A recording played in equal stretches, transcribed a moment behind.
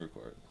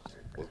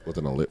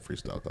Wasn't a lit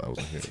freestyle because I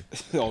wasn't here.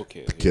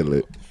 Okay. Kid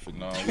lit.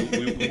 No, we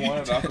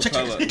wanted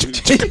acapella.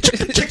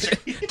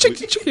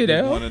 Check it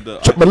out. Wanted the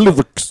Check my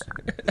lyrics.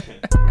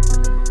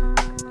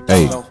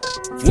 Hey.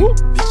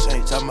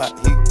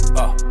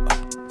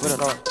 Put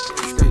it on.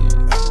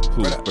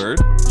 who? Bird?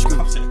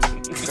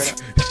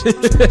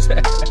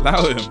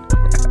 Allow him.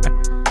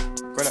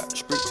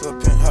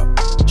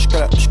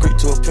 Street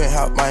to a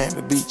penthouse,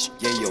 Miami Beach.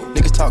 Yeah, yo.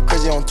 Niggas talk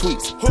crazy on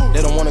tweets.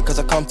 They don't want it cause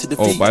I come to the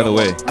Oh, by the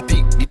way,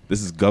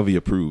 this is Govey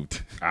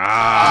approved.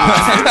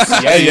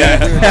 Yeah.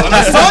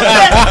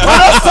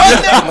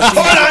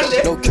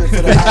 No cure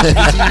for the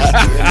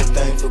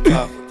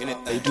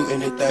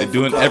They're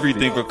doing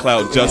everything for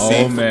clout. Just see.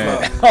 Oh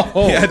man.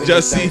 Yeah,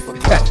 just see.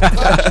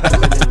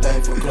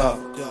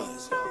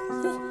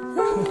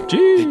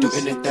 Jeez.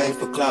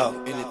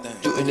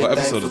 What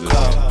episode is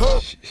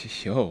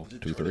this? Yo,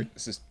 2-3.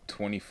 this is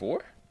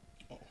 24.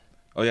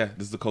 Oh yeah,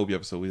 this is the Kobe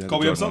episode. We had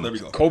Kobe the episode. Jordan There we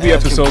go. Kobe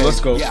episode. Let's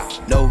go.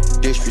 No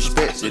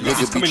disrespect, the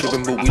niggas be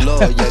tripping, but we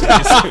love.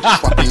 Yeah,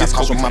 swapping. I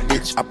cost with my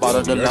bitch. I bought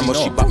her the Lambo,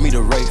 she bought me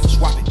the Wraith.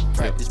 Swap it.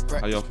 Practice.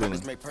 How y'all feeling?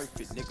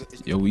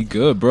 Yo, we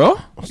good, bro.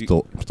 I'm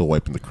still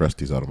wiping the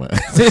crusties out of my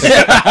ass.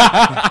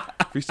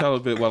 Freestyle a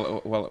bit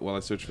while I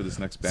search for this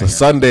next It's a banger.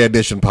 Sunday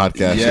edition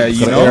podcast. Yeah, It's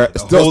you gonna know. air-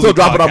 still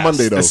dropping on podcast.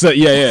 Monday though. So,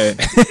 yeah.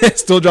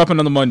 Still dropping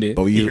on the Monday.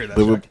 But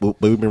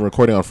we've been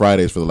recording on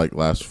Fridays for the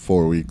last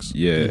 4 weeks.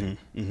 Yeah.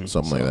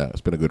 Something like that. It's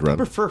been a good run. I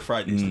prefer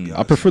Fridays. To be I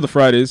honest. prefer the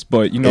Fridays,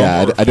 but you know.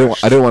 Yeah, I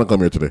didn't want to come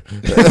here today.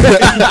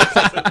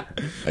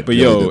 But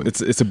yo,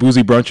 it's a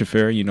boozy brunch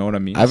affair. You know what I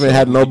mean? I haven't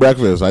had no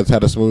breakfast. I just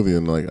had a smoothie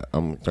and like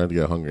I'm starting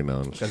to get hungry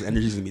now. Because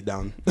energy's gonna be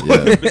down.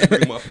 Yeah.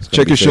 Bring 'em up.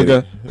 Check your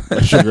sugar.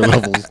 My sugar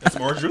levels.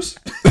 Some orange juice.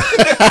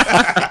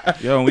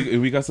 Yo,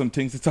 we got some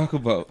things to talk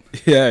about.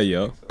 Yeah,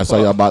 yo. I saw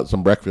y'all bought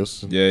some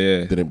breakfast.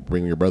 Yeah. Didn't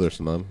bring your brothers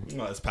none.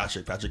 No, it's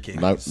Patrick. Patrick King.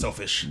 Not-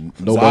 Selfish.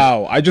 No.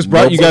 Wow, I just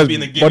brought you Nobody guys be in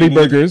the giving Buddy mood.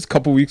 Burgers a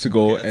couple weeks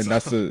ago, and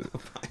that's the.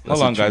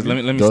 Hold on, guys.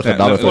 Let me Those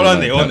stand. are Let- $1.49. Hold on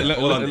there.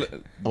 Hold on.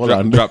 Hold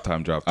on. Drop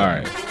time. All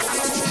right.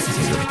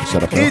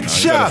 Shut up.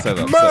 It's you Shaq, gotta set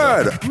up.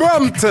 Bird,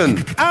 Brompton,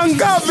 and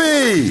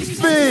Gavi.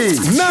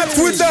 Not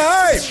with the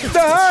hype.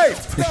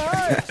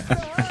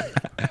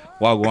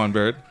 Wagwan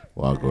Bird.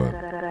 Wow, go ahead.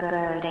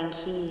 Bird and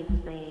keys,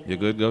 baby. You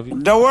good,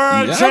 Govey? The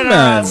world Yeah,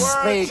 man.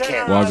 speaking.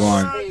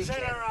 Wagwan.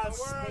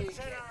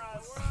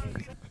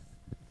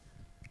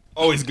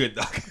 Always good,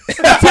 Doc.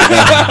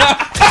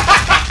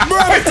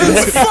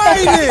 Brompton's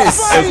finest.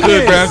 That's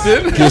good,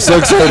 Brampton. You're so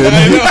excited.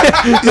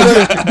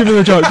 Give me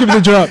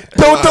the drop.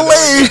 Don't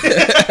delay.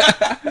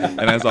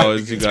 And as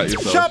always, you got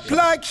yourself. Chop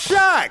like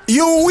Shaq.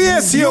 You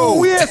waste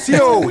you. That's an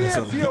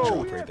elite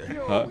drop right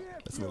there. Huh?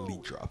 That's an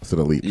elite drop. It's an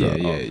elite drop.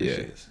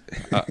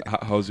 Yeah.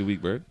 How's your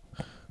week, Bird?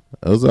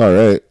 It was all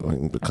right.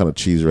 Like, kind of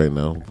cheese right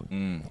now.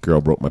 Girl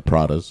broke my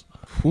Pradas.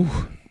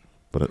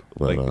 But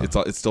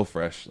It's still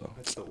fresh though.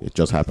 it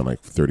just happened like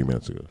 30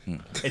 minutes ago.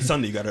 It's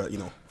Sunday. You gotta,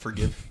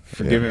 forgive.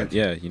 Forgive him.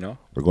 Yeah, you know.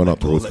 We're going out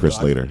to Ruth Like Chris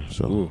God. later,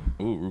 so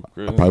Ooh,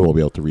 I probably won't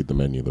be able to read the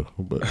menu though.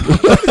 But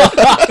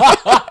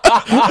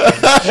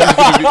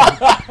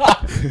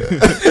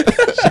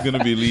she's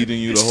gonna be leading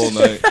you the whole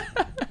night.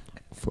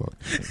 fuck,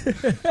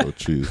 so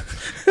cheese.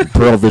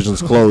 Pearl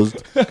Vision's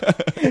closed.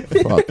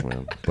 Fuck,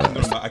 man.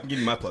 But I can give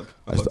you my plug.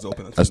 My plug's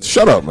open. on Sunday.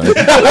 shut up, man.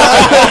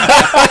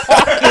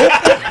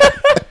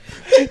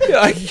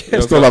 I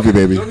still love you,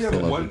 baby. You only Still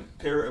have love one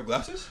pair of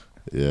glasses?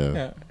 you.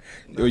 Yeah.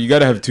 Yo, you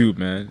gotta have two,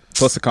 man.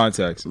 Plus the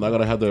contacts. I'm not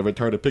gonna have the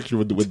retarded picture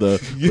with the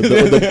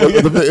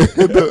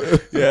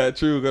Yeah,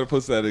 true. Gotta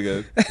post that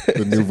again.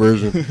 the new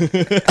version.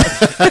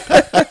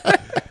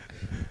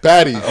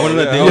 Patty. I went on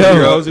a date Yo, with a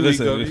girl. how's your week,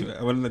 Listen, Govey?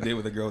 I went on a date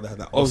with a girl that had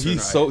an Oh, ulcer in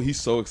he's her so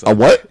eye. A excited.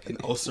 what? An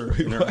ulcer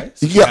in her eye.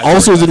 You get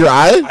ulcers in your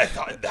eye? I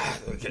thought that.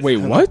 Okay, Wait,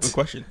 that's what? Good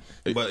question.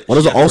 But What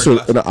does she an has to wear ulcer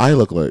glasses. in an eye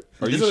look like? It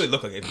doesn't really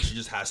look like it, but she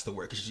just has to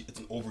wear because it's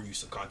an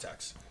overuse of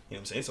contacts. You know what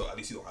I'm saying? So at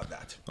least you don't have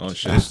that. Oh, She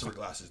shit. has to wear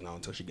glasses now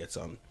until she gets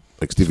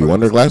Like Stevie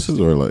Wonder glasses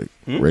or like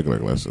regular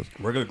glasses?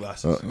 regular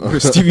glasses.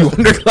 Stevie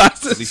Wonder At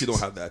glasses. least you don't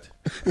have that.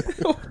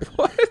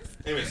 What?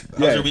 Anyways,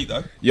 how's your week,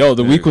 Doug? Yo,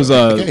 the week was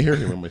I can't hear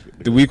him.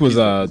 the week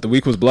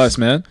was blessed,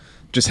 man.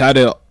 Just had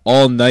an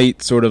all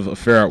night sort of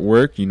affair at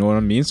work. You know what I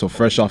mean? So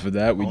fresh off of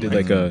that, we did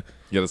like a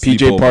You had a PJ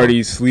sleepover.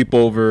 party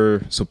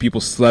sleepover. So people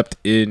slept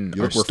in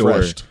You our look store.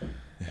 refreshed.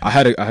 I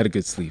had a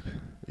good sleep.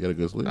 You got a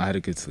good sleep? I had a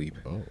good sleep.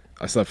 Oh.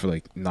 I slept for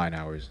like 9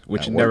 hours,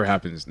 which At never work?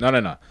 happens. No.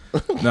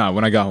 Nah,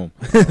 when I got home.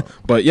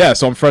 But yeah,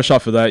 so I'm fresh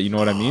off of that. You know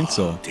what I mean?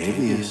 So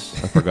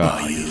I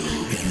forgot.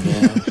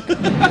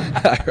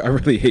 I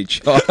really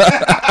hate y'all.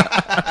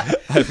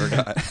 I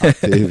forgot.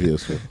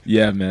 Davius.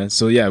 Yeah, man.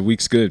 So yeah,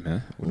 week's good,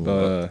 man.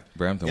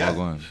 Brampton, Yeah,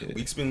 Wagwan.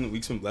 week's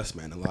been blessed,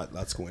 man.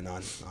 Lots going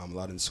on. A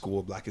lot in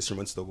school. Black History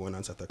Month still going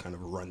on, so I have to kind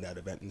of run that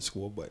event in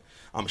school. But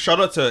shout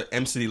out to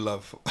MC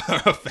Love,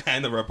 a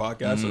fan of our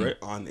podcast, right,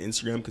 on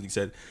Instagram, because he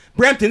said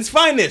Brampton's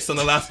finest on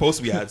the last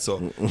post we had.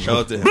 So shout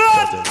out to him. Shout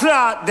out to him.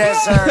 Clot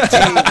desert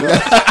eagle.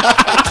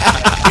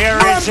 The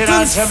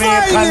original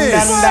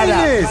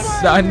Jamaican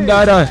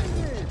dandada.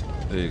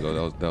 There you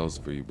go. That was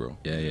for you, bro.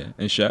 Yeah.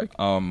 And Shaq?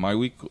 My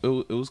week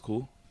it was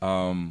cool.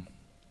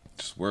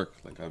 just work.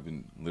 Like I've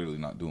been literally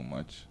not doing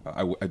much.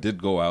 I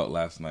did go out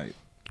last night.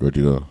 Where'd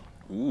you go?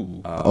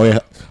 Ooh. Oh yeah,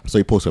 so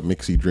you posted a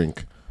mixy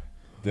drink,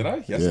 Did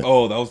I? Yes. Yeah.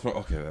 Oh, that was that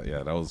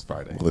was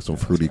Friday. like some Yeah, that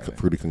was fruity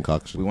Friday.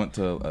 concoction. We went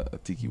to a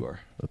tiki bar.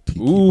 A tiki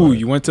Ooh, bar.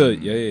 you went to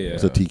yeah.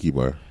 It's a tiki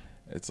bar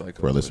It's like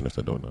for our listeners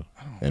that don't know,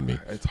 and me.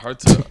 It's hard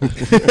to.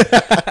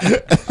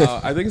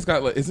 I think it's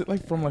got like. Is it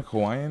like from like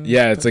Hawaiian?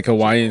 Yeah, it's like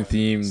Hawaiian So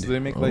themed. they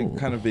make like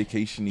kind of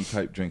vacation-y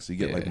type drinks. So you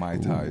get Yeah. like Mai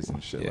Tais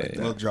and shit like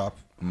We'll that. drop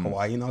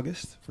Hawaii in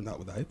August for Not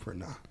With the Hype or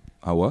nah?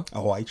 What? A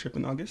Hawaii trip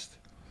in August?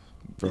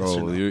 Yes or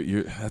Bro, no?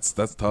 you're that's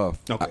tough.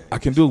 Okay. I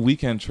can do a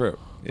weekend trip,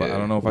 but Yeah. I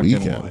don't know if I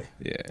Weekend. can.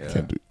 Yeah.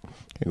 Can't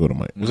go to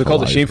my. Was it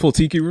called the Shameful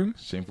Tiki Room?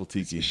 Shameful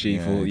Tiki.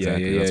 Shameful. Yeah,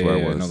 exactly. yeah. That's where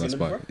I was. No, that's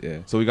Seen it fine. Yeah.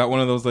 So we got one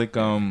of those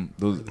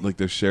like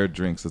their shared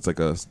drinks. It's like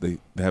they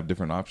have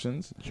different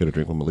options. Should have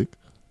drink with Malik.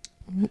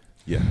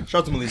 Yeah,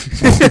 Shout out to Malik.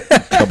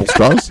 Double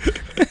straws.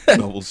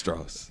 double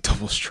straws.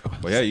 Double straw.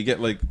 But yeah, you get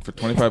like for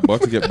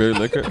 $25 you get beer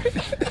liquor.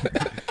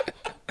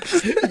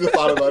 You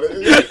thought about it.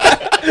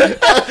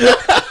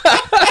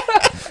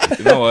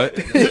 You know what?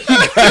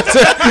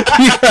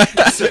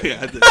 So,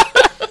 yeah, I did.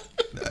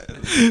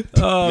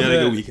 Oh, You had a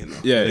man. good weekend, though.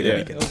 Yeah, You had a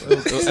yeah. good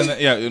weekend. And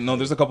then, no,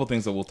 there's a couple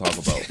things that we'll talk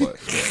about, but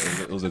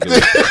yeah, it was a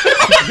good.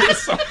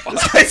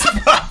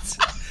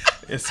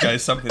 This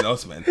guy's something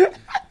else, man.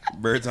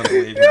 Birds on the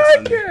wave.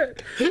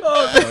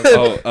 on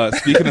Sunday.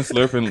 Speaking of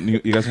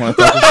slurping, you guys want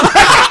to talk?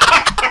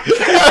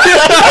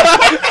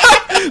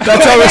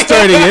 That's how we're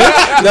starting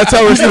it. That's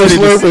how we're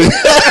starting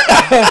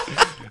this.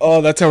 Oh,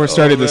 that's how we're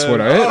starting this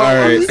one. All right. All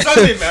right.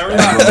 Sunday, man.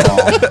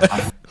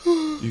 Relax.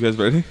 You guys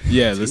ready?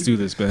 Yeah, let's do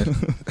this, man.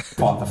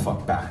 Fought the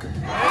fuck back. He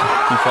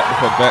fought the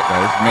fuck back,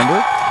 guys. Remember?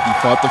 You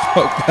fought the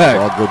fuck back.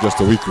 I'll go just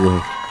a week ago.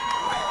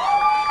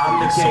 I'm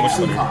the gay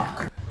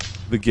Tupac.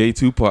 The gay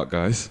Tupac,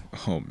 guys.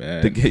 Oh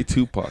man. The gay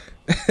Tupac.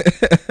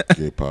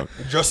 Gay Pac.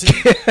 Jussie.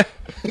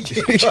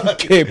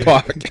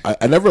 K-pop.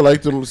 I never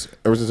liked him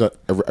ever since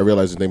I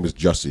realized his name was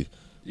Jussie.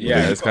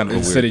 Yeah, it's kind of a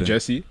weird Instead of thing.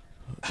 Jesse.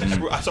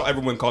 I saw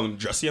everyone call him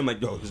Jussie. I'm like,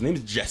 yo, his name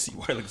is Jesse.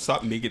 Why? Like,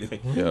 stop making it.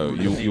 Like, Yo,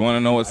 you want to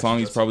know what song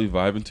he's probably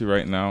vibing to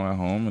right now at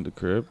home in the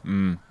crib?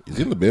 Is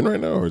he in the bin right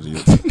now, or is he?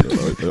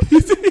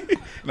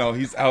 No,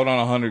 he's out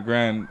on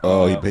 $100,000.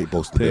 Oh, he paid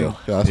post the thing. bill.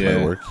 Yeah, that's Yeah.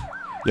 my work.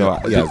 Yo,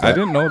 Yeah, I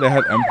didn't know they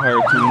had Empire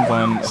tunes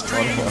on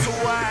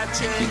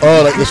Spotify.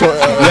 Oh, like this one.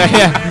 Yeah,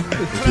 yeah.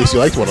 In case you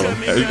liked one of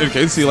them. In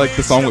case you like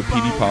the song with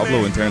P.D.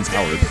 Pablo and Terrence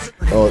Howard.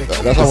 Oh,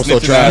 that song was so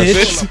Snitches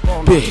trash.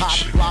 and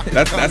Bitch.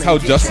 That's how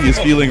Jussie is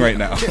feeling right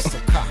now.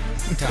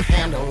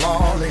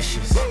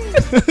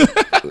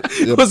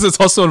 Was this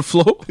also on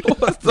flow?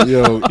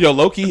 Yo, Yo,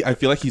 Loki, I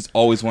feel like he's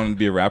always wanted to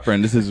be a rapper,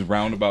 and this is his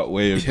roundabout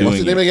way of what's doing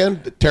his name it.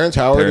 again? Terrence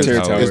Howard, Terrence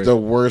is, Howard. is the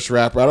worst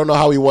rapper. I don't know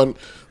how he won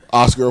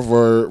Oscar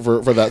for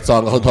that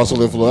song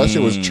Hustle and Flow. That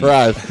shit was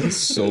trash.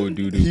 So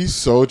doo-doo. He's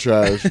so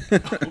trash.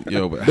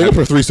 Yo, but Big up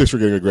for 3 6 for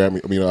getting a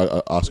Grammy. I mean,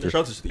 Oscar.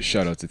 shout out to Steve.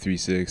 Shout out to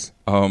 3-6.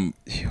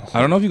 I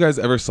don't know if you guys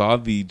ever saw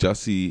the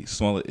Jussie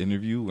Smollett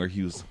interview where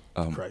he was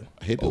Right.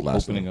 I hate the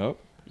last opening name. up.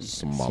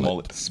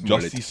 Smollett.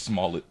 Jussie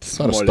Smollett. It's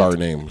not a star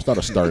name. It's not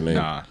a star name.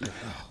 Nah.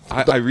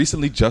 I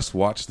recently just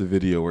watched the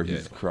video where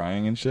he's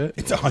crying and shit.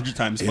 It's 100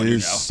 times It funnier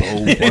is now. so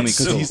funny It's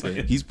because so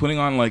he's putting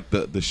on like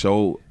the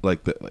show like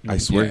I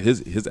swear Yeah.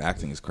 his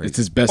acting is crazy. It's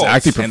his best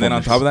acting performance. And then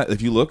on top of that,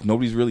 if you look,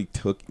 nobody's really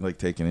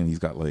taken in. He's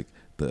got like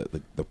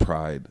the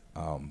pride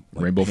like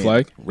Rainbow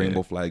flag? rainbow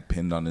Yeah. flag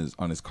pinned on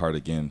his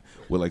cardigan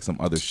with like some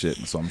other shit.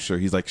 And so I'm sure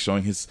he's like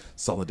showing his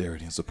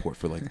solidarity and support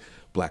for like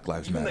Black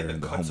Lives Even Matter like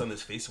and the the cuts home. on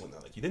his face when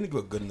like you didn't do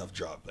a good enough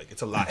job. Like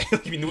it's a lie.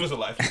 You knew it was a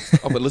lie.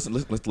 Oh, but let's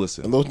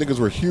listen. And those niggas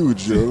were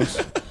huge, yo.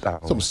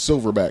 Some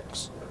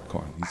silverbacks.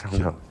 Come on, he's I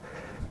don't know.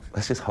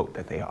 Let's just hope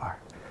that they are.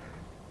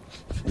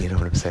 You know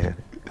what I'm saying?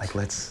 Like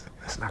let's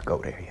not go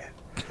there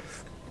yet.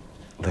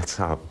 Let's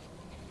I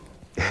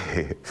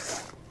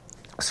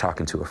was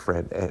talking to a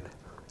friend and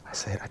I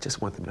said, I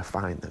just want them to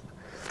find them.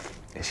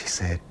 And she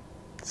said,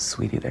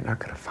 sweetie, they're not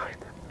gonna find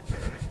them.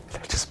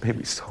 That just made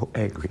me so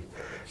angry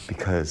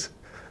because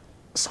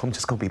so I'm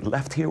just gonna be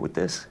left here with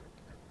this.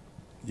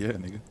 yeah,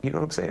 nigga. You know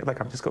what I'm saying?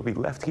 Like I'm just gonna be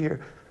left here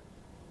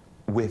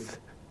with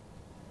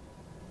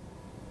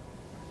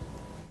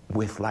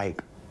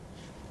like,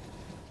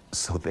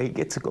 so they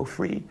get to go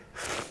free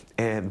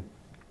and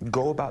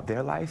go about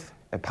their life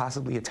and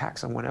possibly attack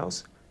someone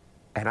else,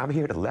 and I'm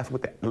here to left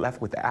with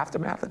the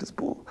aftermath of this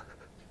bull.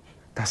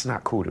 That's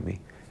not cool to me.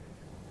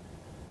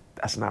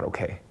 That's not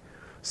okay.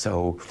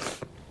 So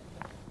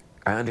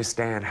I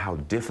understand how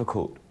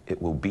difficult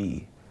it will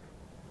be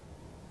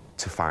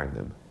to find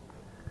them.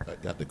 I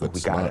got the good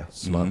We gotta-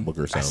 snot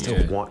booger I sound.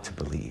 still want to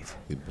believe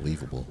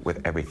Unbelievable. with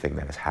everything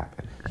that has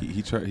happened.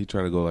 He tried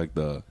to go like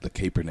the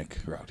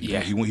Kaepernick route.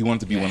 Yeah. He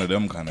wanted to be one of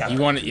them kind of. He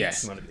wanted, yeah.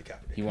 You wanna be the captain.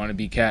 He wanted to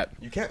be Cap.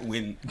 You can't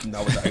win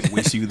now with that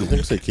waste you the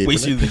say Kaepernick?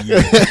 waste you the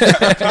year.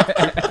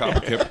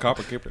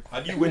 Copper Kaepernick. How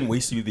do you win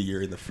waste you the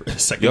year in the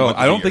second Yo, month of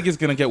I the don't year? think it's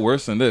gonna get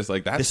worse than this.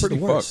 Like that's This is the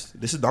pretty worst. fucked.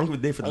 This is Donkey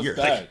of the Day for the year.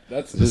 Like,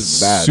 That's This is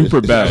bad.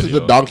 Super bad. This is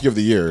the donkey of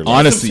the year. Like,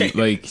 Honestly,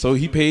 like So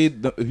he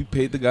paid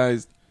the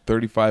guys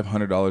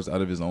 $3,500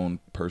 out of his own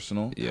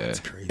personal. Yeah.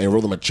 And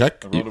wrote them a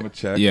check. Wrote him a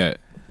check. Yeah.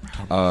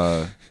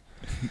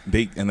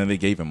 They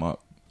gave him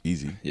up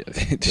easy. Yeah.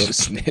 They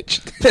just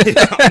snitched. They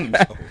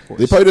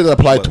probably didn't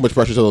apply too much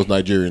pressure to those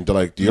Nigerians. They're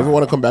like, "Do you ever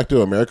want to come back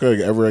to America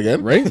ever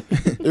again?" Right?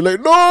 They're like,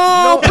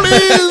 "No,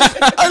 please!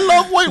 I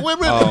love white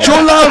women."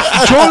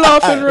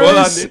 Jollof and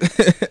rice.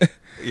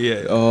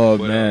 Yeah. Oh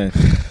man,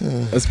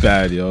 that's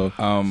bad, yo.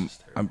 I'm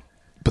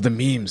But the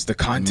memes, the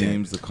content.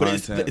 memes, the But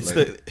content. it's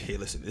like, hey,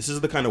 listen, this is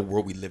the kind of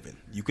world we live in.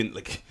 You can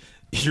like,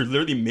 you're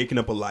literally making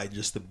up a lie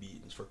just to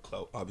be for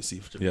clout, obviously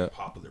to be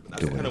popular. But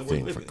that's the kind of world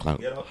we live in. clout.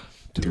 Get out.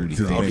 Dude,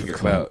 for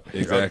clout.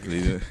 Exactly.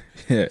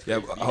 Yeah. Yeah,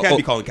 you can't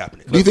be calling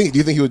Kaepernick. Do you think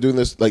he was doing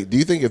this? Like, do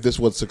you think if this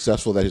was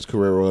successful, that his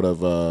career would have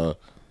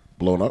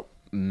blown up?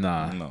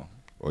 Nah. No.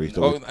 Or you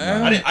thought?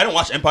 I didn't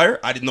watch Empire.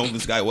 I didn't know who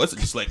this guy was.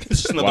 It's just like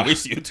it's just another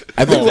race suit.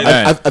 I think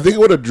man. I think it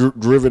would have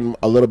driven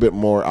a little bit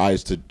more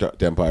eyes to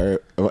Empire.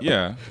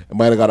 Yeah. It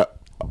might have got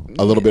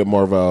a little bit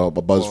more of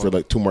a buzz for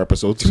like 2 more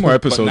episodes. 2 more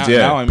episodes, Now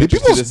yeah. I'm People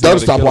interested to see how done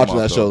they stop kill him watching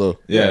off, that show though.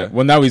 Yeah.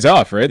 Well, now he's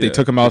off, right? They Yeah.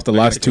 took him off the They're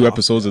last gonna 2 get off.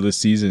 episodes of the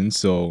season,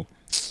 so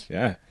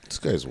yeah. This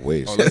guy's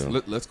waste.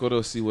 Let's go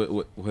to see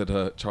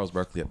what Charles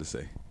Barkley had to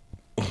say.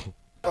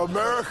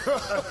 America.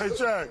 Hey,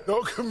 Jack,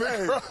 don't come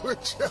here.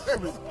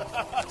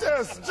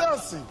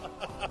 Jesse,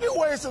 you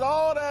wasted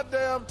all that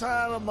damn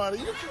time and money.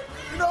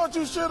 You know what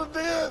you should have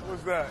did?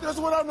 What's that? Just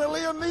went up in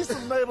Liam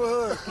Neeson's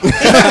neighborhood.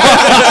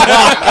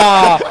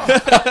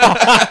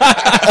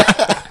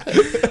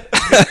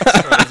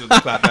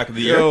 Clap back of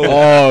the year.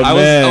 Oh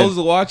man. I was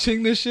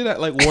watching this shit at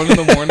like 1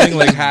 a.m,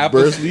 like half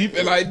asleep,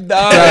 and I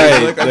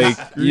died. Like,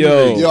 I'm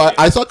yo. Yo,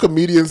 I saw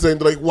comedians saying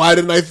like, "Why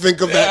didn't I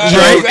think of that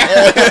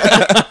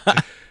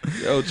joke?"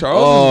 Yo,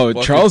 Charles.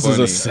 Oh, Charles is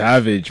funny. a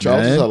savage,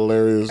 Charles is man.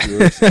 hilarious.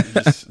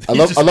 I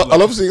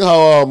love seeing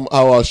how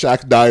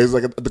Shaq dies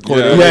like at the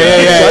corner.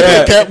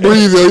 Yeah. Shaq can't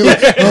breathe. Yo. He's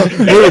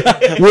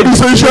like, what do you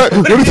say, Shaq?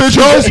 What do you say,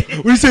 Charles?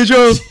 What do you say,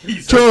 Charles?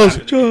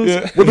 Charles.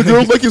 Yeah. What the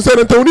girls like in San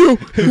Antonio?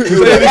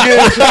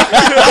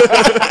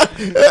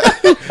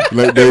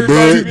 Like they're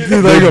big,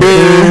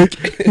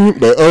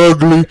 they're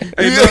ugly.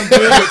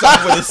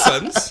 With his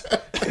sons.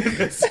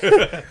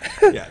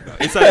 Yeah, no,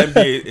 inside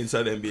NBA is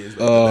the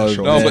best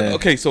show. No, man. but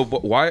okay. So,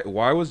 but why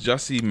was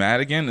Jussie mad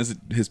again? Is it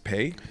his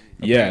pay?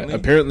 Yeah,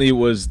 apparently it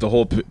was the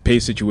whole pay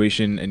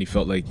situation, and he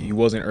felt like he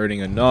wasn't earning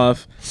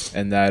enough,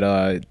 and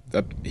that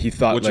he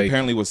thought Which like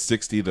apparently was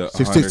 60 to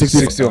 60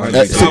 to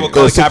 100. So what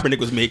Colin Kaepernick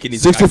was making.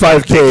 He's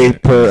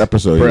 65K per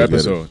episode. per he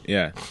was getting. episode,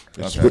 yeah,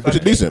 Which is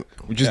decent.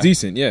 which is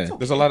decent, yeah,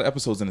 There's a lot of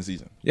episodes in the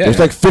season. yeah, There's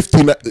like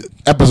 15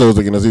 episodes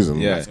like in a season.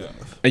 yeah,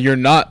 and you're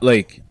not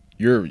like.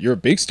 You're a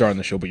big star on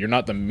the show, but you're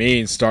not the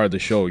main star of the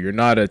show. You're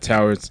not a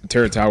Terrence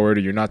Howard, or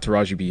you're not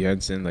Taraji P.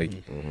 Henson. Like,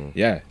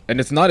 yeah, and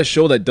it's not a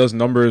show that does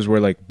numbers where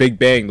like Big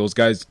Bang, those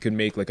guys can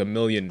make like a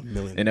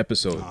million an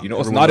episode. You know,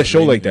 it's not a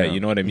show like that. You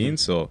know what I mean?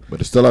 So But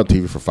it's still on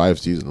TV for 5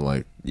 seasons.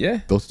 Like yeah,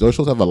 those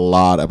shows have a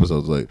lot of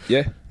episodes. Like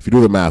yeah. if you do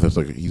the math, it's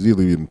like he's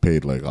easily getting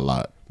paid like a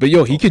lot. But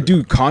yo, he could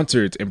do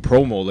concerts and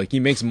promo. Like he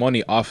makes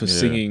money off of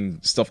singing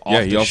stuff off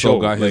Yeah, he the also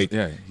show. got his- like,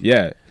 yeah.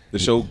 yeah. The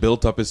show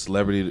built up his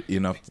celebrity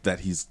enough that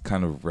he's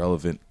kind of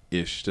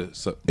relevant-ish to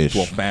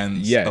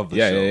fans Yeah, of the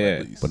yeah, show. yeah, At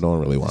yeah. least. But no one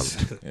really wants.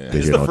 To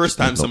This is the first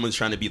time someone's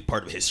trying to be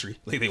part of history.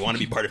 Like they want to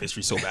be part of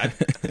history so bad.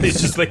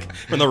 It's just like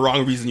for the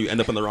wrong reason you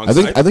end up on the wrong I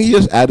think side. he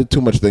just added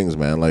too much things,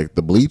 man. Like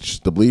the bleach,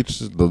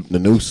 the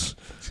noose,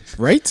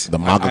 Right? the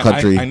MAGA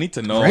country. I need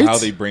to know Right? how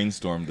they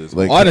brainstormed this.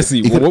 Like-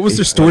 Honestly, he could- what was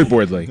their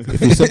storyboard like?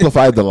 if he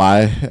simplified the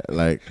lie,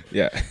 like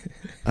Yeah.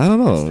 I don't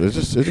know, it's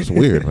just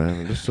weird,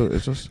 man. It's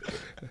just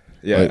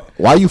Yeah. like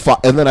why you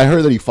and then I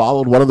heard that he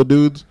followed one of the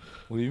dudes.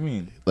 What do you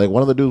mean? Like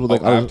one of the dudes was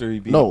like on his- after he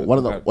beat no the- one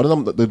of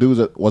them the dudes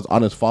that was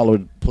on his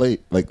followed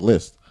plate like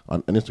list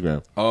on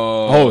Instagram.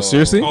 Oh,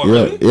 seriously? Oh, Yeah,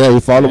 really? yeah, he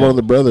followed one of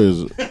the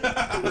brothers.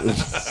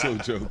 So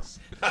jokes.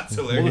 That's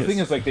Well, hilarious. the thing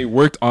is, like, they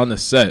worked on the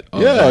set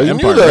of Yeah, you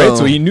knew Empire, that. right?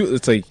 So he knew.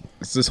 It's like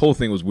this whole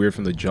thing was weird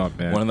from the jump,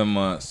 man. One of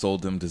them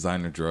sold him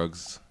designer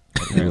drugs,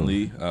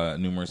 apparently,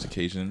 numerous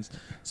occasions.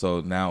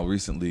 So now,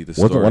 recently, the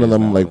Wasn't story one of is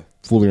them now like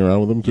fooling around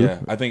with him too? Yeah,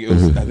 I think it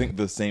was. I think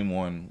the same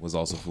one was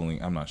also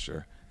fooling. I'm not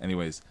sure.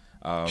 Anyways,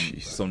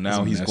 so now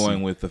That's he's messy.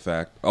 going with the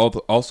fact.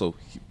 Also,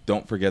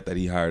 don't forget that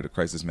he hired a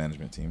crisis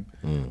management team,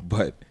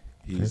 but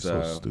he's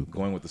That's so stupid.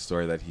 going with the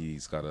story that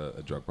he's got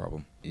a drug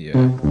problem. Yeah.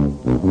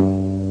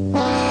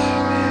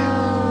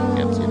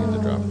 Can't see any of the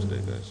drops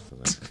today, guys.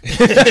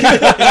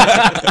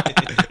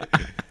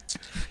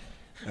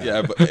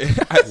 Yeah, but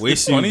it's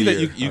Wasting funny that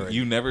beer. you All right.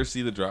 you never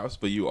see the drops,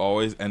 but you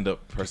always end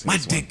up pressing My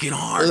this one. dick get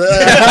hard.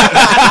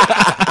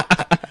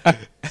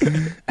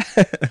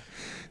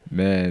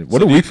 Man,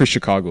 what a week for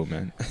Chicago,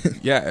 man.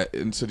 Yeah,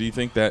 and so do you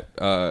think that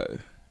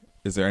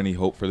is there any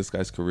hope for this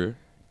guy's career?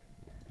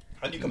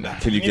 How do you come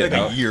back? Can you need get like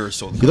out? a year or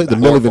so. He's like the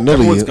Milli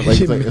Vanilli.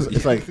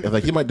 It's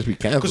like he might just be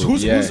Because canceled.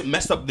 who's Yeah.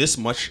 messed up this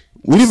much?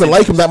 We didn't even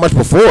like him that much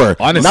before.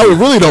 Honestly. Now we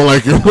really don't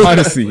like him.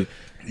 Honestly.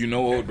 You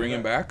know what would bring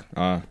him back?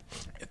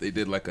 If they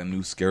did like a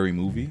new scary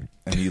movie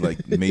and he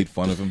like made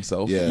fun of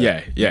himself.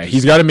 Yeah. Yeah.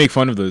 He's got to make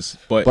fun of this,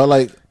 but But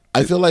like,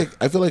 I feel like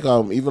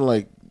even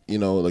like you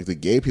know, like the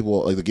gay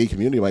people, like the gay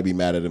community might be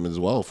mad at him as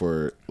well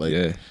for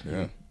like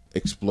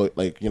exploit,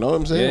 like, you know what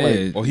I'm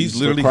saying? Like, well, he's the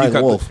literally crying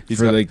wolf. he's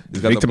For, got, like,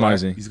 he's got the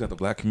victimizing. he's got the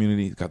black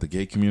community, he's got the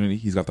gay community,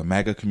 he's got the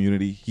MAGA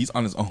community. He's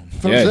on his own.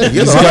 Yeah, He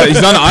has a lot of- he's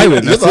on an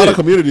island. He has That's a lot of it.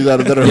 communities that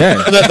are Yeah.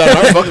 that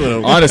are fucking with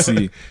him.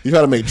 Honestly, You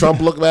try to make Trump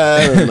look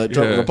bad and like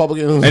Trump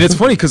Republicans. and it's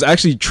funny because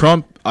actually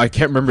Trump, I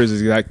can't remember his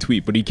exact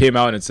tweet, but he came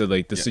out and said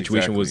like the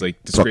situation was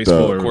like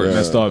disgraceful up, or of course.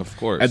 messed up, Of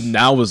course. and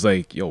now was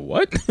like, yo,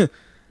 what?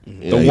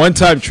 Yeah, The one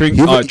time Trump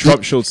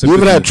showed You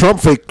sympathy. even had Trump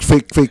fake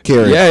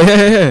carry.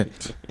 Yeah.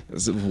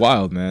 It's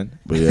wild, man.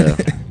 But yeah,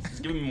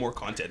 Just give me more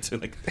content.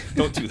 Like,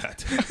 don't do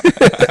that.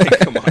 Like,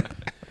 come on.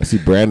 I see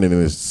Brandon in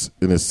his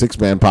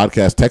 6-man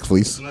podcast Tech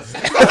Fleece.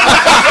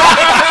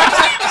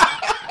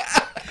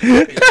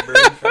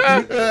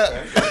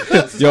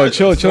 Yo,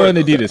 chill on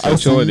Adidas. Yo,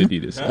 chill on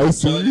Adidas. I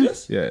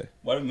see. Yeah.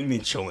 What do you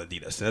mean chill on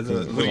Adidas? That's a,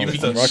 what do you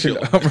mean I'm chill?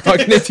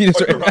 rocking Adidas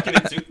Oh, you're right rocking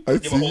it too? I You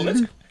have a hold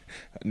see. it?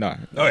 Nah.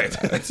 Oh, yeah.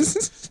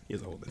 He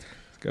has a hold it.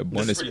 Got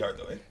This is bonus. pretty hard,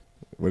 though, eh?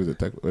 What is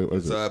it? What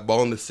is It's it? a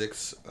Ball in the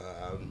 6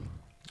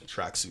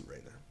 tracksuit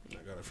right now.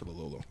 I got it for the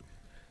Lolo.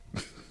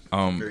 Very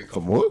From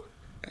comfortable. what?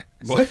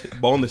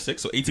 What? Ball in the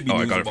 6? So ATB I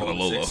news got is it for Ball the in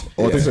Lolo. 6.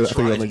 Oh, I think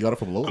Yeah, you got it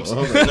from Lola.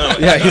 No,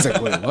 Yeah, he's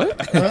like, wait,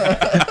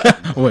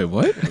 what? Wait,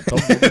 what?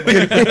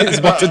 He's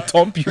about to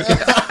thump you.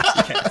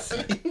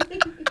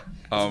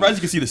 I'm surprised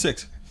you can see the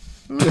 6.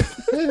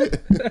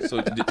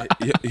 So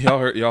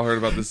y'all heard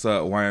about this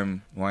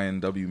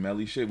YNW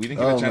Melly shit? We didn't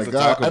get Oh a my chance to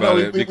god! talk I about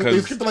know it we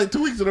because skipped it like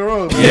 2 weeks in a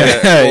row.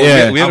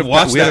 Yeah. we had I've a-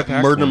 watched we had a that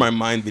pack Murder one. My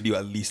Mind video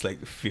at least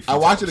like 50 I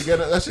watched it times. again.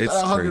 That shit, It's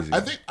 100.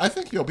 crazy. I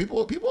think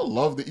people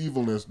love the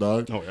evilness,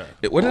 dog. Oh,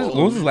 yeah. What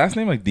was his last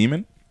name? Like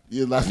Demon?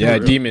 Yeah, last Yeah,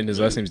 name- Demon. His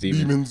last name's Demon.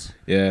 Demons.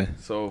 Yeah.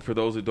 So for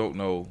those who don't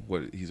know,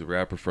 he's a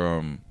rapper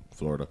from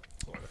Florida.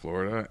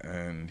 Florida,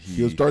 and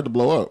He was starting to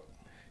blow up.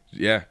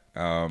 he had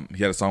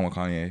a song with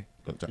Kanye.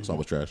 That song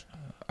was trash.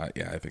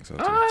 Yeah, I think so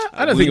too.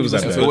 I don't think it was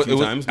that Listened bad. to So a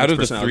few times, out of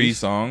the mixed 3 personalities.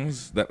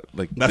 songs that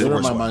like That's the Murder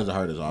worst My one. Mind's the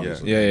hardest,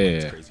 obviously.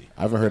 Yeah. Crazy.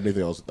 I haven't heard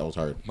anything else that was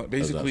hard. But as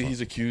basically, that he's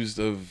song. accused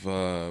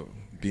of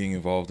being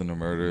involved in a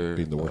murder.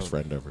 being the worst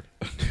friend ever.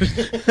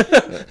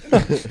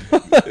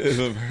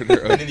 The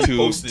murder of And then he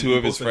two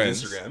of his posted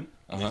friends. on Instagram.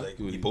 Uh-huh.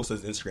 He posted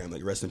on Instagram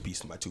like rest in peace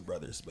to my 2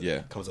 brothers. But Yeah.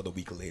 it comes out a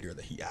week later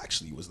that he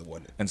actually was the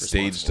one And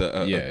staged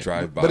a Yeah.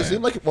 drive-by. But it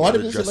seemed like why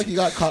did it seem dressing. like he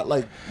got caught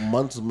like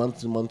months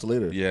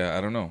later? Yeah,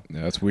 I don't know.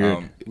 Yeah, that's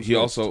weird. He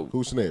also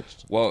Who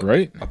snitched? well,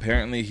 Right?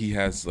 apparently he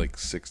has like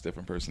 6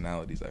 different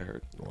personalities. I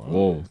heard.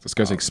 Whoa, this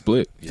guy's like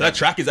split. So that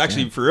track is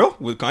actually for real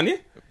with Kanye?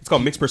 It's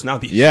called Mixed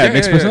Personality. Yeah,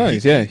 mixed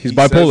personalities. Yeah, he's he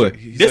says, bipolar. like,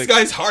 he's This like,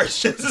 guy's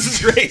harsh. This is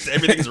great.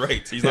 Everything's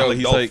right. He's not yo, like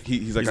he's Dolph. like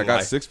he's like I got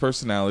alive. 6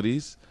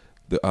 personalities.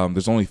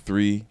 There's only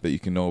 3 that you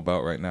can know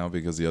about right now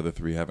because the other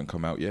 3 haven't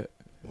come out yet.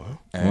 Wow.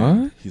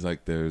 And What? he's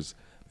like, there's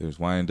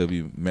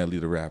YNW Melly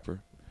the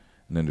rapper,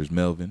 and then there's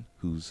Melvin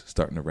who's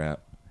starting to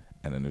rap,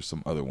 and then there's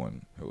some other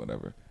one or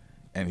whatever,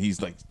 and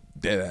he's like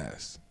dead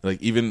ass.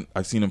 Like even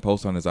I've seen him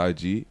post on his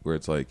IG where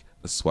it's like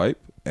a swipe,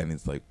 and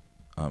it's like,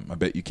 I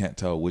bet you can't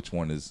tell which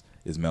one is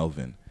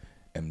Melvin,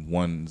 and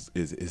one's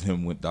is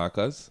him with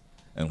DACAs.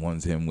 And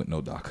one's him with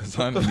no DACAs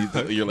on.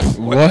 And you're like,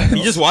 what?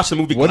 He just watched the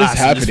movie What Glass.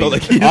 is and just felt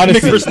happening? like he had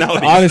mixed Honestly,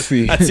 personalities.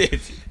 honestly. That's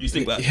it. You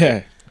think Glass?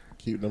 Yeah.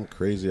 Keep them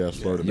crazy ass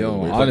Florida.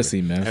 Yo, man.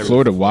 honestly, man,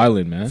 Florida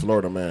wildin', man.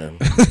 Florida man.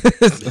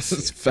 This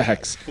is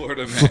facts.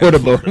 Florida man. Florida,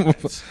 bro. Yeah,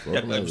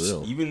 Florida man's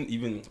real.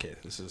 even okay.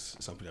 This is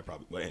something I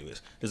probably. But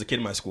anyways, there's a kid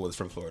in my school that's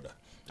from Florida.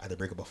 I had to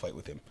break up a fight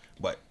with him,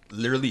 but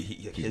literally,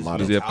 his model.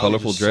 Does he have mentality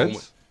colorful is so dreads?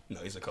 much- No,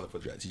 he's a colorful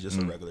dreads. He's just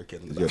a regular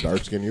kid. Is he a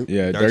dark skin you?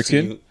 Yeah, dark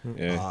skin.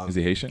 Yeah. Is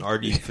he Haitian?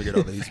 Already figured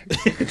out that he's.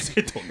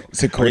 I don't know.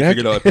 Is it Already Kodak?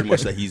 figured out pretty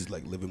much that he's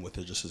like living with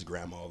just his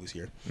grandma always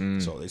here.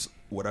 So there's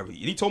whatever. And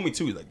he told me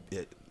too,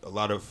 like a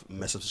lot of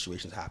mess up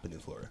situations happen in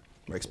Florida,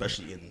 right?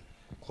 Especially in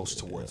close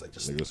towards like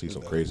just. You'll see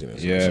some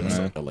craziness. Yeah, It's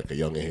man. At like a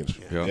young age.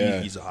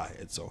 Yeah. He's a high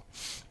head, so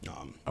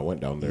I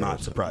went down there. not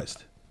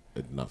surprised.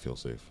 I did not feel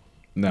safe.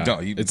 Nah, No,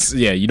 you- it's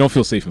you don't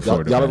feel safe in Y'all,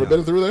 Florida. y'all man. ever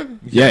been through there?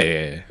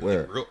 Yeah.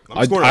 Where? Real- I'm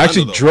I just going to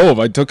actually Orlando, though. drove.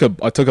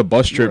 I took a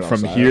bus trip went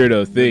from outside? here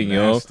to thing,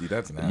 yo. Nasty.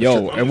 That's nasty.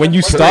 Yo, and when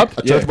you stop,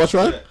 A church yeah. bus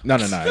ride? No.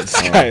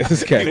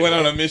 This guy. He went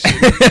on a mission.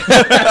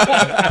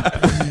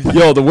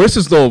 Yo, the worst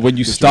is though when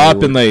you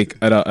stop in like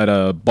at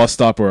a bus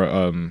stop or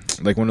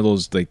like one of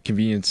those like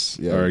convenience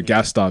Yeah. or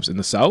gas stops in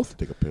the south.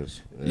 Take a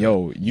piss. Yeah.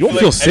 Yo, you don't Like,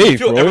 feel and safe, you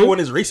feel bro. everyone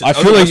is racist. I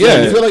feel like Yeah,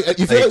 yeah,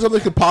 you feel like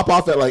something could pop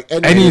off at like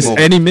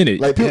any minute.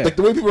 Like people, Yeah. like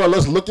the way people are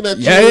just looking at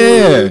Yeah, you.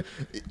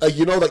 yeah. Like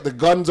you know, like the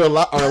guns are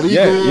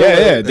illegal.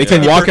 Yeah. They can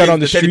Teddy walk out on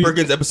the Teddy street.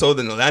 Perkins episode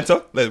in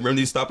Atlanta. Like, remember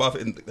you stop off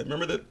in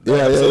remember the Yeah,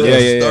 episode yeah,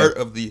 at yeah. the start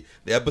of the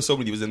episode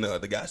when he was in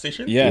the gas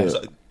station. Yeah.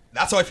 So,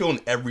 that's how I feel in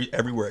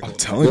everywhere I go. I'm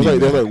telling There's you,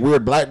 like, man. like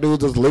weird black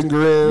dudes just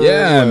lingering.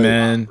 Yeah, like,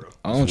 man.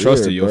 I don't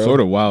trust weird, it, yo. bro.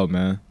 Florida wild,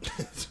 man.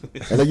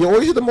 And like you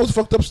always hear the most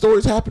fucked up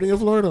stories happening in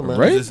Florida, man.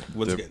 Right?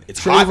 Once again,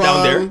 it's hot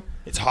down there. Trayvon.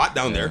 It's hot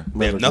down there. They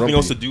Man, have nothing grumpy.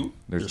 else to do.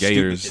 There's They're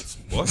gators.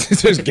 stupid. It's, what?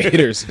 There's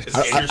gators. It's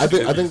I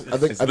gators.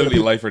 think It's literally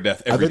life or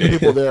death I every think the day.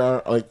 people there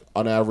are like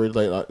on average,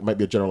 like it might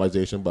be a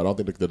generalization, but I don't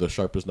think they're the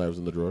sharpest knives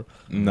in the drawer.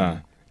 Nah.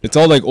 It's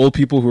all like old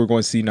people who are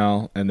going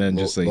senile, and then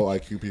just like low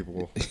IQ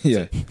people.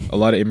 yeah, a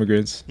lot of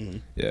immigrants.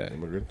 Yeah,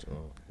 Immigrants.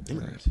 Oh.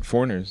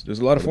 foreigners. There's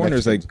a lot of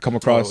foreigners like come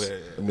across. I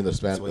mean, the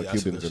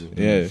Cubans. And,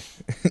 Yeah.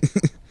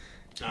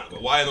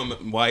 But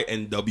why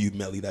NW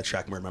Melly, that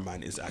track in my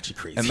mind is actually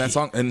crazy. And that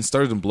song and it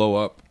started to blow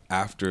up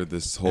after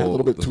this had a whole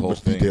little bit this too whole much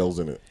thing. details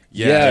in it.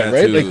 Yeah,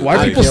 right? too. Like, why are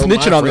Like, people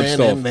snitching on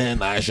themselves? And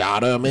then I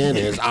shot him in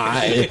his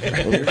eye.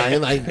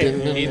 He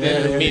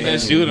didn't mean to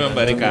shoot him,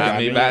 but it got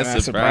me by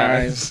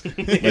surprise.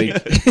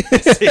 like,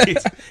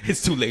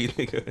 it's too late,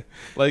 nigga.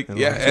 Like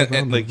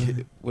and like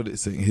what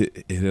is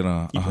it? It hit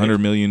 100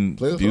 million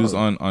Play the views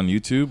song. on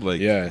YouTube. Like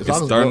Yeah. it's The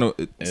song's starting dope.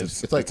 to.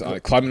 it's like-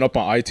 like climbing up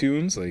on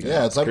iTunes. Like,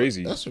 Yeah, it's like,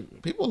 crazy.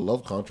 People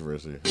love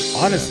controversy.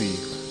 Honestly,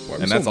 why are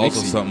we And so that's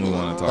also mixy? something we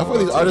want to That's talk why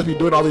these about. artists be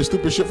doing all these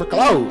stupid shit for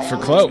clout. for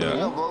clout.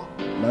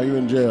 Now you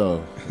in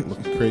jail,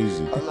 looking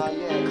crazy. But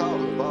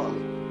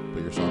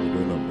your song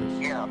doing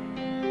numbers.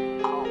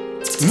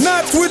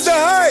 Not with the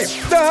hype.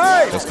 The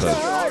hype. That's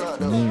cause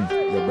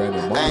Yo,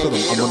 Brandon, mom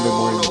said on Monday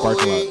morning in the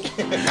parking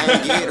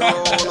lot.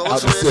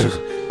 Out the city.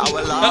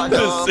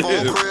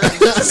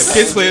 If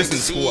kids play this in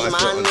school, I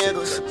feel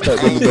unsafe. Start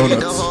bringing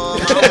donuts.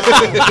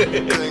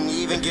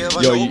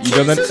 Yo, you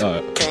done that?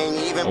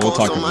 We'll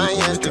talk about it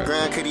later.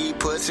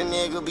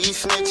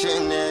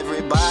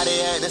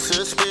 Everybody acting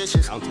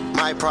suspicious.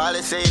 Might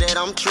probably say that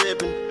I'm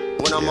tripping.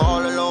 When I'm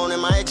all alone in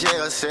my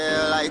jail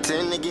cell, I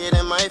tend to get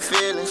in my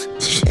feelings.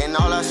 And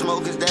all I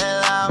smoke is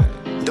that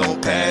loud.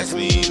 Don't pass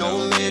me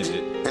no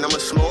midget. And I'ma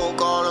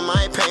smoke all of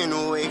my pain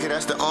away, cause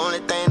that's the only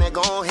thing that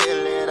gon' heal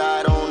it.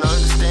 I don't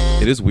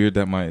understand. it is weird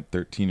that my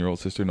 13-year-old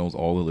sister knows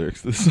all the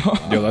lyrics to this song.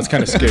 Yo, that's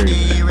kind of scary.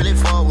 He really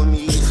fought with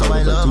me, so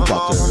I love him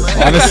all from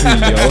the Honestly,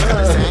 yo,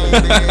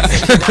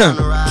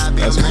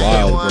 That's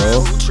wild,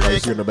 bro. Are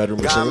you in the bedroom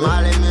and singing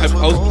it?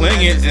 I was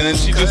playing it and then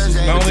she just was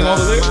mouthing all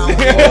the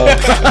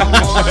lyrics.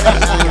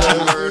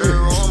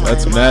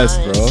 That's mess,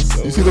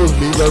 bro. You see those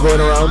memes that are going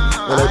around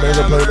when like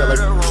they're playing that like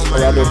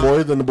around their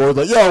boys, and the boys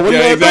like, yo, what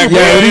Yeah, you gonna exactly.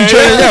 do? Yeah, what are you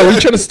trying? Yeah, what are you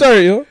trying to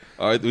start, yo?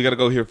 All right, we gotta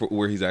go here for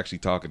where he's actually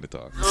talking to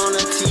talk. on a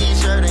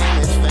t-shirt and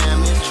his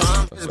family's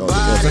Trump. His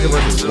The second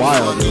verse is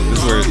wild, dude. This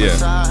is where,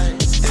 yeah.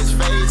 His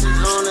face is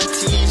on a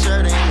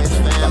t-shirt and his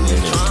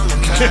family's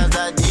traumatized.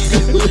 I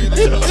didn't even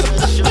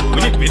shoot.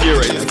 We need video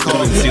right now.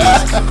 Come and see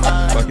this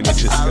fucking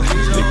this guy.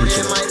 Making In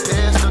sure. my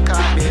pistol,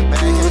 cocked it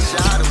back and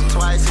shot him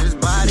twice. His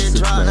body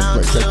dropped down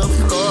to the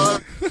floor.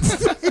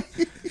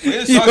 Play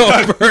this Yo,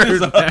 song.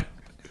 bird,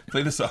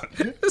 Play this song.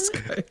 This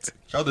guy.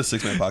 Shout out to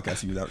 6 Man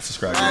Podcast if you not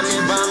subscribed. Grabbed me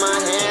by my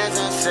hands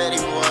and said he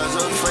was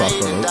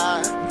afraid to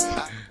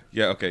die.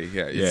 Yeah, okay,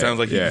 yeah. It Yeah, sounds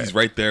like yeah. he's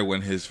right there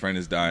when his friend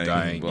is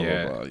dying. Blah,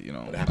 yeah. blah, blah, you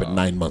know. It happened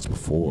 9 months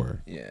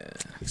before. Yeah.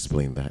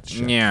 Explain that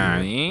shit.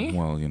 Yeah.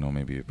 Well, you know,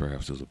 maybe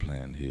perhaps it was a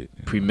planned hit.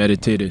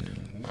 Premeditated.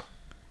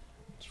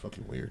 It's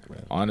fucking weird,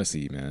 man.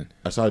 Honestly, man.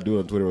 I saw a dude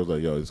on Twitter was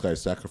like, yo, this guy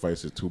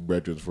sacrificed his 2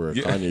 brethren for a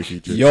Kanye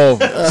feature. Yo,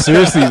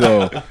 seriously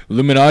though,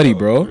 Illuminati,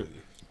 bro.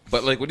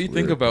 But like, what do you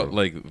think Weird, about bro.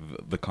 like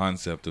the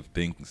concept of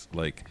things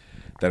like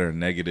that are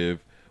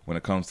negative when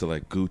it comes to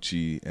like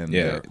Gucci and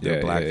Yeah, their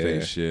yeah, blackface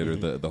yeah. shit or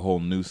the whole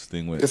noose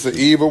thing with? It's an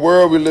evil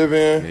world we live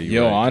in. Yeah,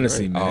 you're Yo, right,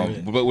 honestly, you're right.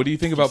 man. But what do you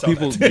think about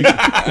people? You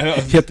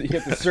have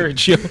to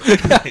search, yo.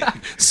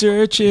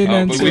 Searching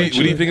and But what do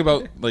searching. you think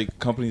about like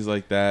companies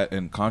like that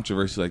and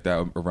controversy like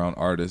that around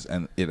artists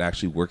and it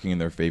actually working in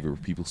their favor? Where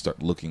people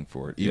start looking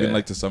for it, even Yeah.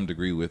 like to some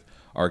degree with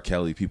R.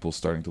 Kelly, people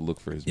starting to look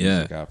for his Yeah.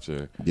 music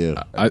after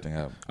Yeah. everything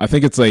happened. I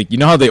think it's like, you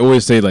know how they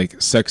always say like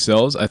sex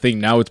sells? I think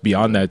now it's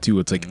beyond that too.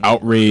 It's like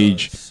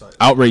outrage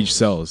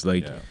sells.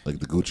 Like, Like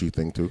the Gucci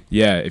thing, too.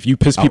 yeah, if you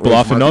piss people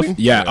Outrage off enough, marketing?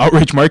 yeah,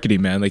 outrage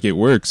marketing, man. Like, it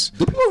works.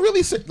 Do people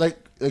really say, like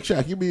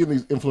Shaq, you be in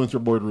these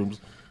influencer boardrooms.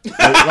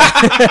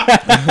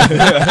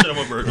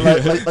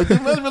 Like do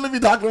men really be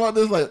talking about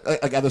this?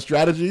 Like at a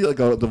strategy, like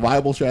the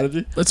viable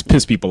strategy? Let's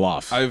piss people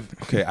off. I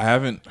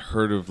haven't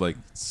heard of like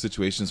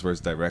situations where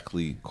it's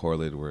directly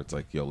correlated where it's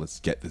like, yo, let's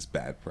get this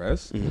bad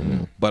press.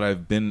 But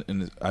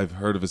I've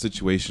heard of a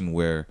situation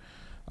where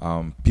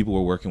people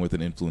were working with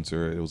an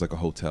influencer. It was like a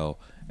hotel,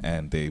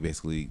 and they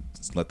basically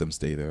let them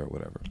stay there or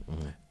whatever.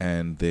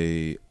 And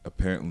they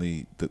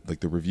apparently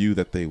the review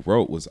that they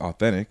wrote was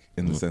authentic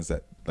in the sense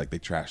that like they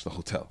trashed the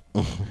hotel,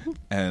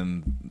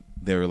 and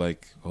they were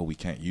like, oh, we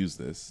can't use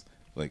this,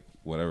 like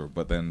whatever.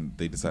 But then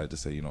they decided to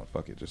say, you know what,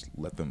 fuck it, just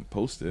let them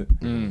post it.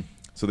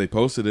 So they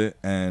posted it,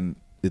 and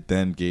it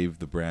then gave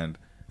the brand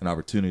an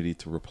opportunity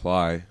to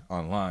reply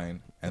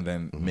online and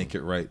then make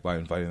it right by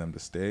inviting them to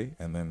stay,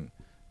 and then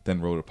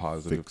wrote a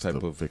positive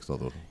Fixed all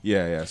those.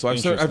 yeah. So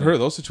I've heard of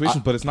those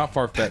situations, but it's not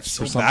far fetched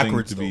so for something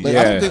backwards, to be. though.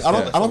 Like, Yeah, I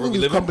don't where think we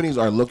these live in. companies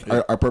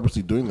are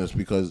purposely doing this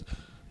because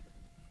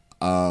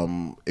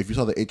if you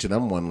saw the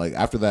H&M one, like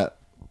after that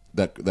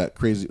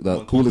crazy,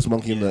 the coolest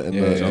monkey in the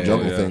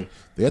jungle yeah. thing,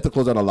 they had to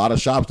close down a lot of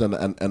shops, and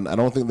I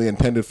don't think they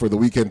intended for the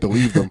weekend to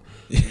leave them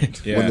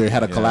when they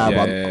had a collab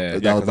Yeah, on yeah, yeah.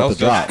 that was about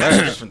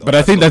to drop. But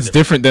I think that's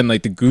different than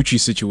like the Gucci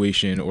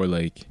situation or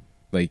like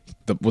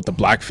with the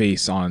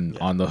blackface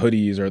on the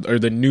hoodies or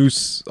the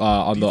noose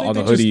on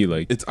the hoodie.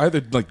 Like, It's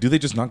either like, do they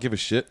just not give a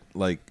shit?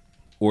 Like,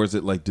 or is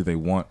it like, do they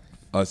want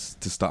us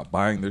to stop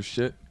buying their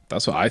shit?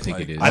 That's what I think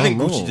it is. I think I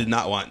don't Gucci know. did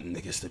not want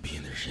niggas to be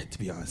in their shit, to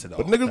be honest at all.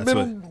 But niggas That's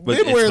been what- but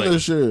it's wearing like-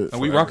 this shit.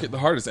 And we rock it the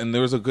hardest. And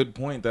there was a good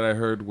point that I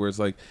heard where it's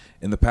like,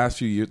 in the past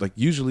few years, like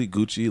usually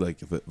Gucci, like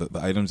the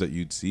items that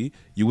you'd see,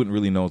 you wouldn't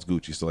really know it's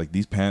Gucci. So like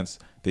these pants,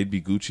 they'd be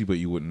Gucci, but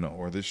you wouldn't know.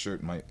 Or this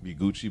shirt might be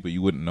Gucci, but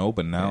you wouldn't know.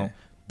 But now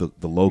the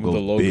logo, the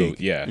logo, big.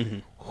 yeah.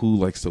 Who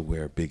likes to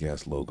wear big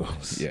ass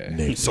logos?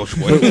 Yeah. Social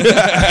Boy.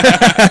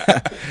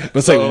 But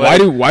it's like,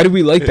 why do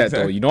we like that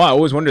though? You know, I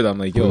always wonder that. I'm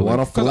like, yo, We want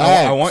like, a 'Cause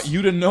flag. I want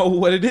you to know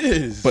what it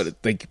is. but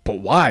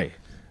why?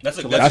 That's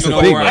like That's you the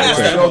know, thing, where right? I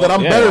understand. Know that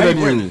I'm Yeah. better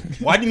than you.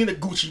 Why do you need a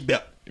Gucci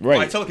belt?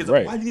 Right, I tell kids,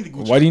 right. why do you need a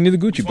Gucci? Why do you need a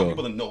Gucci I just want belt?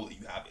 people to know that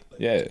you have it. Like,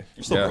 Yeah.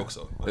 you're still Yeah. broke,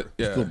 so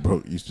yeah. Still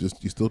broke. You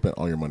still spent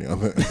all your money on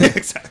that.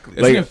 exactly.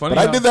 Isn't Like, it funny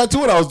But I how- did that too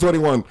when I was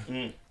 21.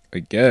 I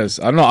guess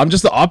I don't know. I'm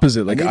just the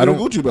opposite. Like I I don't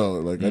don't. Gucci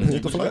belt. Like I didn't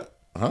hit the Gucci flag. belt?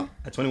 Huh?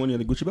 At 21, you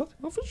had a Gucci belt?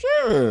 Oh, for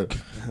sure.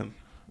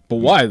 But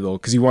why though?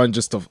 Because you wanted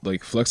just to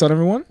like flex on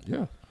everyone.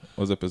 Yeah.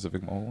 Was it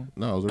Pacific Mall one?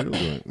 No, it was a real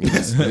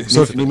joint.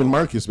 So Neiman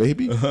Marcus,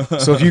 baby.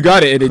 So if you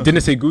got it and it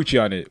didn't say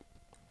Gucci on it,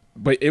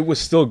 but it was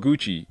still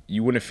Gucci,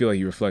 you wouldn't feel like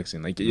you were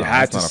flexing. Like you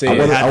had that's to not a say I it.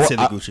 had to I- say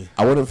the I- Gucci.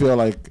 I wouldn't feel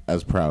like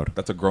as proud.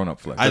 That's a grown up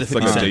flex. I That's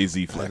think like a you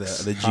Jay-Z said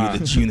flex. The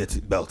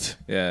Junit belt.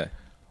 Yeah.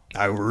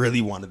 I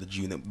really wanted the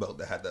Junit belt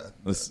that had the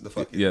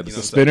fucking yeah, you the know what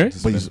I'm spinner?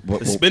 saying? But you,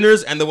 The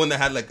spinners and the one that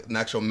had like an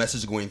actual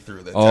message going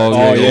through. The Oh,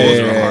 entire- yeah, those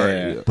yeah, are yeah, hard.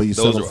 yeah. but you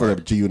Those settled are for a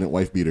hard. G-Unit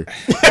wife beater.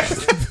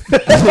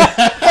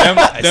 Them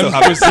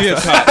Garcia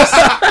tops.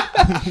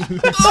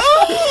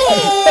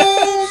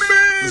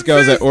 This guy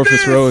was at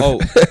Orpheus Road. Oh,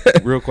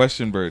 real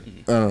question, Bird.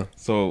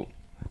 So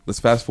let's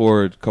fast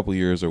forward a couple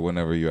years or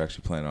whenever you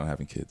actually plan on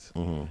having kids.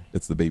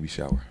 It's the baby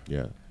shower.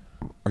 Yeah.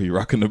 Are you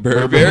rocking the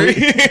Burberry?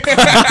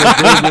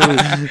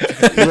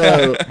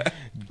 Yeah.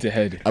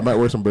 Dead. I might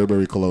wear some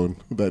Burberry cologne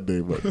that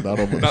day, but not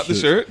on my Not the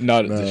shirt?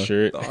 Not the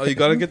shirt. Oh, you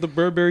gotta get the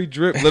Burberry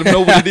drip. Let them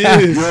know what it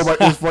is. You know,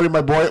 it's funny.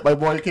 My boy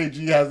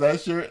KG has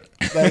that shirt.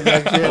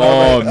 That shirt. Oh,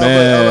 I was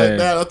man. like,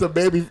 that's the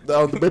baby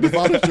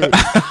father shirt.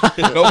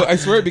 No, but I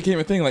swear it became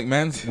a thing. Like,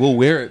 man will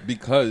wear it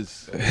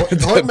because What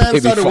man baby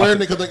started father. wearing it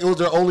because like, it was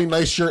their only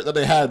nice shirt that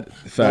they had. That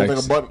was like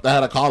Facts. a button that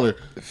had a collar.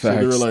 So they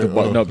Facts. were like, the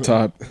button oh, up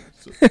top.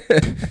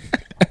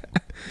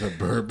 The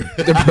Burberry.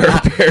 The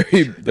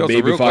Burberry. The That was a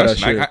baby real father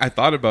question. shirt. I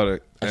thought about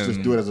it. Let's and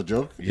just do it as a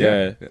joke.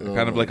 Yeah.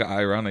 kind of like an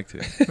ironic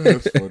thing.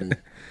 That's funny.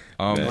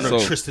 I wonder So,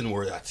 if Tristan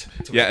wore that.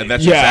 yeah, and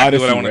that's Yeah, exactly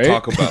what I want honestly, to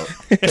right? talk about.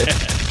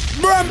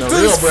 The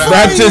real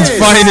Brampton's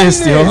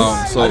finest, yo.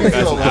 So,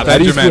 How do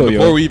Badger you Man, feel, yo?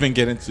 before we even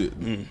get into it,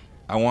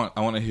 I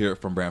want to hear it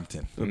from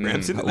Brampton.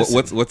 Brampton?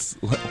 What's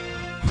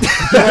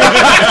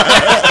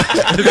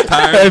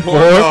Time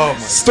for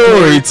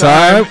story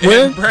time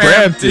with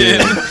Brampton.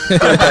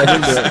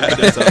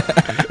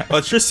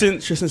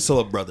 Tristan's still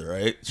a brother,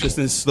 right?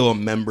 Tristan's still a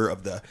member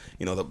of the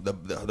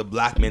the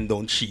Black Men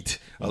Don't Cheat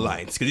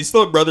Alliance because he's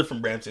still a brother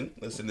from Brampton.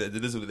 Listen, this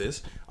is what it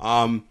is.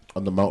 On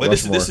the Mount But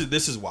Rushmore.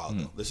 this is wild.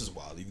 Though. This is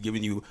wild. He's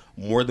giving you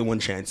more than one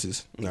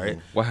chances. All right.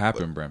 what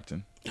happened,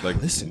 Brampton?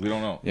 Like, Listen. we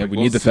don't know. Yeah, Like, we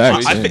what need was the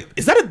facts. I situation? think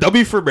is that a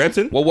W for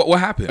Brampton? What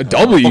happened? A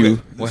W.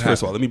 Okay, What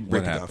first of all, let me happened?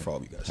 break What it down happened? for all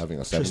of you guys. Having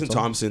a seven Tristan son?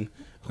 Thompson,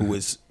 who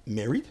is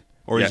married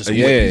or Yeah, is just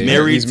yeah, yeah,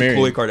 married he's to married.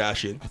 Khloe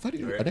Kardashian. I thought I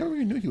never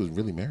even knew he was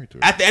really married to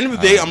her. At the end of the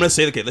day, I'm gonna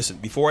say, okay, listen.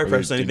 Before I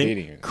press dating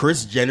anything, her.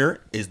 Kris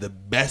Jenner is the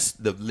best,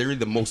 literally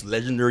the most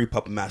legendary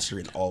puppet master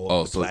in all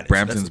Oh, of the so planet.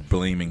 Brampton's That's-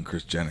 blaming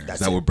Kris Jenner. Is that's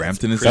that it. what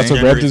Brampton is Kris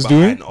saying? That's what Jenner is Brampton's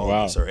doing? behind all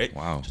Wow. this, all right?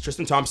 Wow. So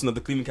Tristan Thompson of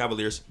the Cleveland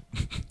Cavaliers,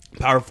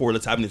 power forward,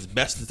 that's having his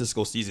best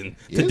statistical season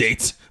to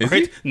date. Is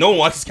Right? he? No one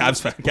watches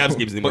Cavs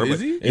games anymore. But is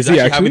But he? he's Is he actually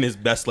actually? having his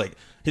best, like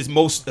his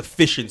most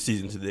efficient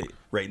season to date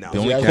right now. The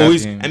only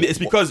Chloe's, Cavs game- I mean, it's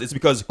because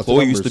the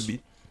Chloe used to numbers?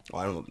 be. Oh,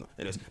 I don't know.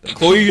 Anyways,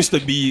 Chloe used to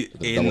be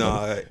in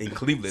double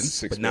Cleveland,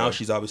 Six but now man.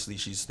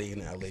 she's staying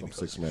in LA because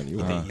six man, he, you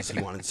he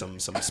wanted some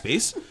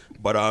space.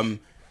 But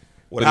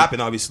what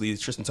happened obviously is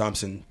Tristan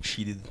Thompson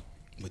cheated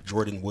with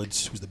Jordan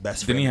Woods, who's the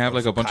best. Didn't he friend have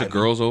like a bunch of Kylie.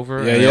 girls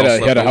over? Yeah, and he they had all a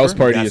slept house over?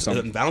 party or That's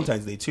something.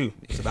 Valentine's Day too.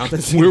 It's a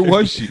Valentine's Day. Where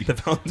was she? The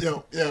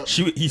Valentine's- Yeah.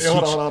 He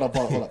Hold on.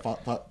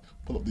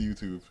 Pull up the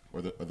YouTube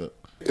or the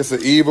It's an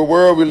evil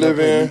world we live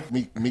in.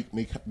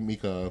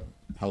 Meek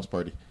house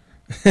party.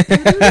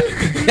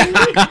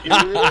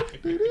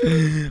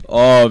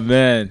 Oh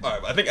man, All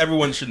right, but I think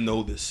everyone should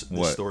know this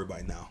What? story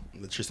by now.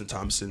 The Tristan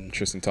Thompson.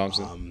 Tristan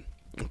Thompson.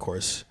 Of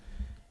course,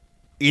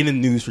 in the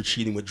news for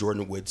cheating with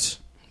Jordan Woods,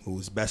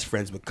 who's best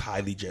friends with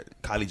Kylie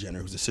Jenner,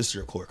 who's the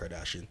sister of Khloe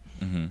Kardashian.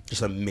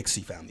 Just a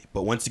mixy family.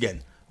 But once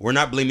again, we're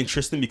not blaming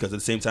Tristan because at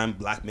the same time,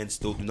 black men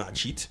still do not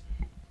cheat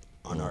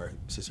on our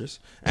sisters.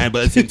 But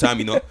at the same time,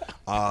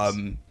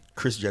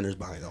 Kris Jenner's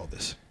behind all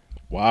this.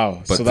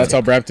 Wow. But- So that's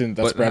how Brampton.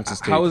 That's But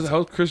Brampton's take.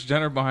 how's Kris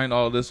Jenner behind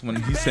all this when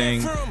he's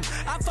saying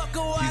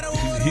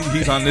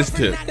he's on this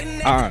tip?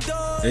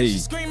 Hey.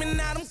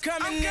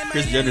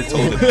 Kris Jenner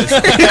told him this.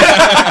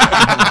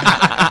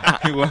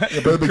 What?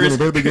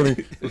 Very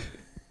beginning.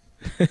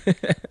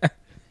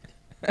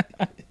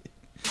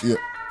 Yeah.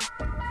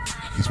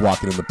 He's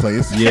walking in the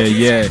place. Yeah.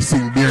 He's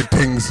seeing weird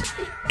things.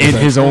 In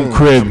his own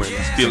crib.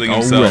 Feeling Oh,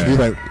 himself. right. He's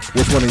like,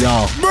 which one of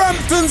y'all?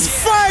 Brampton's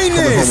Coming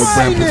home with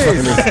finest.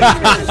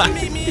 Brampton's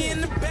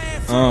fucking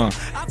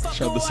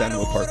Shout out to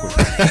Sandwood Parkwood.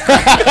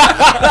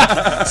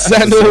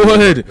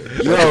 Sandalwood.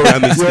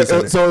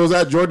 So it was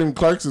at Jordan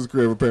Clarkson's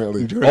crib,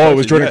 apparently. Oh, it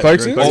was Jordan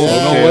Clarkson? Jordan Clarkson.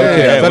 Oh, no Yeah.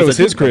 way. Yeah, I thought it was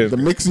his crib. The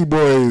Mixie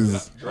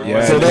Boys.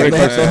 Yeah, So they Jordan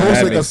Clarkson host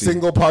had like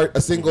Mixie.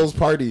 a singles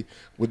party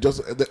with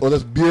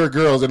just beer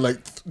girls and like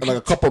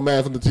a couple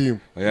man from the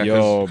team. Yeah,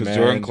 Yo, because man.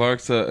 Jordan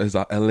Clark's is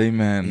a LA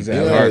man. He's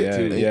at at heart, heart,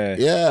 too.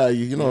 yeah.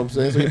 You know what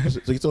I'm saying. So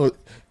he still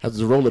has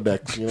his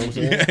Rolodex. You know what I'm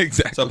saying? Yeah,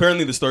 exactly. So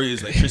apparently the story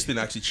is like Tristan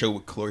actually chilled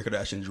with Khloe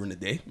Kardashian during the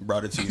day,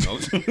 brought her to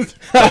Dunkin'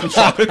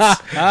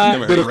 Chocolates,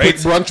 Did a quick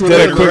brunch with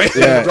Did a her, quick-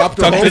 yeah. dropped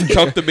her home,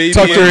 Tucked the baby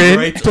Tucked her in.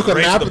 Right, took a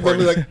right nap, to and the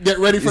then party. like get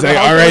ready for He's the like,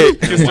 house all right.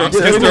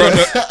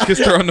 party.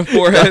 Kissed her on the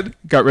forehead.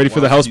 Got ready for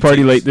the house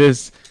party like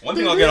this. One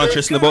thing I'll get on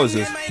Tristan about is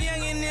this.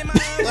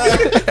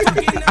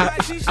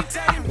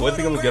 One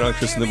thing I'm gonna get on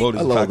Tristan about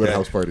is I the love a fact good that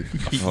house party.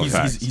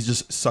 he's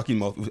just sucking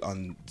mouth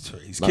on.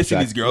 Sorry, he's Not kissing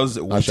Shaq. these girls.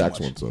 Not way too Shaq's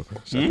much. one,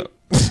 so.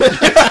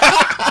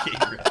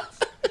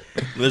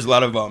 There's a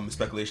lot of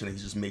speculation that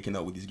he's just making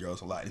out with these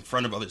girls a lot in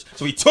front of others.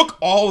 So he took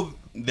all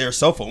their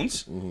cell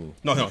phones.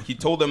 No, he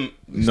told them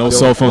No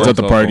cell phones at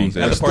the party.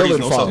 Yeah. at the Still parties,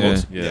 in no front. cell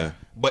phones. Yeah.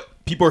 But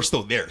people are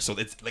still there, so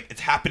it's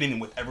happening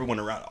with everyone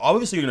around.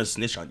 Obviously, you're gonna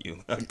snitch on you.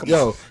 Come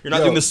Yo, on. You're not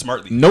yo. doing this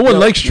smartly. No one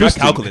likes you're not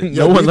Tristan. calculating.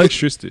 No Yo, one do you likes think-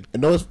 Tristan.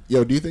 And notice,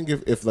 yo, do you think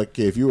if like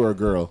if you were a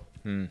girl,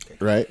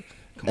 right,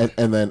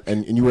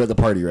 and you were at the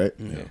party, right,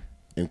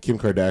 and Kim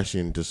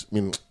Kardashian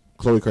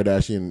Khloe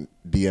Kardashian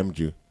DM'd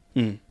you,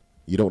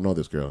 you don't know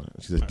this girl.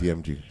 She just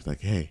DM'd you. She's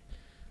like, hey,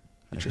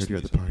 I heard you're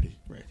at the party.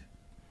 Right.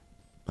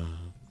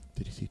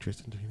 Did you see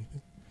Tristan do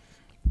anything?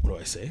 What do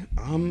I say?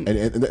 And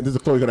this is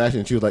Khloe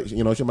Kardashian. She was like,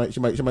 you know, she might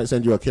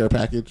send you a care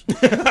package.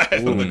 like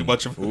a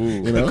bunch of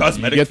know?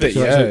 cosmetic You get things.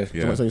 that,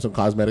 She might send you some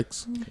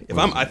cosmetics. If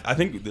I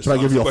think this Should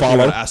I give you a question you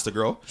follow? gotta ask the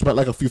girl. She might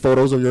like a few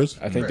photos of yours.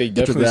 I think they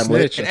Get your definitely gram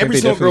lit. snitch. And I think every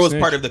they single girl is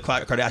definitely part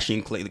snitch. of the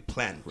Kardashian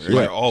plan. Right? Yeah.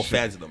 They're all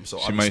fans of them. So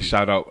She might obviously-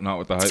 shout out Not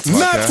With The Hype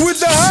Not podcast. with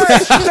the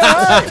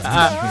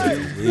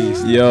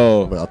hype.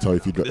 Yo. But I'll tell you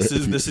if you do, This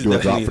is do a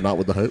drop definitely- for not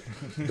with the hype.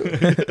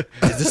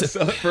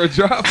 For a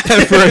drop.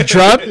 For a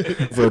drop,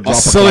 For a drop of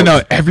selling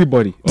clout. out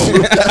everybody.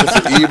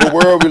 Evil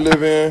world we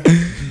live in.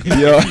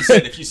 Yo.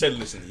 if you said,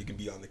 listen, you can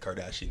be on the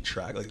Kardashian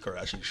track, like the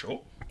Kardashian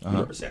show.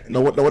 100%.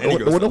 No, what Any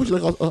girl's you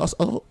like?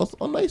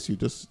 I'll nice you.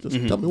 Just tell me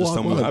Just tell me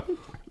what what happened.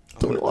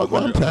 Tell me what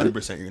happened.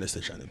 100% you're gonna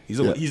stitch on him. He's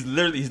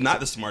he's not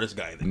the smartest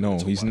guy. No,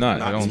 So he's far. not.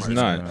 the He's smartest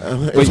not.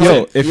 guy. But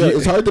yo, if you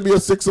it's hard to be a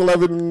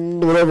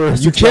 6'11", whatever.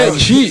 you can't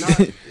cheat.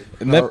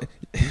 And that-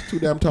 He's too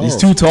damn tall. he's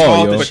too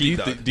tall, yo. But Do you,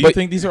 But- do you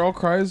think these are all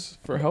cries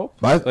for help?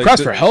 But- Like, Cries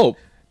d- for help.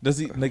 Does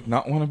he like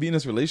not want to be in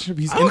this relationship?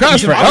 He's Cries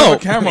he's for on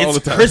help. camera all It's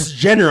the time. Kris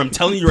Jenner. I'm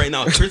telling you right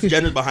now. Kris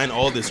Jenner's behind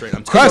all this right now.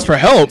 I'm Cries for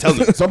help. Tell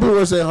me. Some people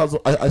were saying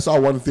I saw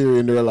one theory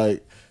and they're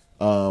like,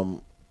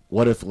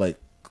 what if like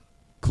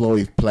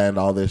Khloe planned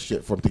all this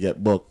shit for him to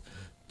get booked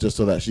just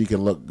so that she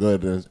can look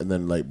good and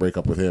then like break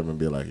up with him and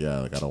be like,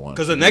 yeah, like I don't want.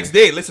 Because the next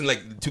day, listen,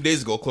 like 2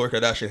 days ago, Khloe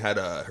Kardashian had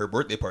her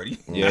birthday party.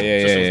 Yeah.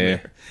 Tristan was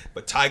there.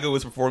 But Tyga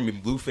was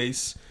performing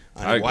Blueface.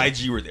 And Tyga.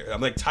 YG were there.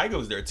 I'm like, Tyga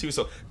was there too.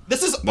 So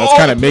this is That's all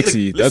kinda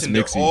mixy. That's listen,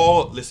 they're mixy.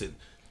 all listen.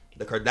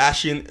 The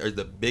Kardashian are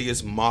the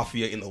biggest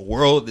mafia in the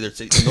world.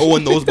 No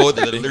one knows about.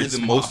 They're literally the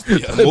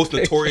most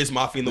notorious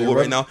mafia in the world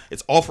right now.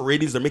 It's all for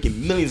ratings. They're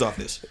making millions off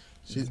this.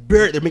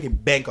 They're making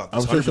bank off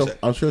this. 100%.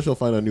 I'm sure she'll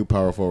find a new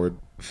power forward.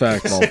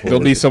 Facts. Small There'll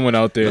forward. be someone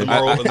out there.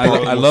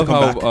 I love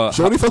how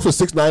She only fucks with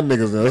 6'9"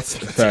 niggas, man.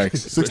 Facts.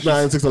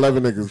 6'9",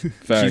 6'11" niggas.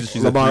 Facts.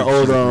 She's a Lamar freak.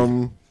 She's a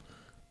Odom,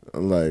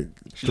 like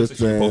She looks like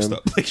she Tristan. post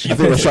up. Like she I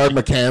think Rashard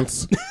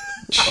McCants,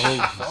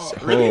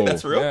 really?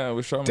 That's real? yeah,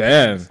 we're showing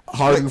Damn.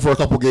 Harden for a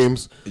couple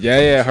games.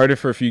 Yeah. Harder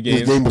for a few His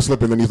games. game was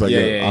slipping, and he's like,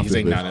 Yeah. off He's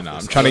this like, bitch. no.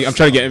 I'm trying to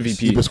get He's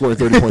been MVP. scoring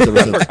 30 points ever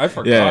since. I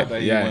forgot Yeah,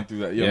 that he yeah, went through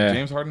that. Yo, yeah.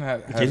 James Harden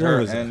had James her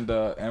Harden was-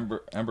 and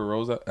Amber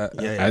Rose at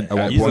Yeah.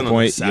 At He's one on a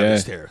point,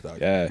 savage yeah. tear, dog.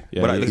 Yeah.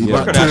 But I- yeah. Khloe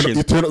Yeah. Kardashian-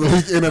 You turn the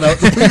league in and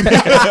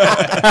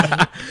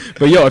out.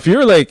 But yo, if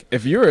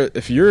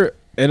you're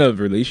in a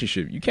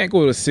relationship, you can't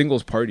go to a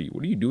singles party.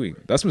 What are you doing?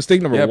 That's mistake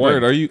number Yeah, one.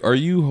 Bird, are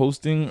you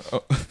hosting?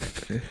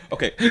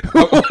 Okay.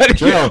 Hold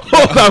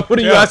on, what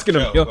are you asking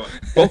him? Yo.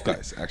 Both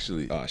guys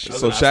actually. Oh, shit.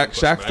 So I was gonna ask Shaq the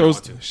question, but I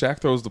throws didn't want Shaq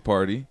throws the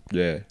party.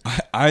 Yeah.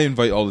 I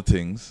invite all the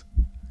things,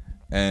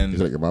 and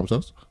Is it at your mom's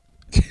house?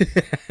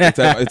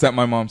 it's at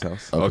my mom's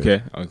house.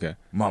 Okay.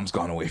 Mom's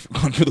gone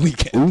for the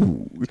weekend.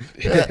 Ooh.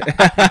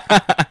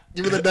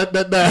 Give me the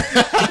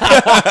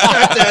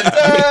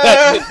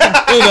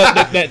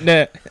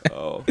that.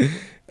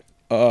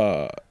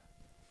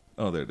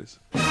 Oh, there it is.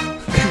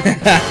 Mom's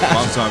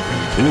gone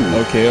for the weekend.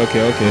 Okay.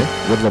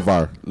 With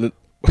LeVar.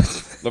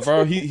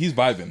 LeVar, he's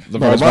vibing.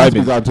 LeVar's Mom's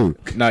been vibing. gone too.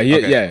 Nah,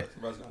 Okay. yeah.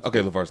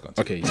 Okay, LeVar's gone.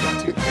 Okay, he's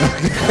gone too.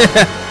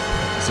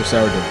 Mr.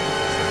 Sourdough.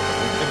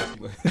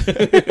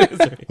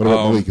 What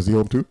about Malik? Is he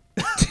home too?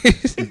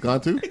 He's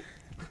gone too?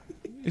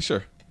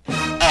 Sure.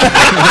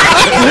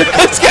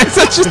 This guy's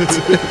such a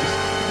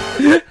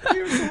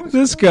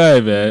This guy,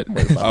 man.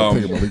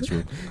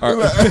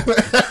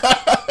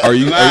 Are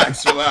you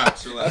Relax.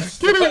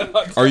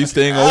 are you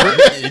staying over?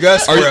 You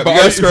guys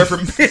square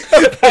from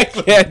I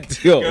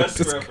can't deal with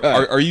this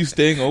guy. Are you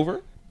staying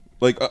over?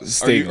 Like,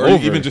 Staying are you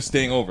over? even just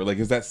staying over? Like,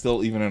 is that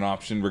still even an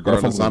option What if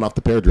regardless? I'm not off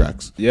the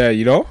Paradrax? Yeah,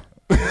 you know?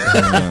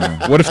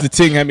 What if the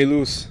ting had me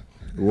loose?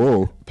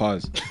 Whoa.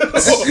 Pause.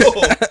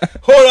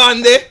 Hold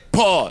on there.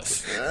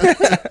 Pause.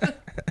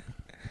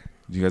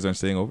 You guys aren't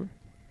staying over?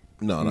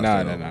 No,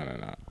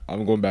 Nah.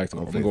 I'm going back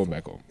home. I'm going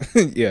back home.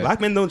 Yeah. Black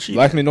men don't cheat.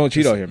 Black men don't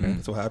cheat out here, man.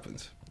 That's what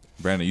happens.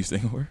 Brandon, you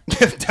staying over?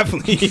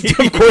 Definitely.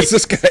 Of course,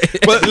 this guy.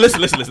 But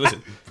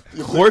listen.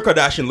 Khloe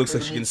Kardashian looks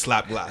like she can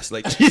slap glass.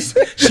 Like she's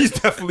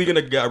definitely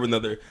gonna grab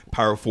another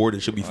power forward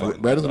and she'll be fine.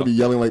 Brandon's gonna be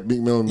yelling like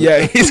Meek Mill.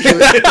 Yeah, he's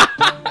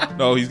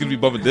No, he's gonna be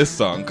bumping this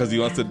song because he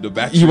wants the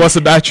battery. he wants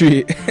a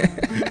battery.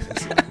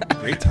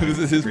 Great time. This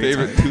is his Great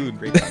favorite time. tune.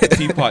 Great time.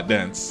 Teapot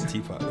dance.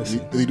 Teapot. Is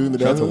Listen. he doing the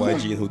Shout out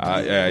dance? to YG and who.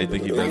 Yeah, I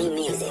think he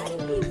does.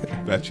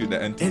 Battery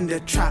the NT. In the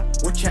trap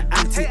with your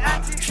auntie.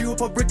 She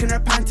up a brick in her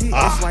panty.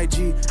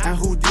 SYG and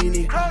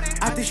Houdini.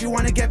 I think she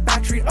wanna get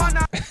battery.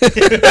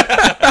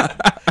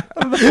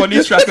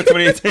 Funniest track of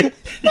 2018.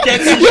 You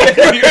can't see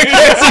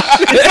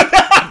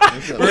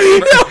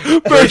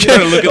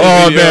shit.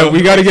 Oh man,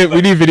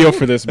 we need video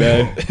for this,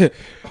 man.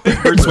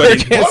 Bird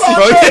sweating.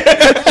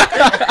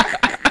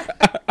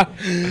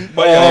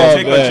 But yeah, Oh,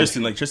 take like man.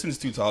 Tristan. Like Tristan's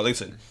too tall.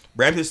 Listen,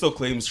 Brampton still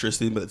claims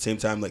Tristan, but at the same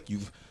time, like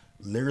you've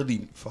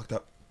literally fucked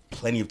up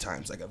plenty of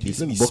times. Like He's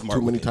be been booked smart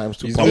too many with it. times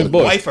to He's But been with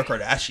booked. wife of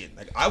Kardashian,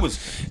 like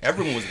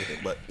everyone was with it,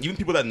 but even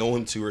people that know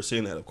him too are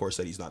saying that, of course,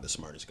 that he's not the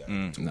smartest guy.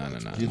 No.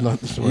 He's not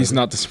the smartest. He's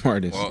not the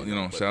smartest.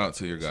 Well, shout out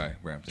to your guy,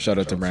 Brampton. Shout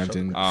out to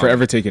Brampton. Um,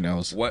 Forever taking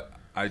L's. What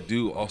I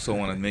do also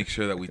want to make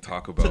sure that we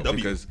talk about W.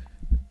 because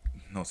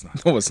no, it's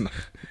not. No, it's not.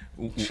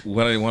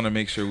 What I want to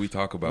make sure we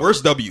talk about.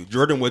 Worst W: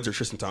 Jordan Woods or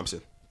Tristan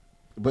Thompson.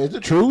 But is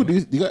it true? I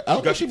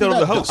don't think she'd be kicked out of the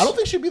that house. I don't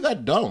think she'd be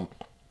that dumb.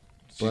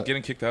 She's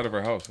getting kicked out of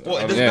her house. Well,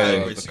 it Out of doesn't matter.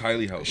 the, Gracie. the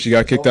Kylie house. She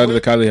got kicked out of the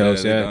Kylie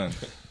house. they're Yeah.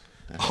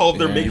 done. All of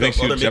their Yeah. You makeup, think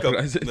she all would their makeup,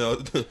 jeopardize it? no,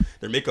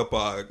 their makeup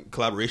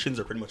collaborations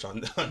are pretty much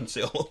on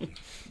sale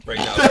right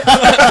now.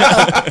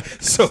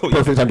 So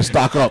Perfect time to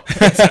stock up.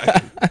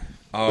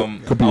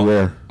 Could be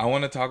rare. I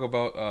want to talk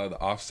about the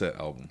Offset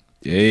album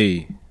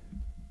Yay.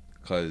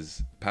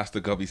 because Pastor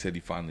Gubby said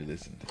he finally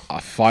listened.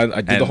 I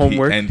did the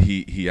homework. and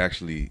he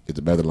actually Is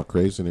it better than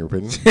Lecrae's in your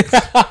opinion?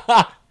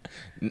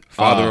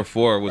 Father of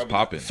Four was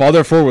popping.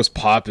 Father 4 was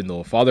popping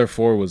though. Father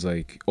 4 was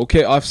like,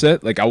 okay,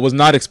 Offset. Like I was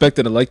not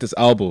expecting to like this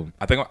album.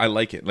 I think I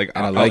like it. Like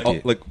And I like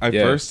it. Like I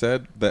Yeah. first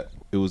said that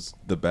it was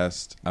the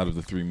best out of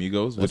the three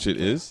Migos, which it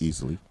is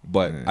Easily.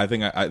 But I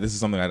think this is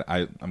something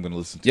I'm gonna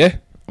listen to. Yeah,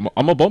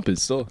 I'm a bump it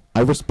still. I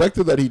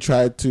respected that he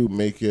tried to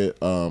make it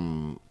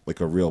like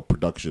a real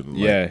production. Like,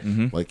 Yeah.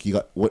 Like he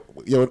got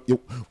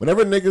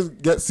whenever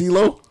niggas get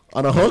CeeLo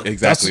on a hook,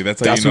 Exactly.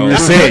 That's how That's you what know. we're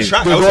That's saying. the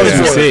track. They're I was going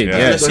gonna for say, it. yeah.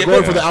 They're Skip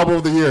going it. for the album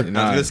of the year. I was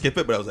gonna skip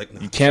it, but I was like,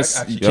 no. You can't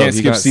Actually, you can't he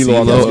skip got CeeLo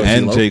on CeeLo this.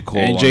 and CeeLo. J. Cole.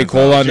 And on J. his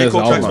Cole album. on J. this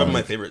Cole tracks album. one of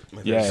my favorite.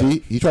 Yeah. See,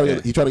 he tried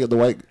to get the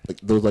white like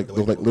those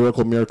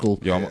lyrical miracle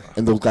Yo, I'm a-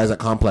 and those guys at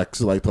Complex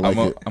to like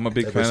it. I'm a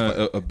big fan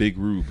of Big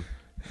Rube.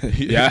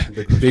 Yeah,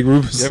 Big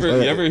Rubes. You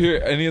ever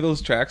hear any of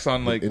those tracks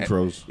on like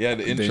intros. Yeah,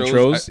 the intros.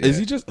 intros, Is yeah.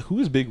 he just who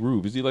is Big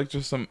Rube? Is he like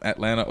just some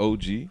Atlanta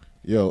OG?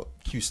 Yo,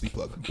 Q sleep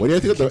plug. what do you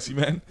think of Juicy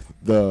man.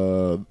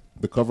 the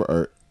cover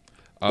art?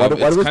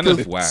 It's his kind of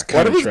kids- whack.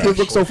 Why do his trash. kids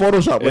look so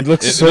photoshopped? It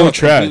looks It- so no, it's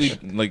trash.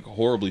 completely, like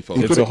horribly He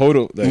photoshopped. It's a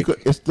hodo. Like,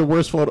 it's the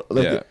worst photo.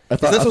 Like, Yeah. I Is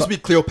thought, that supposed to be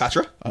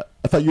Cleopatra? I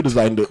thought you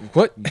designed it.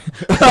 what?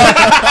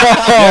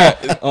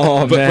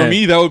 Oh But man. for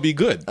me, that would be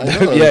good.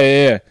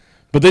 yeah.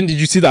 But then, did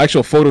you see the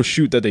actual photo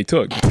shoot that they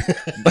took?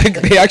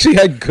 Like, they actually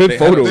had good They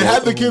had- photos. They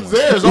had the kids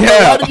there. So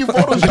Yeah. why did you I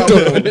don't Photoshop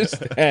them?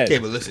 understand. Okay,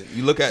 but listen,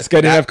 you look at guy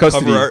didn't that have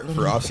custody. cover art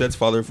for Offset's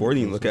Father 4, and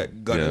you look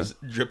at Gunna's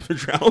Drip and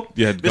Drown.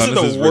 Yeah, this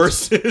Gunna's is is the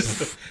worst.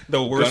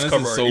 the worst Gunna's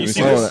cover is art. so You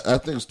see weird. Oh, this?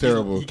 that thing's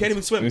terrible. He can't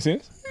even swim. You see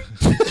it?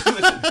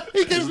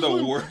 This is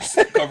the worst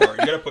cover art.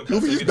 You gotta put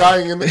He's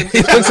dying in It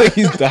looks like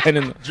he's dying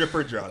in the... Drip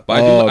or Drown.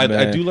 But Oh, I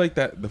man. do like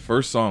that the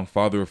first song,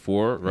 Father of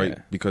Four, right? Yeah.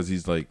 Because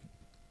he's like,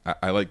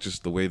 I like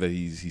just the way that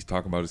he's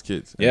talking about his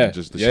kids. And Yeah.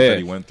 just the Yeah, shit yeah. that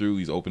he went through.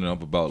 He's opening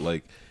up about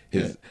like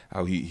his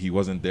how he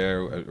wasn't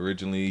there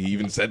originally. He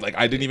even said like,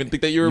 I didn't even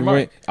think that you were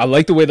mine. I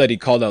like the way that he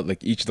called out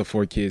like each of the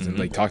 4 kids and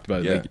like talked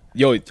about it. Yeah. Like,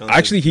 yo, Sounds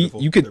actually, like he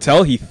beautiful. you could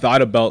tell he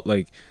thought about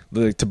like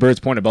to Bird's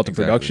point about the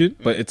Exactly. production,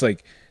 but it's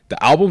like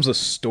the album's a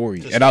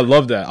story, and I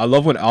love that. I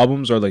love when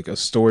albums are like a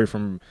story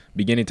from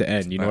beginning to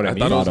end. You know what I mean?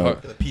 thought it was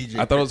hard. The PJ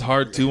I thought it was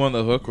hard too on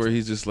the hook where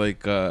he's just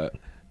like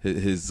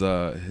his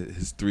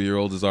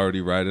 3-year-old is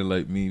already riding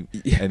like me,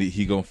 and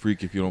he gonna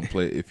freak if you don't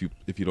play if you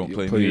don't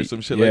play me or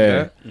some shit like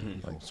that.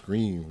 Like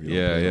Scream.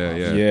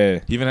 Yeah.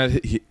 He even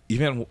had he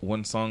even had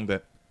one song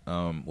that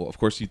well, of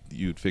course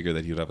you'd figure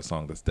that he would have a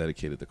song that's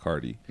dedicated to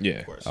Cardi. Yeah.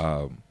 Of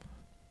course.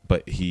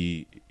 But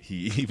he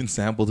even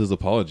sampled his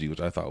apology, which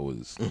I thought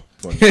was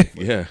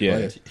yeah.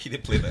 Yeah. He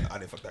didn't play that. I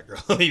didn't fuck that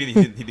girl. he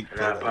didn't play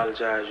And I that.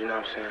 apologize, you know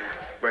what I'm saying?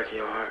 Breaking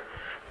your heart,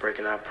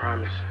 breaking our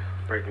promise,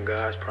 breaking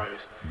God's promise.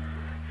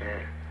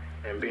 And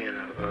and being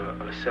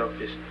a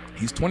selfish.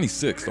 He's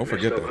 26. Don't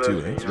forget that too.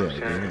 You know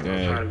what I'm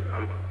saying?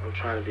 I'm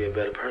trying to be a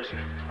better person.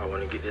 I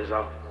want to get this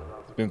off.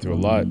 Been through a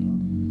lot.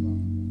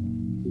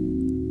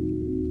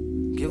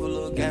 Give a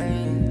little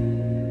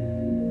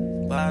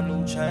game, buy a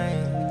new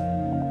chain,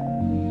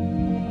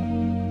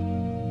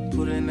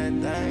 put in that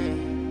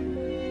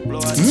thing, blow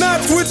out.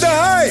 Not with the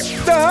hype,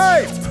 the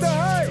hype, the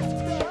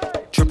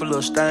hype. Trip a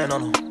little stain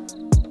on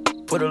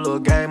him, put a little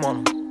game on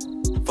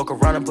him, fuck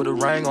around and put a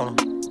ring on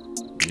him.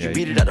 You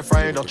beat it at the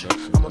frame, don't you?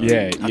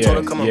 I told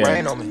her come and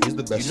rain on me. He's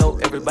the best. You know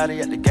everybody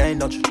at the game,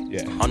 don't you?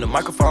 Yeah. On the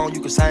microphone,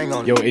 you can sing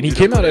on it. Yo, and he You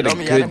came can out put at it a on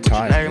me, I good didn't put your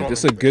time. name Like, on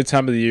this it. is a good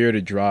time of the year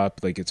to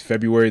drop. Like, it's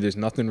February. There's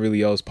nothing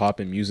really else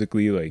popping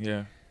musically. Like,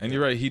 Yeah, and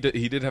you're right. He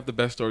did have the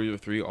best story of the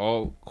three.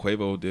 All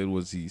Quavo did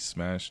was he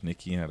smashed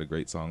Nicki and had a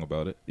great song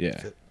about it.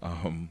 yeah.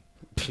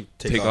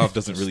 Takeoff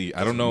doesn't really.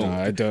 I don't know. No,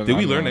 I don't- Did we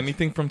I don't learn know.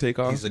 anything from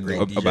Takeoff? He's a great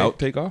DJ. About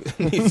Takeoff?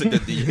 He's a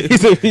good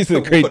DJ. He's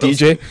a great What else?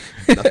 DJ.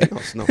 Nothing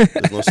else. No,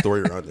 there's no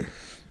story around it.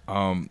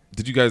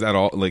 Did you guys at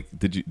all like?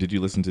 Did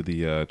you listen to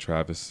the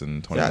Travis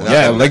and 21?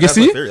 Yeah,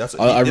 Legacy? That's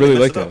I he really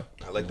messed like it that. up.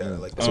 I like that. I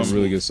like that. That's a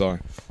really good song.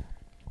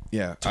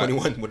 Yeah.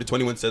 21. What did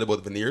 21 said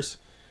about the veneers?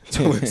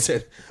 21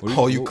 said,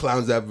 "All you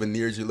clowns that have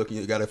veneers, you're looking.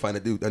 You gotta find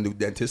a new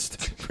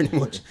dentist." Pretty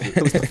much.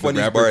 That was the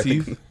funniest rapper bar. I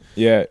teeth? think.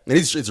 Yeah. And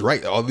it's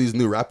right. All these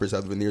new rappers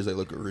have veneers that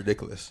look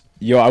ridiculous.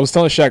 Yo, I was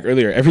telling Shaq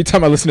earlier, every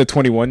time I listen to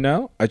 21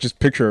 now, I just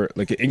picture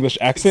like an English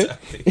accent.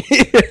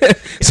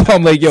 So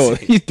I'm like, yo,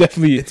 he's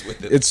definitely,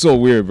 it's so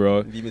weird,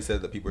 bro. He even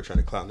said that people are trying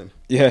to clown him.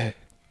 Yeah.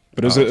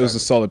 But it was a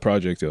solid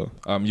project, yo.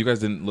 You guys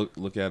didn't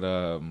look at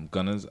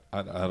Gunna's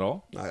at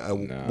all? I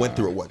went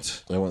through it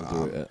once. I went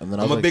through it, and then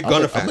I I'm was a like, big I was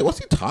Gunna like- I was fan. like, what's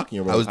he talking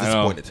about? I was I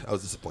know.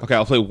 disappointed. Okay,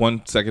 I'll play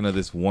 1 second of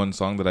this one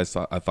song that I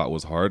thought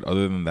was hard.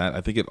 Other than that,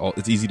 I think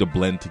it's easy to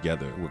blend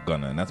together with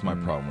Gunna, and that's my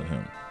problem with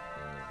him.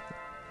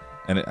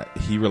 And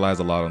he relies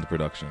a lot on the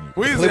production.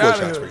 Weezy out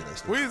of here.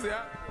 Weezy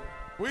out.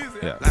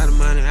 Weezy Yeah. Lot of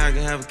money, I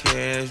can have a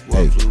cash.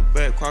 Boy, flew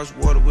back, cross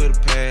water with a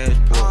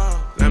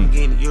passport.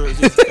 Lamborghini, yours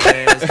is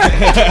fast.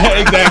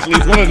 Exactly,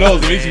 it's one of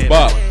those that makes you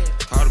bop.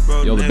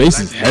 Yo, the bass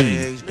is heavy.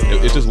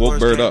 It just woke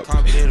Bird up.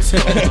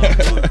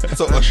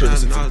 So Usher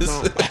listened to this.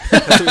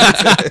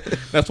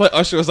 That's why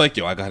Usher was like,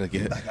 "Yo, I gotta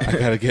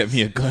get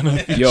me a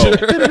Gunna." Yo,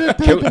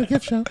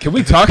 can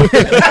we talk?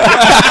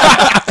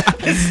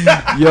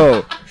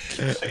 Yo,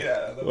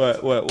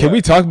 What? can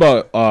we talk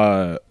about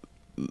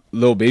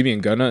Lil Baby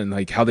and Gunna and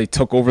like how they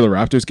took over the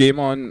Raptors game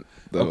on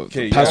the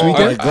past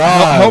weekend?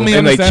 Help me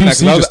And, like, understand that,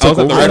 'cause QC just took I was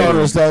at the over. I rec don't room.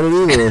 understand it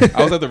either.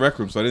 I was at the rec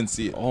room, so I didn't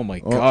see it. Oh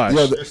my Oh, gosh.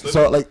 yeah,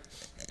 so like,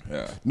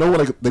 Yeah. no one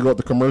like they go out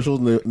the commercials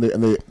and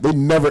they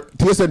never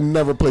TSN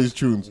never plays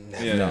tunes.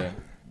 Yeah.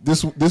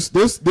 This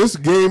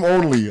game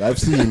only I've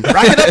seen.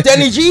 Rack it up,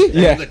 Danny G.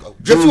 Yeah. Drip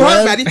too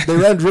hard, Maddie. They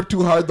ran Drip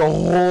Too Hard the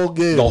whole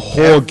game. The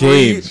whole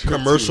game.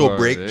 Commercial Too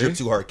break. Hard, eh? Drip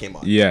Too Hard came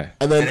on. Yeah.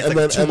 And then And it's and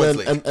like then 2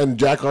 months late. and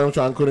Jack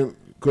Armstrong couldn't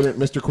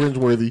Mr.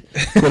 Cringeworthy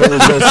couldn't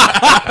resist.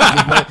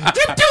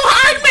 Drip too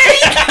hard,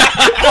 man!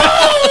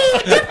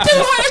 Oh, drip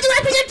too hard. You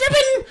represent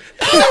dripping.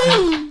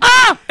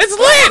 Oh, it's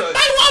lit.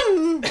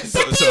 It's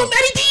lit.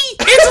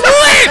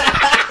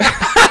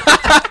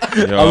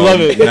 Yo, I love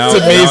it. Now, It's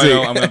amazing.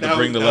 Now I know I'm gonna have to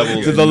bring the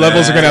levels. So the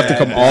levels are gonna have to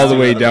come all the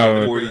way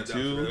down.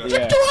 42.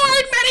 Drip too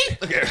hard,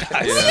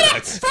 Matty. Yo,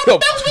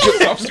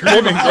 stop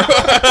screaming, bro.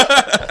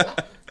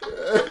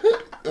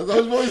 That's how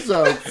his voice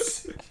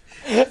sounds.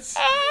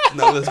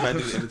 None of this man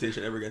do the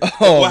invitation ever again.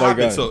 Oh, What my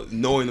happens? God. So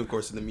knowing, of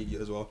course, in the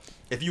media as well,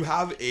 if you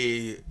have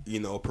a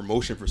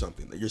promotion for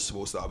something that you're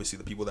supposed to, obviously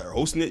the people that are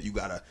hosting it, you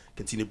gotta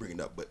continue bringing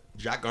it up. But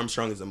Jack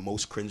Armstrong is the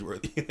most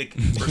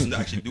cringeworthy person to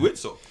actually do it.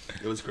 So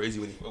it was crazy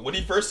when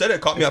he first said it.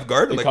 It caught me off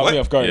guard. I'm It like, caught what? me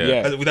off guard.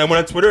 Yeah. When I went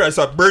on Twitter, I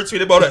saw Bird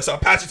tweet about it. I saw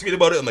Patrick tweet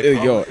about it. I'm like,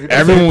 Yo,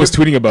 everyone was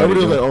tweeting about it.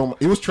 Everybody was yo. like, oh,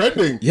 he was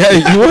trending.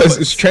 Yeah, he was.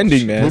 It's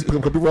trending, man.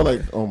 People were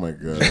like, oh my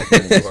god,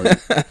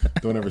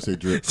 don't ever say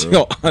Drip, bro.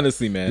 Yo,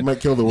 honestly, man. He might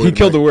kill the word. He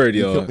killed the Mike. word,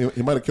 He yo.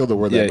 He might have killed the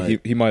word Yeah, that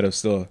night. he might have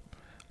still.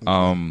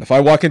 If I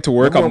walk into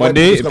work Remember on when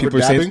Monday and we people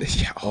are saying,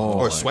 discovered yeah, Oh,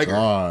 Or my Swagger.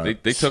 God.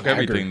 They took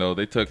everything though.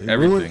 They took They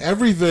ruined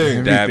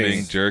everything.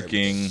 Dabbing,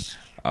 jerking.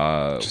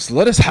 just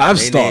let us have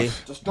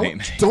stuff. Just don't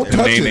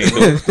touch Nene.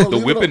 it. The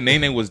Leave it whip up. and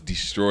Nene was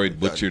destroyed,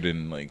 butchered,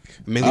 and like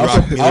Millie I Rock,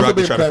 also, Millie I also Rock was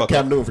blame trying to fuck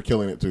Cam up. Newton for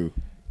killing it too.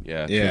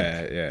 yeah,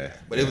 Yeah.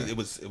 But it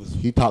was.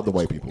 He taught the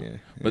white people.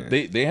 But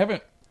they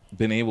haven't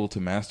been able to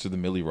master the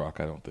Millie Rock.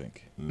 I don't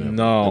think.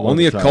 No, want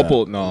only to a try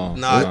couple. that. No,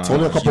 Nah,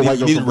 Only a couple you white need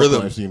girls from Brooklyn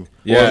rhythm. I've seen.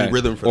 Yeah.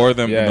 Rhythm for Or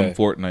that. them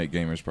Fortnite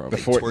gamers probably.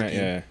 the Fortnite. twerking.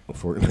 Yeah, A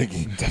Fortnite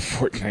game. the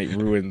Fortnite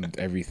ruined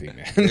everything,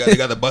 man. They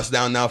got the bust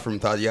down now from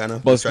Tatiana.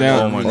 Bust Trying to-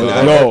 down. Oh my Oh,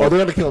 God. No. they're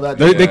gonna kill that.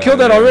 They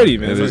killed that already,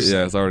 man.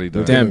 It's already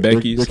done. Damn, They're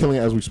Becky's. killing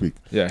it as we speak.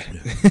 Yeah,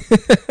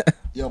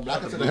 Yo,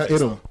 Black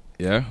hit him.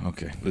 Yeah.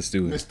 Okay. let's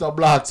do it. Mr.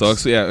 Blacks. So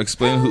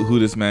explain who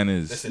this man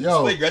is. Listen,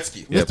 Yo. it's like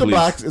Gretzky. Yeah, Mr. please.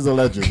 Blacks is a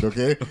legend.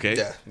 Okay. Okay.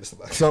 Yeah, Mr.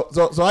 Black.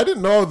 So I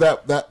didn't know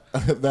that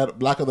that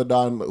Black of the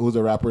Don, who's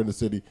a rapper in the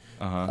city,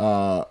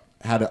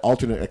 had an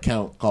alternate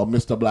account called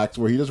Mr. Blacks,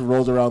 where he just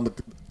rolls around the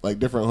like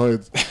different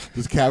hoods,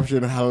 just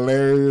capturing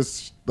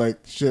hilarious like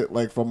shit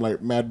like from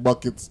like Mad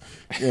Buckets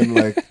and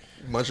like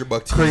Muncher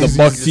Buck tees. crazy, The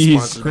Buck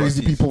tees.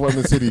 crazy people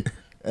from the city.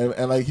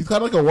 And like he's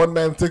kind of like a one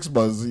man six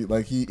buzz.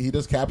 He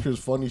just captures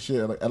funny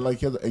shit, and like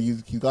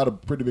he's got a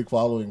pretty big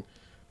following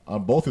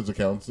on both his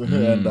accounts.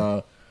 And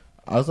I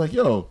was like,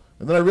 yo,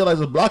 and then I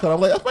realized it's Black, and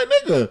I'm like, that's my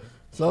nigga.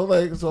 So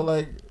like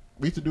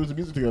we used to do some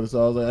music together.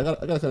 So I was like,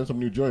 I gotta send him some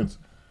new joints.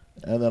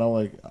 And then I'm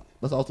like,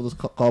 let's also just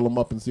call him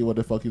up and see what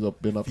the fuck he's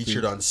been up to.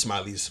 Featured on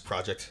Smiley's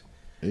project.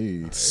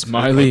 Hey,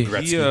 Smiley.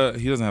 He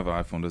doesn't have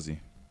an iPhone, does he?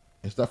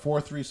 It's that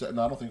 4.3.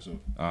 No, I don't think so.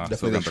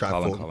 Definitely the trap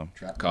phone.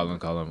 Call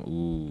him.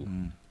 Ooh.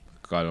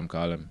 Call him.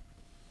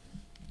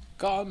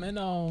 Call me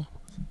now.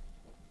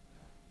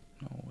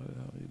 No, what the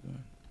hell are you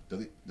doing?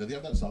 Does he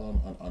have that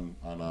song on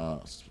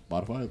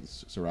Spotify?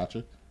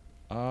 Sriracha?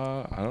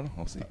 I don't know.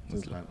 I'll see.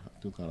 It's kind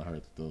of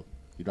hard still.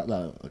 He dropped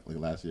that like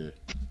last year.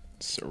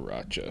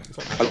 Sriracha.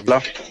 Hello?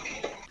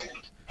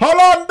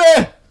 Hold on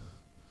there!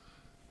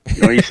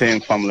 What are you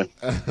saying, family?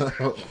 I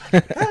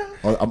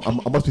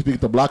must be speaking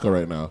to Blacka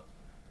right now.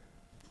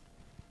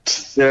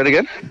 Say that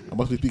again? I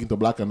must be speaking to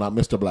Blacka, not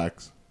Mr.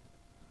 Blacks.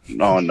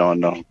 No.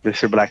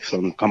 Mr. Black's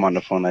don't come on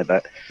the phone like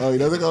that. Oh, he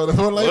doesn't come on the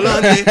phone like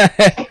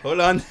that?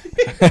 Hold on.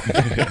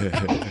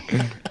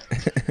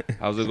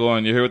 How's it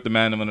going? You're here with the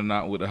man and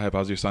not with the hype.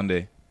 How's your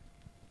Sunday?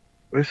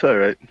 It's all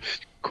right.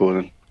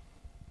 Cooling.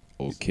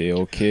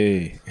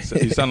 Okay. So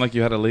you sound like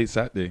you had a late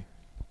Saturday.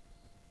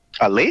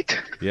 A late?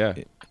 Yeah.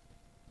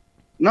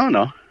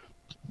 No.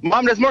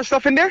 Mom, there's more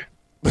stuff in there?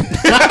 No,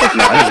 I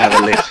didn't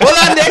have a late.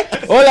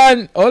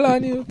 Hold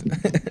on, you.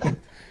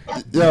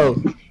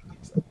 Yo.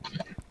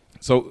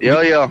 So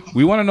yo.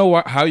 We want to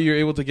know how you're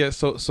able to get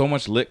so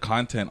much lit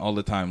content all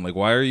the time. Like,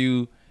 why are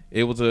you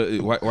able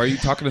to? Why are you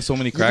talking to so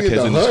many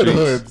crackheads in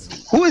the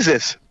streets? Who is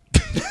this?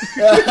 It's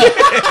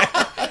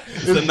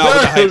the Not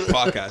With the Hype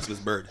podcast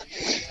with Bird.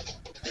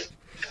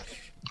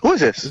 Who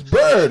is this? It's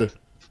Bird.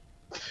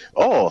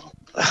 Oh,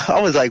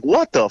 I was like,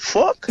 what the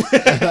fuck?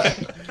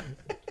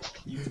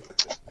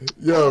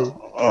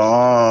 Yo.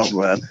 Oh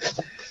man.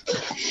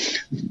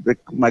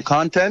 My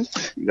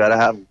content, you gotta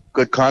have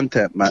good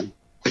content, man.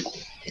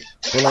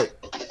 So like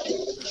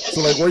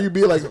where you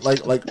be like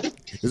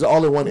is it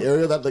all in one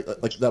area that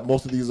like that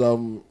most of these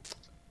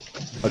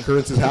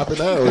occurrences happen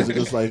at, or is it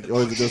just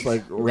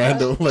like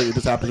random, like it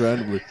just happens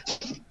randomly?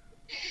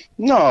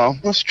 No,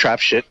 it's trap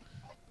shit.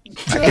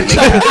 I can make it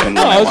happen when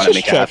I want to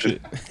make it happen.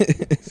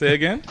 Say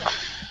again?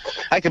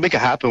 I can make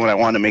it happen when I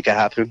want to make it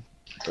happen.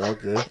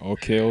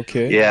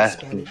 Okay. Yeah,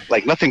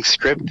 like nothing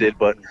scripted,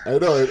 but I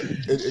know.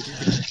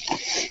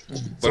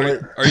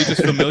 But are you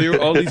just familiar with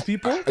all these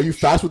people? Are you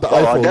fast with the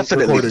iPhone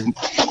definitely. recording?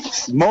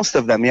 Most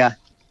of them, yeah.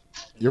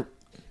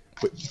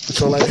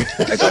 So like,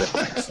 I got it. I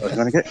was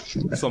gonna get.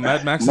 So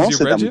Mad Max Most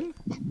is your of them.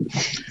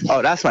 brethren?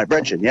 Oh, that's my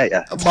brethren.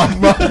 Yeah.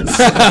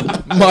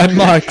 Mad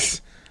Max.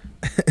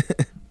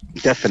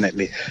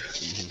 Definitely.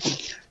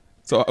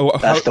 So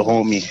that's the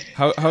homie.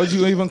 How did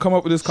you even come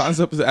up with this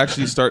concept to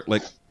actually start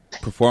like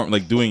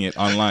doing it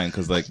online?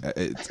 Because like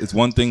it's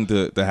one thing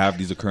to have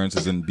these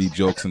occurrences and be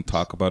jokes and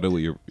talk about it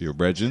with your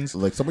brethren.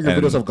 Like some of your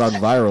videos have gone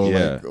viral.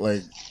 Yeah.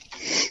 Like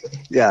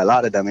yeah, a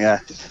lot of them. Yeah.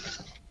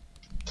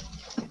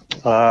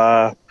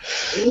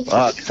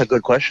 It's a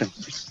good question.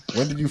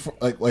 When did you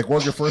like? What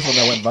was your first one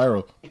that went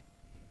viral?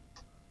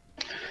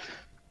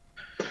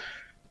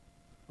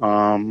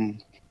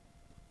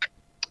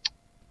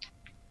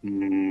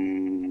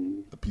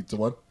 The pizza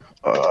one?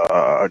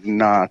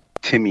 Nah,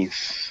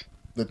 Timmy's.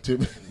 The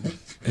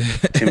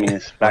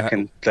Timmy's back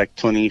in like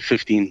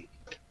 2015.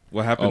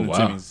 What happened to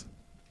Timmy's?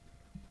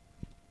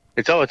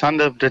 It's on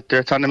the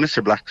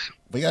Mr. Blacks.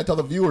 But you gotta tell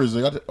the viewers,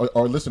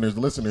 our listeners,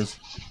 the listeners.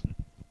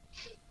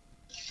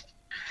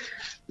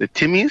 The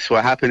Timmy's?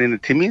 What happened in the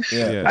Timmy's?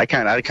 Yeah. I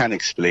can't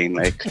explain.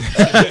 Like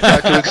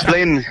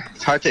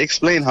it's hard to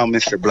explain how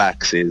Mr.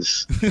 Blacks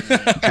is.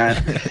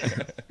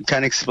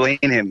 Can't explain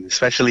him,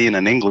 especially in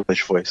an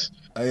English voice.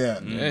 Yeah.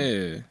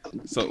 Hey.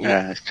 So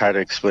yeah, it's hard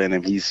to explain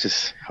him. He's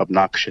just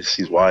obnoxious.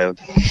 He's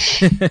wild.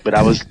 But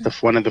I was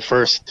one of the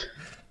first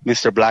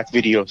Mr. Black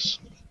videos.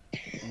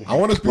 I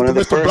want to speak to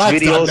Mr. Black.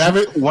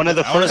 Goddammit. One of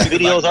the first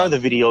videos are the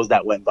videos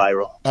that went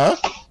viral. Huh?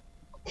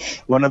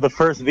 One of the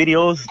first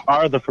videos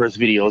are the first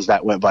videos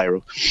that went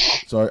viral.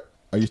 So,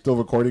 are you still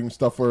recording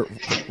stuff for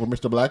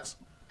Mr. Blacks?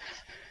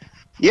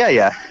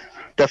 Yeah,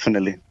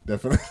 definitely.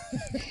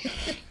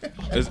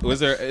 Was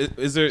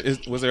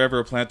there ever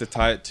a plan to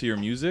tie it to your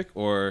music,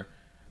 or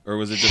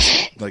was it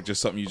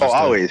just something you just?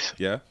 Always.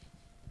 Yeah.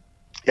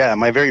 Yeah,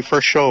 my very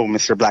first show,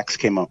 Mr. Blacks,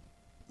 came out.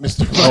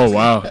 Mr. Blacks. Oh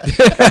wow.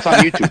 That's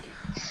on YouTube.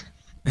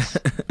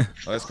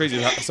 Oh, that's crazy.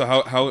 So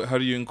how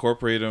do you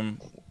incorporate them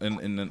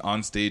in an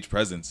on-stage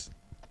presence?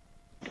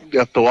 You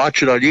have to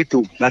watch it on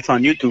YouTube. That's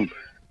on YouTube.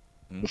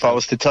 Mm-hmm. If I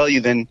was to tell you,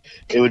 then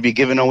it would be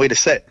giving away the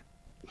set.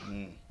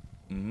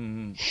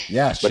 Mm-hmm.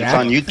 Yeah, but it's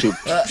on YouTube.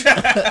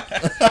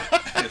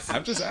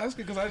 I'm just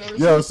asking because I never.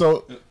 Yo,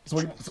 so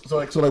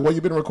what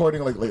you've been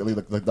recording like lately?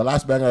 Like the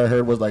last banger I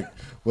heard was like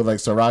with like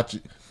Sriracha,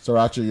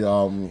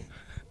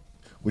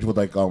 which was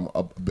like a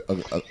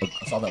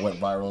song that went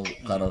viral,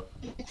 kind of.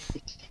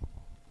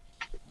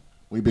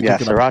 Yeah,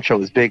 Sriracha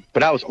was big,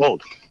 but that was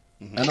old.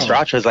 I know.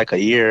 Sriracha's like a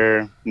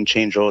year and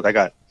change old. I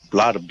got a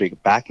lot of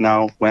big back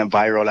now. Went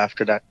viral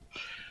after that.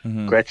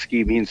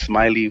 Gretzky, me and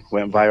Smiley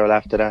went viral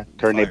after that.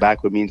 Turn It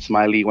Back with me and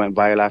Smiley went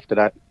viral after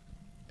that.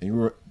 And you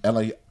were and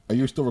like, are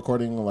you still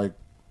recording like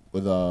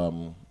with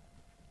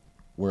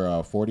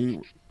where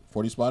 40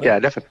 spotted? Yeah,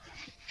 definitely.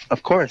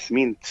 Of course,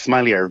 me and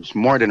Smiley are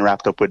more than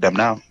wrapped up with them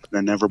now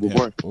than ever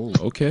before. Oh,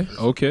 okay.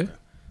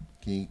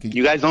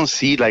 You guys don't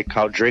see like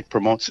how Drake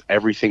promotes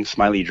everything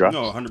Smiley drops?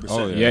 No, 100%.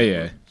 Oh,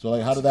 yeah. So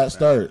like, how did that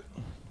start?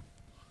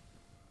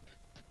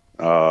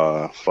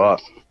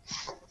 Fuck.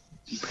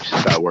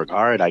 Just gotta work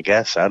hard, I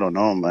guess. I don't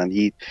know, man.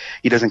 He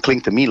doesn't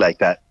cling to me like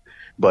that.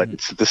 But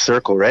it's the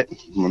circle, right?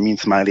 Me and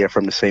Smiley are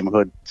from the same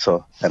hood,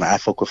 so and I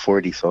fuck with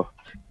 40, so.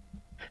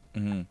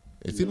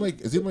 It seemed like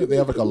they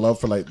have like a love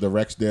for like the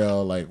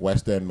Rexdale, like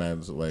West End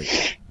man's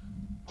like.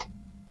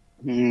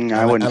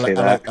 I wouldn't say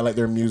that. I like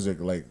their music,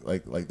 like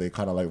they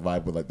kind of like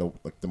vibe with like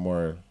the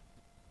more,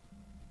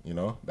 you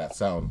know, that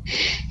sound.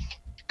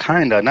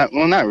 Kinda, not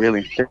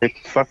really.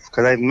 Fuck,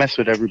 because I mess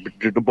with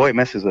everybody. The boy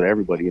messes with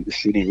everybody in the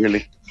city,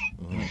 really.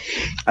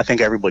 I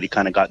think everybody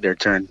kind of got their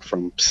turn,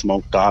 from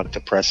Smoke Dogg to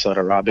Pressa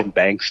to Robin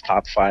Banks,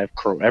 Top 5,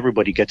 Crow.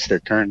 Everybody gets their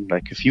turn.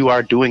 Like, if you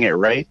are doing it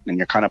right and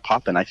you're kind of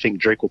popping, I think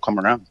Drake will come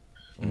around.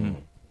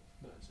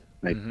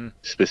 Like,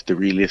 just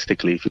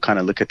realistically, if you kind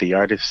of look at the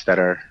artists that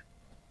are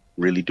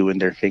really doing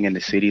their thing in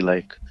the city,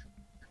 like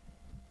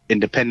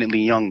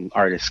independently young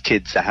artists,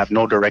 kids that have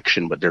no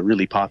direction but they're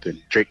really popping,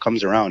 Drake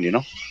comes around, you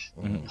know.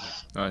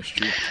 That's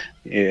true.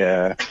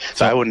 Yeah,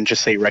 so I wouldn't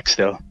just say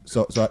Rexdale.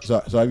 So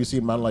have you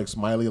seen man like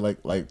Smiley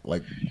like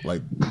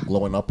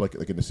glowing up like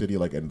in the city,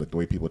 like, and the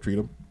way people treat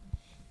him?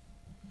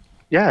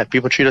 Yeah,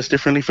 people treat us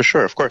differently for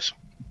sure, of course.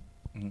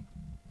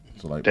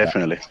 So like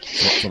definitely.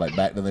 So like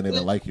back then they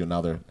didn't like you,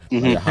 now they're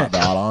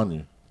all on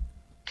you.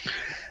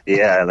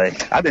 Yeah,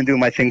 like I've been doing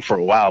my thing for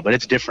a while, but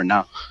it's different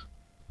now.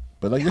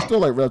 But like you're still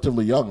like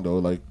relatively young though,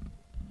 like.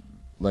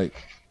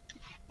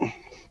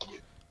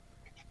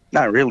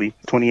 Not really.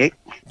 28.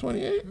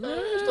 28.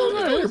 Still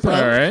in your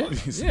prime. All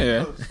right.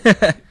 Yeah.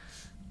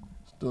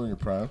 Still in your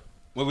prime.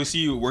 Well, we see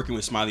you working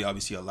with Smiley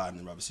obviously a lot,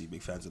 and we're obviously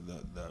big fans of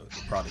the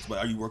products. But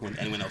are you working with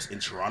anyone else in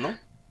Toronto?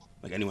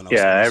 Like anyone else?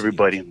 Yeah,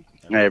 everybody.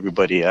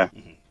 Everybody, yeah.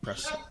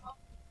 Press.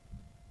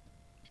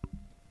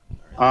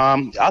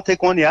 I'll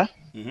take one, yeah.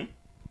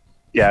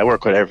 Yeah, I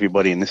work with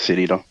everybody in the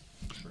city, though.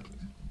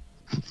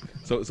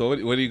 So what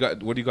do you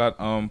got? What do you got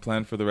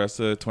planned for the rest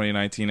of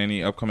 2019?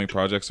 Any upcoming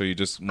projects? Or are you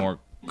just more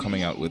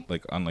coming out with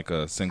like on like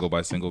a single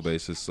by single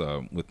basis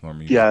with more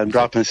music? Yeah, I'm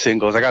dropping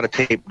singles. I got a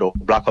tape though,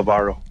 Block of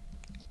Borrow.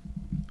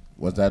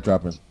 What's that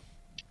dropping?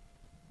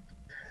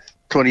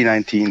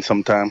 2019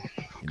 sometime.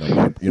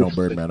 You know,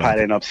 Birdman.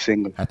 Piling up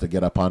single. Have to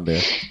get up on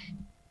there.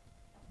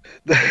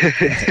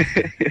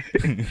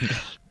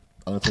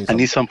 I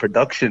need some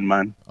production,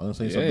 man. I'm gonna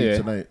say some beats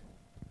tonight.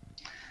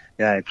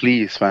 Yeah,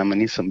 please, man. I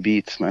need some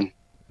beats, man.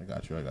 I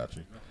got you.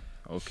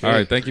 Okay. All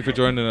right. Thank you for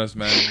joining us,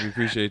 man. We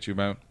appreciate you,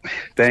 man.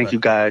 Thank you,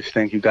 guys.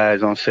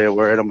 Don't say a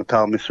word. I'm going to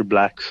tell Mr.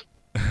 Blacks.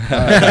 All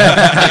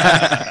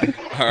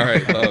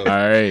right. Love.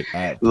 All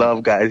right.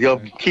 Love, guys. Yo,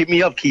 keep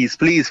me up, Keys,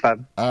 please,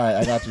 fam. All right.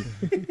 I got you.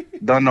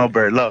 Don't know,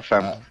 Bird. Love,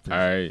 fam. All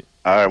right.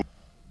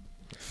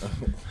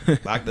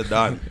 Black the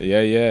Don.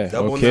 Yeah.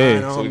 Double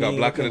okay. So we got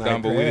Black the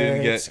Don, but we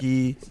didn't get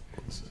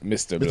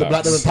Mr.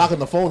 Black doesn't talk on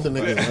the phone to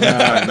niggas.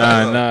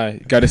 Nah.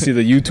 Got to see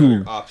the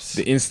YouTube,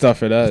 the Insta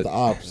for that. The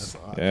ops.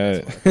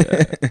 Yeah.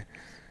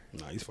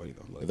 Nah, he's funny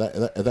though. Is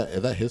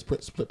that his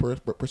split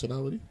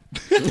personality?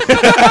 You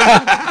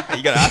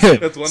gotta ask him.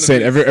 That's one of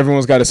Saying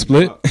everyone's got a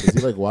split. Is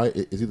he like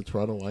Is he the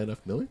Toronto YNF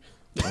Millie?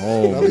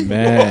 Oh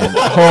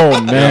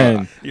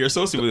man. You're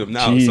associated with him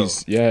now, Jeez,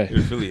 so yeah.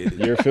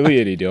 You're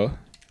affiliated. yo.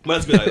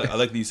 But that's good. I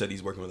like that you said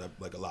he's working with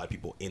like a lot of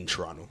people in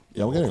Toronto.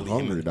 Yeah, I'm getting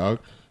hungry, dog.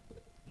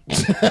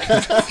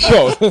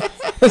 Yo,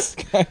 this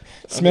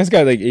man's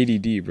got like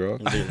ADD, bro.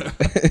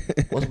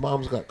 What's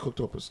mom's got cooked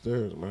up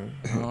upstairs, man?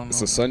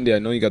 It's a Sunday. I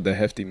know you got the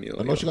hefty meal.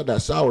 I know she got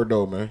that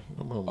sourdough, man.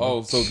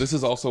 Oh, so this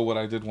is also what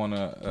I did want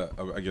to,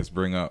 I guess,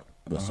 bring up.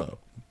 What's up?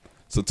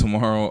 So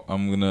tomorrow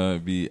I'm gonna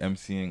be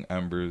emceeing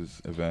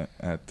Amber's event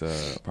at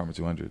Apartment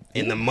 200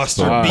 in the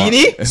mustard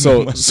beanie.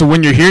 So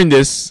when you're hearing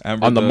this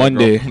Amber, on the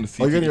Monday,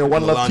 you're getting your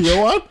One Love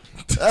TO1?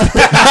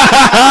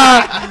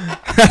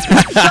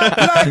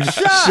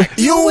 Shot.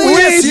 You.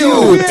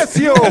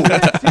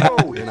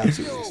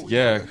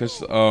 Yeah,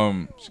 because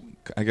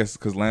I guess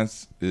because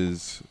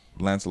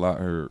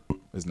Lancelot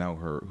is now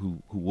her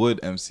who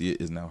would MC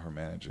it is now her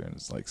manager, and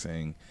it's like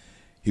saying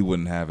he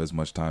wouldn't have as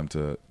much time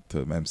to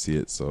MC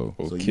it. So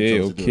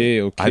okay.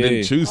 I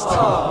didn't choose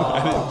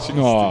to.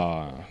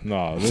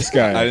 No, this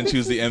guy. I didn't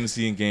choose the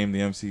MCing game.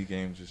 The MC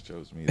game just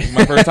chose me. This is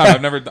my first time.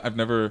 I've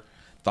never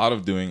thought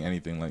of doing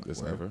anything like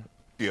this ever.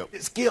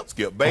 Skip.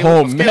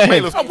 Oh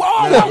man!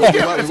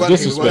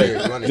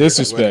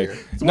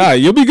 Disrespect. Nah,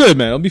 you'll be good,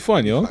 man. It'll be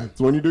fun, yo.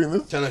 So when you doing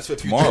this?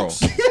 Tomorrow.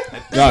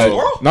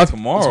 Not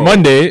tomorrow.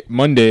 It's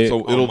Monday.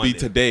 So it'll be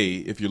today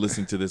if you're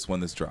listening to this when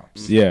this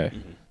drops. Yeah.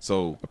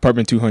 So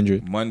Apartment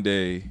 200.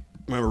 Monday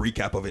We'll have a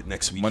recap of it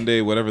next week.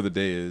 Monday, whatever the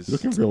day is.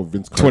 Looking for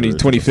Vince Carter.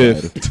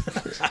 25th.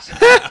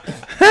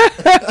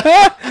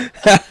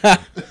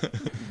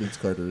 Vince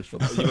Carter is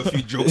from. You have a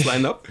few jokes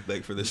lined up,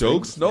 like for this.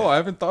 Jokes? thing? No, I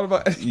haven't thought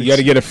about it. You got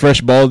to get a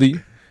fresh baldy.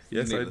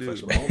 Yes, I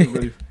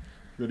do.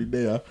 Ready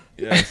there.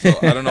 Yeah, so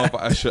I don't know if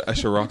I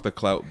should rock the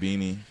clout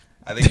beanie.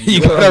 I think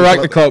You got to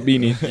rock the clout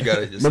beanie. You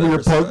gotta just Remember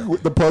your pug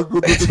with the pug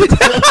with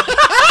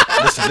the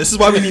Listen, this is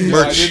why we need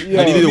merch.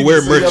 I I need to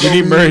wear merch. You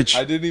need merch.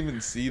 I didn't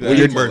even see that. We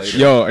need until merch. later.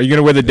 Yo, are you going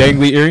to wear the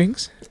dangly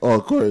earrings? Oh,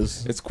 of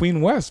course. It's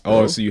Queen West, bro.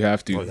 Oh, so you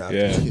have to. Oh, you have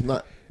yeah. He's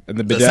not And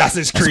the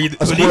Assassin's Creed.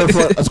 a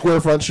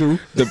square front shoe.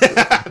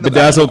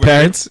 bedazzled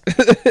pants.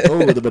 Oh,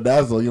 with the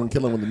bedazzle, you don't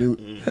kill him with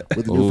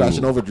the new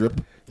Fashion Over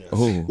drip.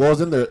 Oh, What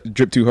was in there?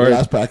 Drip too The hard.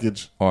 last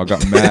package. oh, I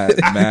got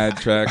mad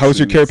track. How's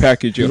your care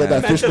package, You yo? got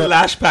that That's the fishnet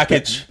lash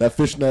package. that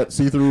fishnet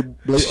see-through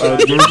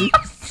jersey.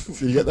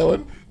 Did you get that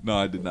one? No,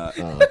 I did not.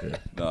 Oh, okay.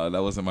 No,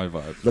 that wasn't my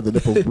vibe. Let the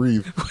nipples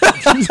breathe.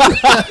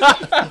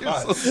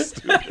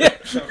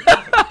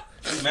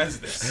 Man's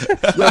this.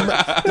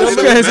 This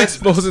guy's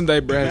exposing thy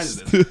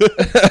breast. Yo,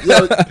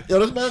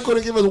 this man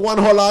couldn't give us one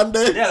Hollande.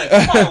 Yeah, like,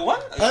 come on,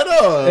 what? I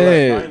know.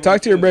 Hey,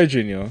 talk to your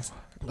brethren, yo.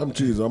 I'm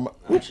cheese. We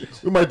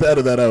might have to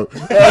edit that out.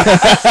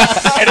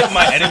 Edit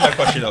my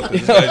question out.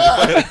 'cause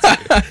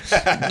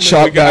it's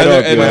Chop We can that either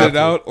up, edit yo. it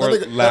out or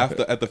That nigga- laugh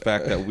at the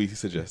fact that we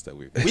suggest that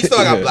we. We still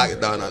got Black It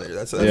Down on there.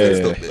 That's still That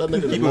big.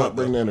 nigga does Keep him not up,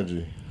 bring bro.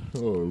 energy.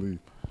 Holy.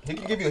 He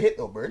can give you a hit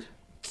though, Bird.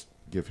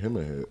 Give him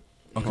a hit.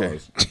 Okay.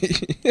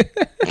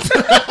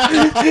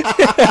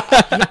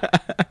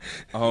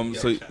 Pause.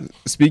 So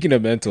Speaking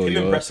of mental, Him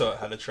and yo, Bressa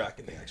had a track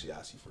and they actually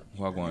asked you for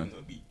Wagwan.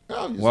 a beat.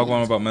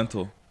 Wagwan about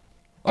mental.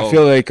 I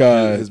feel like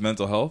his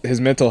mental health. his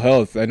mental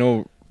health. I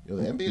know, Yo,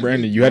 the NBA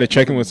Brandon, you had to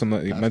check in with some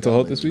mental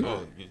health this week.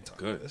 Oh, you didn't talk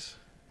Good. about this.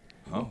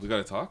 Huh? We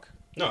gotta talk.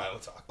 No,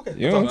 let's talk. Okay,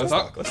 Yeah, let's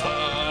talk. Let's talk.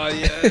 Ah,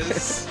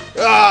 yes.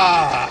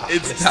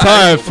 It's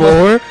Time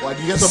for Why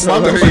do you get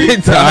some mother? Story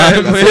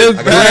Time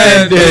with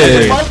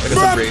Brandon.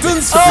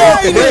 Brampton's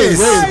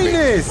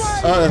Wait.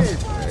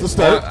 finest. To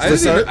start. I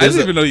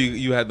didn't even know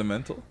you had the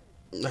mental.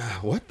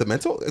 What? The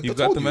mental? You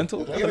got the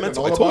mental? I got the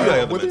mental. I told you I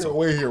have the mental.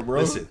 Way here,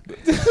 bro. Listen.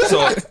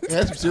 So, You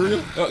had some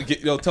cereal?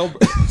 Yo, tell.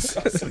 let's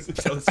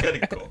get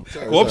it go.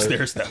 Go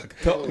upstairs, Doug.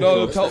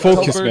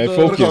 Focus, man.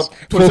 Focus.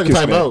 20-second Focus,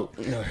 time man. out.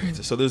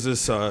 So there's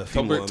this Tell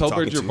female I'm Bird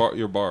talking to.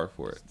 your bar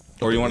for it,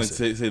 or you want to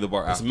say the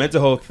bar It's a after.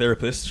 mental health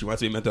therapist. She wants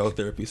to be a mental health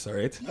therapist, all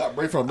right? You got a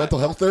break from a mental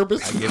health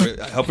therapist?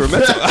 I helped her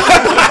mental.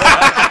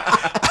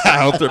 I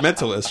helped her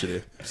mental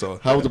yesterday.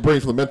 So How was the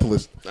break from the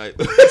mentalist?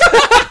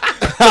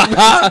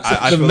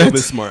 I feel a little bit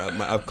smart.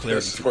 I have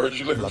clarity.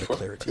 A lot of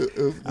clarity.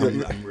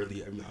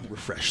 I'm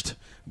refreshed.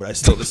 But I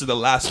still, this is the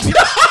last week.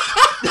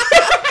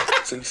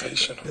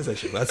 Sensational.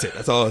 That's it.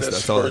 That's all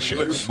that shit.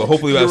 But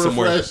hopefully we have You're some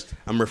more. refreshed.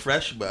 I'm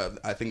refreshed, but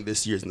I think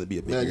this year is going to be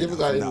a big Man, year. give us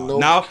that Now, no-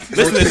 now,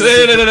 listen. The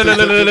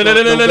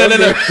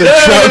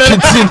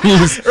drought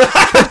continues.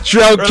 The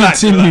drought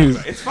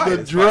continues. It's fine.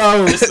 The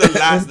drought. This is the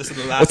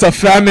last. It's a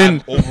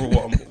famine. I'm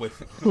overwhelmed with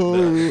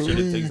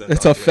certain things.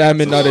 It's a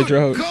famine, not a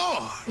drought.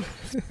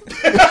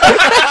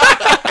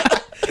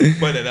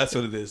 But that's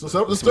what it is. So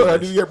tell the story. How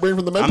do you get brain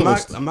from the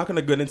mentalist? I'm not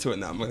gonna get into it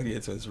now. I'm not gonna get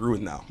into it. It's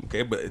ruined now.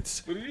 Okay, but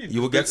it's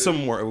you will get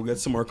some more. We'll get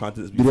some more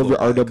content. You have your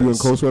RW and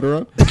Co sweater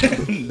on?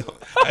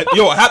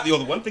 No, I have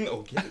the one thing.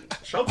 Okay,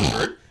 shout out to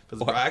Bird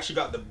because I actually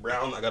got the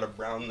brown. I got a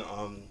brown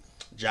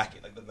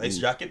jacket, like the nice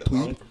jacket, the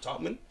long from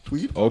Topman.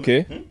 Tweed?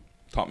 Okay.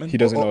 Topman. He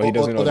doesn't know. He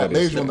doesn't know that that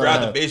is. beige one. The that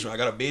I had. beige one. I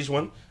got a beige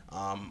one.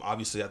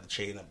 Obviously I have the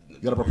chain. You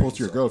gotta propose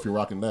to your girl if you're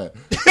rocking that.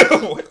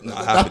 No,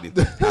 I have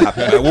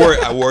to.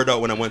 I wore it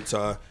out when I went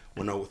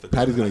with the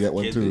Patty's gonna get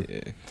one kid. too.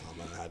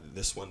 I had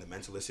this one, the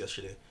Mentalist,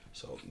 yesterday.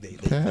 So they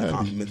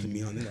complimented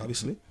me on it,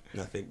 obviously.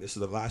 And I think this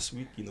is the last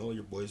week. You know,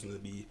 your boy's gonna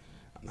be.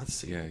 I'm not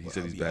saying. Yeah, he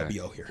said he's I'll back. be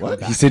out here.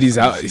 What? He said he's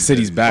out. He said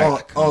he's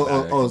back.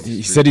 Oh,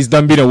 He said he's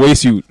done being a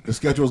waste suit. the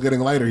schedule's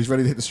getting lighter. He's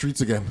ready to hit the streets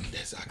again.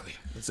 Exactly.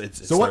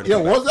 It's So what? starting Yeah,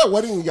 to what come was that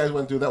wedding you guys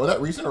went to? That was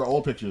that recent or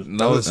old pictures?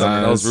 That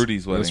was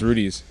Rudy's wedding. That's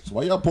Rudy's. So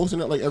why y'all posting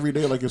it like every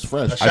day like it's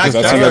fresh? I just-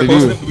 that's back. what I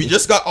do. We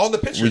just got all the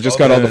pictures. We just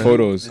got all the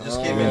photos. They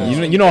just came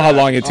in. You know how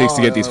long it takes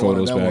to get these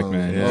photos back,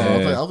 man.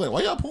 I was like,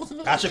 why y'all posting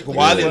that? Patrick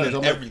Wyland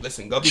in every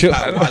Gubby Chill.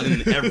 Pat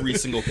Wyland in every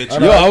single picture.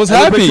 Yo, I was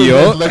happy,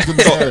 yo.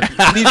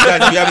 Please,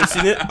 guys, if you haven't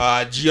seen it,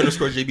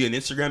 G_JB on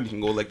Instagram. You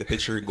can go like the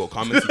picture and go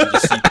comments. You can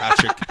just see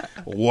Patrick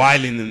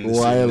Wyland in this.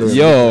 Wyland.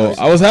 Yo,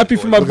 I was happy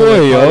for my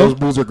boy, yo. Those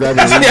bulls are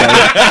grabbing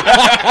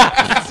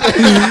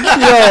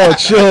Yo,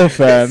 chill,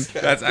 fam.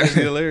 That's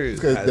actually hilarious.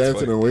 This guy's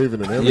dancing and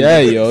waving and everything. Yeah,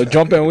 yo,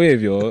 jump and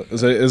wave, yo. It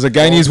was a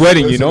Guyanese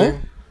wedding, you know.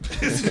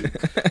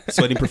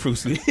 Sweating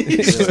profusely.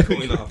 Just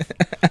going off.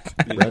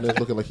 Brandon's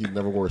looking like he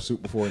never wore a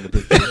suit before in the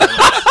picture.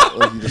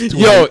 Like he just too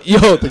Yo, happy.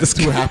 yo, Like he's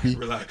too happy.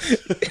 Relax.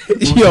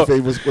 Yo,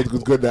 was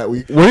good that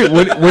week.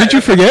 what did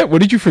you forget?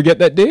 What did you forget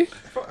that day?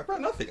 I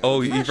brought nothing.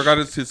 Oh, he forgot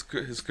his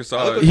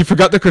corsage. He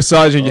forgot the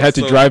corsage, and you had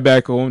to so- drive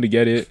back home to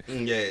get it.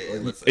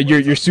 Yeah. And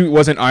your suit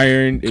wasn't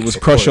ironed; it was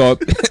crushed up.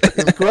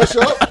 Crush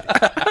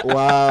up?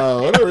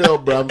 Wow, what a real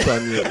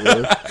Brampton you,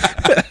 man.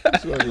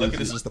 Look,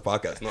 this is just the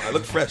podcast. No, I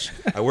look fresh.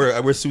 I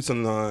wear suits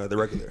on the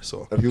regular,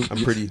 so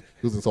I'm pretty.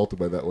 He was insulted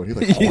by that one. He's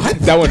like, what?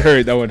 That one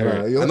hurt.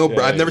 I know.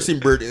 I've never seen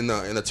Bird in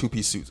a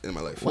 2-piece suit in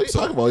my life. What are you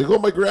talking about? You go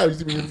on my grab. You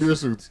see me in beer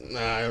suits. Nah,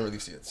 I don't really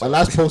see it. My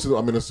last post is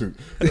I'm in a suit.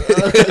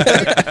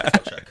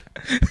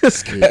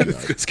 This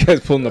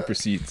guy's pulling up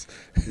receipts.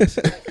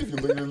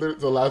 The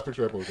last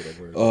picture I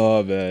posted.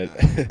 Oh man.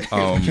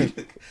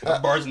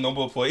 Barnes and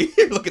Noble employee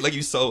looking like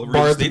you sell real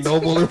Barnes estate. and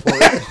Noble employee.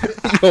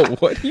 No,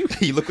 what? You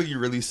look like you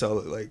really sell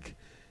like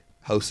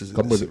houses.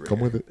 Come with it. Come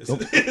with it.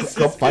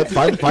 Come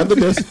find the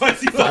disc. Find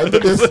the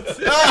disc.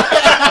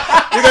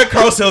 You got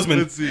Carl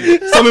Salesman.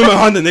 Sell me my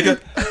Honda, nigga.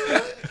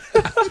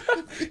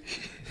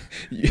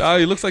 No,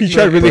 he looks like he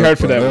tried really hard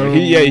for that one.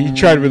 He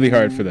tried really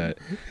hard for that.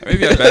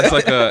 Maybe that's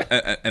like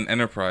an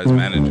enterprise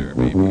manager,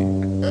 maybe.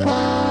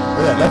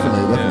 Yeah,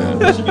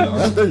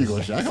 definitely. There you go,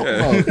 Shaq.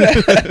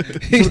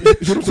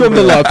 Throw him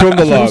the log.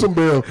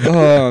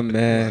 Oh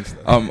man.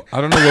 I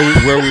don't know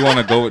where we want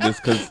to go with this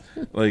because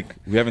like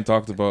we haven't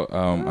talked about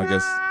I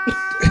guess.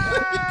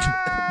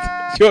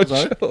 Yo,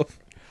 chill.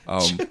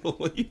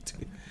 What are you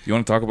doing? You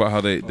want to talk about how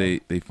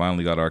they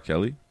finally got R.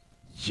 Kelly?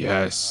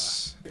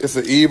 Yes. It's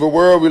an evil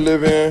world we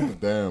live in.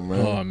 Damn,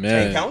 man. Oh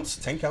man.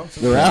 10 counts.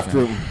 They're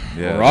after him.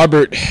 Yeah.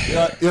 Robert.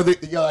 Yeah,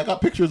 I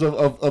got pictures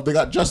of they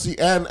got Jussie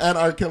and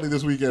R. Kelly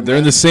this weekend. They're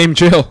in the same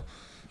jail.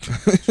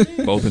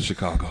 Both in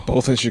Chicago.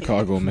 Both in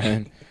Chicago,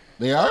 man.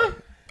 They are?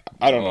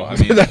 I don't know. I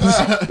mean,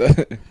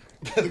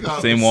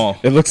 same wall.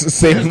 It looks the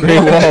same gray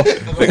wall.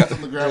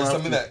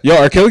 Yo,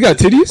 R. Kelly got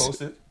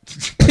titties?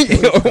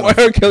 Yo, why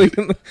R. Kelly?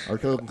 R.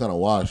 Kelly kind of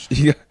washed.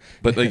 Yeah.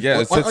 But like,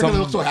 yeah, why R. Kelly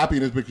looks so happy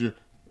in this picture?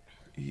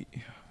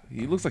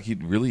 He looks like he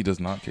really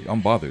does not care.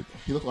 I'm bothered.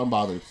 He looks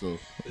unbothered. So what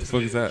the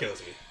fuck is that? Kills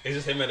me. It's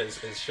just him at his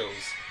shows.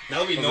 Now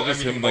that we know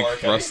just everything him about like R.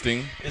 Kelly,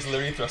 thrusting. it's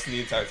literally thrusting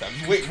the entire time.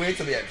 Just wait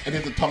till the end. And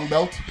then the tongue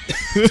belt.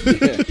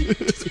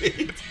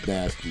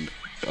 Nasty.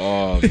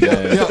 Oh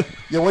man.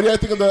 Yeah. What do you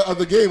think of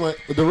the game?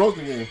 The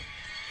Rosen game?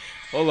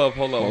 Hold up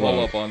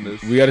on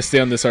this. We got to stay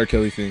on this R.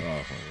 Kelly thing.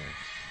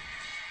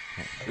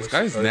 This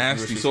guy's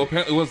nasty. So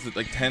apparently it was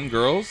like 10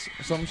 girls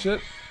or some shit.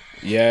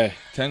 Yeah.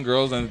 10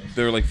 girls and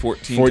they're like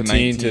 14 to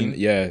 19.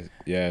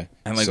 Yeah.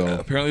 And like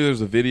apparently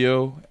there's a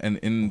video, and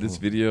in this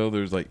video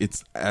there's like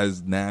it's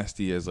as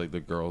nasty as like the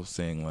girls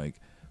saying like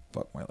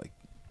 "fuck my like."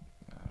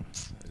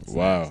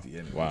 Wow.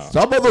 So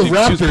how about those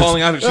Raptors? She was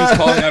calling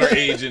out her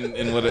age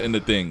in the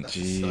thing.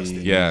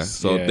 Jeez. Yeah.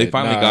 So they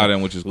finally got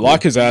him, which is cool.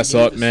 Lock his ass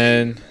up,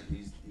 man.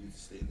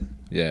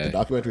 Yeah. The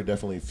documentary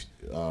definitely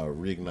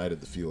reignited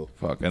the fuel.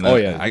 Fuck. And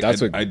I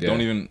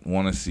don't even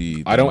want to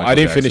see. I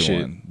didn't finish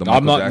it. The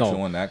Michael Jackson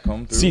one that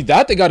come through. See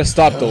that they got to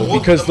stop though,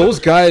 because those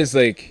guys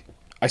like.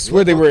 I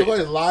swear they were.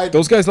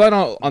 Those guys lied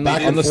on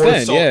the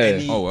stand. Yeah.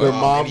 Their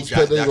moms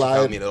said they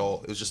lied. At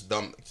all. It was just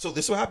dumb. So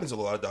this is what happens with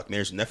a lot of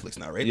documentaries on Netflix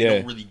now, right? Yeah. They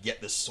don't really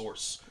get the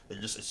source.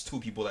 It's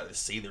two people that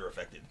say they're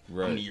affected.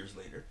 How many years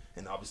later?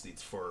 And obviously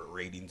it's for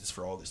ratings. It's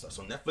for all this stuff.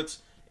 So Netflix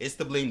is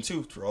to blame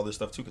too for all this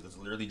stuff too, because it's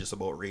literally just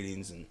about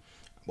ratings and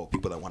about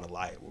people that want to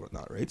lie or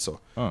whatnot, right? So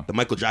the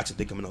Michael Jackson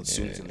thing coming out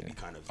soon is gonna be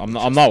kind of.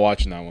 I'm not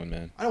watching that one,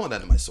 man. I don't want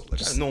that in my soul. Like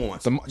no one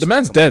wants. The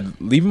man's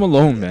dead. Leave him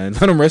alone, man.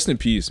 Let him rest in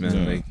peace,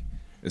 man. Like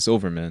it's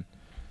over, man.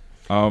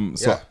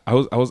 So I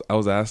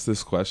was asked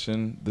this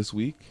question this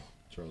week.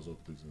 Charles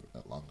Oakley's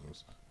at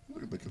Longo's.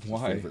 Like his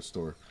Why? favorite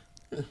store.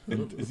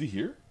 Is he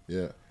here?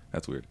 Yeah.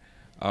 That's weird.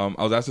 I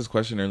was asked this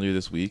question earlier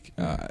this week,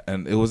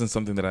 and it wasn't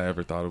something that I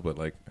ever thought of, but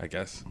like I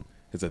guess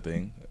it's a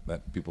thing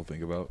that people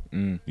think about,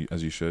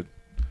 as you should.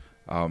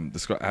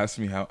 This girl asked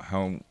me how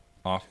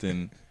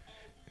often.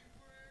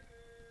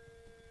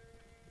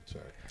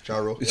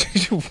 Charo.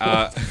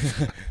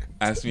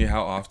 Asked me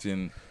how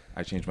often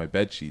I change my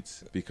bed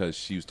sheets, because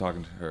she was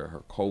talking to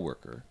her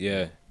coworker.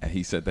 Yeah. And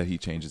he said that he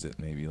changes it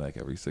maybe like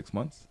every 6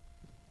 months.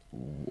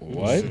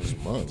 What? 6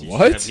 months.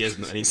 What? He has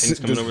anything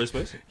coming over his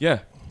place? Yeah.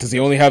 Does he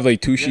only have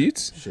like 2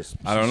 sheets?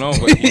 I don't know.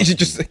 But he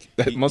just like,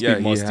 that must be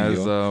musty. He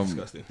has,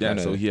 Disgusting.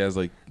 so he has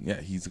like,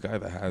 he's the guy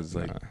that has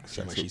like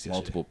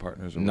multiple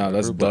partners. Or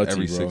that's whatever, but dirty,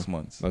 every bro. 6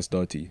 months. That's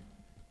dirty.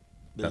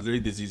 There's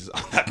literally diseases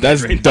on that.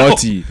 That's right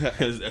dirty.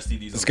 There's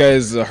STDs. This guy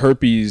has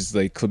herpes,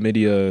 like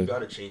chlamydia. You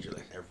gotta change it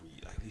like at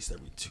least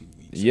every 2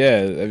 weeks.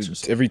 Yeah,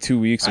 every 2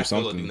 weeks or I feel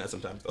like something. doing that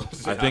sometimes,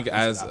 though. I think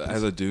as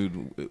a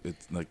dude,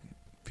 it's like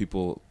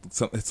people.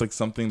 It's like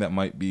something that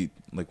might be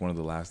like one of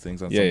the last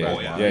things on some guys'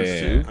 minds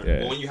too.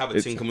 But when you have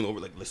a thing coming over,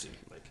 like listen,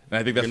 like. And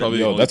I think that's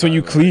probably that's when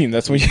you clean.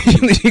 That's when you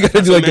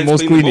gotta do like the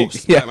most cleaning.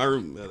 Yeah, my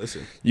room.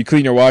 Listen, you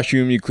clean your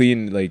washroom. You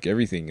clean like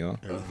everything. You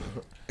know.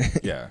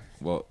 Yeah.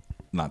 Well,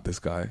 not this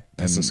guy.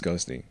 That's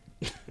disgusting.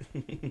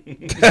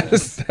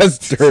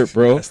 that's dirt,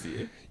 bro.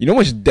 You know how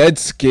much dead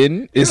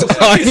skin is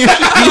on your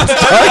sheets?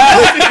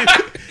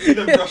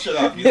 Brush it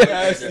off.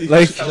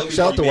 Like,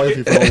 shout out to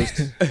wifey for always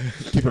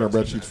keeping her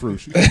bed sheets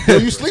fresh. Yo,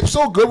 you sleep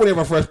so good when you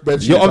have a fresh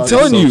bed sheet. Yo, I'm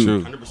telling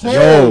you.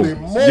 Holy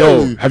moly.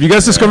 Yo, have you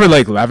guys discovered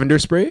like lavender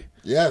spray?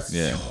 Yes.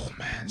 Yeah. Oh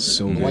man,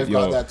 So My wife good.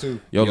 got that too.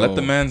 Yo, let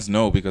the mans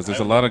know because there's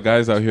a lot of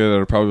guys out here that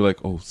are probably like,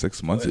 oh,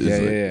 6 months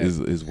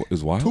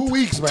is wild. 2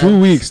 weeks, man. 2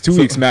 weeks, 2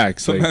 weeks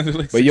max. some Like, mans are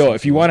like but 6 yo,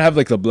 months. if you want to have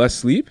like the blessed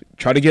sleep,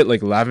 try to get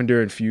like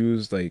lavender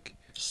infused, like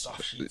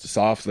Soft sheets.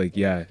 soft, like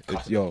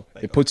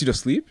it puts you to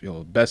sleep.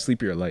 Yo, best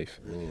sleep of your life.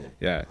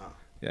 Yeah,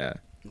 yeah,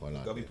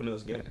 Gotta be putting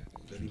those again.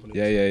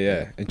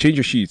 yeah. And change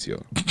your sheets,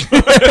 yo.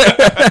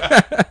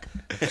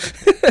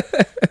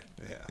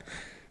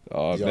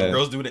 Oh Yo, man,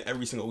 girls doing it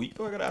every single week.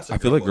 Though, I gotta ask. I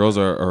feel like girls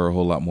are a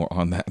whole lot more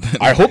on that.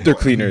 I hope they're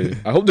cleaner.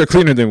 I hope they're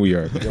cleaner than we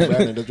are. Yo,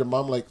 Brandon, does your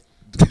mom like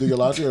do your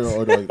laundry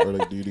or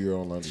do you do your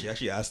own laundry? She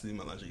actually asked me to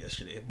do my laundry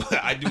yesterday, but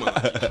I do my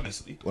laundry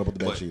obviously. What about the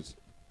bed But sheets?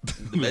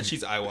 The bed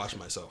sheets I wash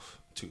myself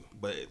too,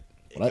 but it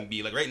can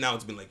be like right now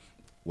it's been like.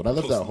 When I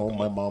lived at home,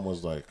 my mom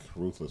was like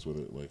ruthless with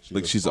it.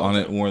 Like she's on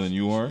it more than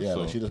you are. Yeah, so.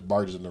 like she just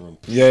barges in the room.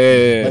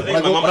 Yeah.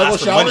 Like, when I go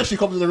shower, she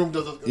comes in the room.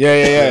 Does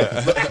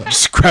Yeah.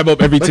 Just grab up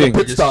everything.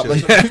 Like a pit stop. Like,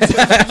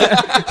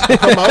 she'll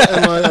come out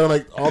and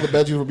like all the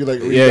bed sheets will be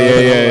like,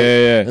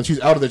 Yeah. And she's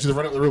out of there. She's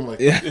running out of the room. Like,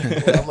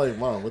 I'm like,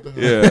 Mom, what the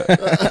hell?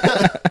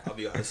 Yeah. I'll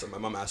be honest. My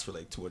mom asked for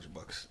like $200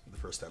 the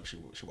first time she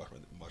washed my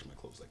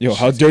clothes. Like, Yo,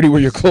 how dirty were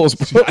your clothes,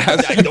 bro? I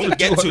don't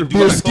get to do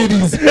Your my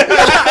skitties.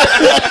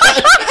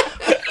 clothes.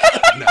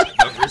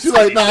 She's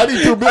like, nah, I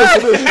need $2 bills for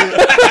this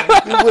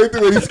shit. You're way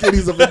too many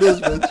skitties up in this,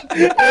 bitch.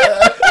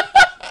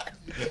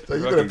 So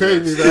you gonna pay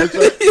me, man.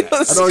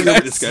 I know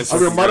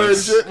I'm your mother and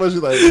shit, but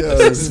she's like, yeah.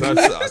 That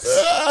sucks.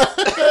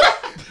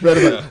 Man,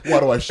 like, why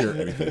do I share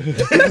anything?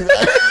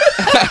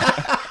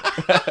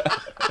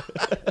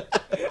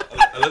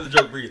 I let the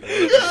joke breathe.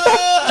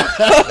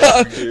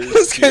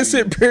 This guy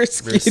said bare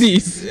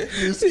skitties. Bare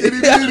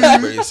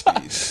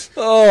skitties.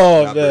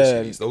 Oh Not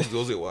bare man. skitties.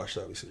 Those get washed,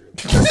 obviously.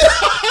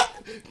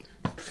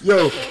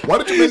 Yo, why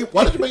did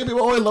you make people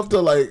always love to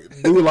like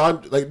do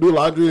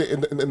laundry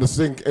in the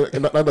sink,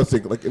 not the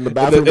sink, like in the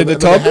bathroom, in the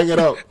and tub? Hang it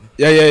up.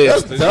 Yeah.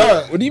 That's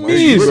dumb. What do you You're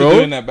mean, used to bro?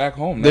 doing that back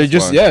home. They're That's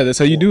just why. that's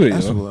how you do it.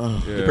 That's You know?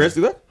 what, Your parents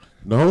do that?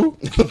 No,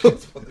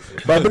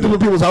 but I've been to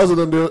people's houses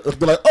and they're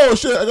like, "Oh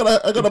shit, I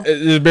gotta."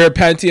 There's bare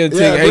panty and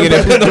thing Yeah, hanging bare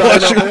up in the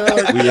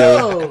panty washroom.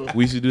 Yo.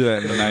 We used to do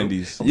that in the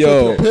 90s.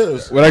 Yo,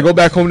 pissed. when I go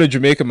back home to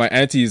Jamaica, my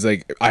auntie's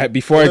like,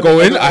 before I go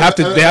in, they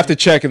have to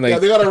check and like, Yeah,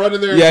 they gotta run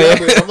in there. Yeah, And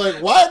grab it. I'm like,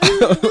 why do you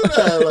do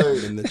that?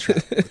 Like, In the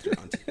trap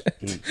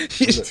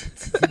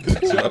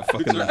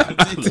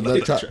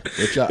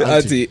with your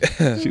auntie.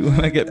 auntie. She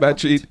wanna get bad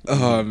treat.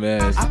 Oh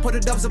man. I put the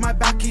dubs on my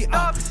back, he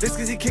up. This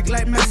cause he kick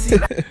like Messi.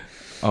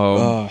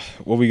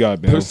 What we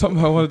got, man? There's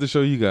something I wanted to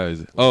show you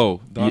guys. Oh,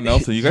 Don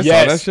Nelson. You guys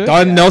Yes, saw that shit?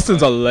 Don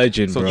Nelson's a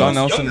legend, So bro. Don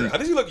Nelson. Younger. How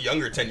does he look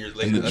younger 10 years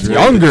later? That's drip-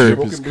 Younger. the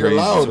drip is Smoking beer crazy.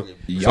 loud. So,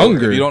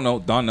 Younger. if you don't know,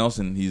 Don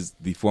Nelson, he's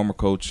the former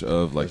coach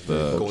of like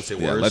the Golden State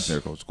Warriors.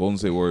 legendary coach, Golden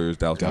State Warriors,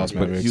 Dallas Dallas Mavericks. But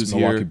Mavericks, he was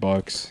Milwaukee here.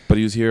 Bucks. But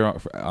he was here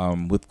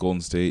with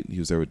Golden State. He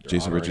was there with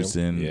Jason honoring him?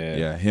 Richardson.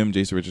 Yeah. Him,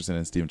 Jason Richardson,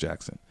 and Steven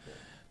Jackson.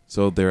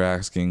 So they're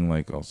asking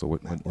like, oh, so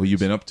what you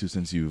been up to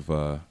since you've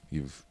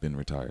been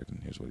retired?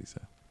 And here's what he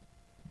said.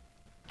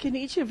 Can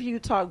each of you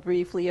talk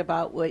briefly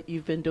about what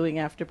you've been doing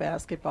after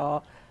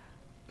basketball?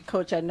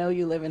 Coach, I know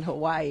you live in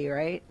Hawaii,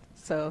 right?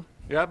 So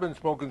Yeah, I've been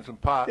smoking some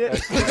pot.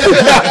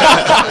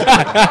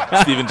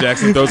 Steven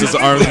Jackson throws his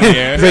arms in the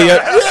air.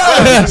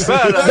 That's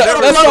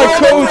my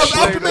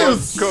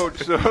coach. Coach,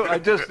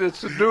 so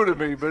it's new to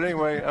me. But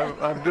anyway,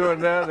 I'm doing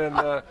that, and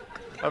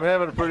I'm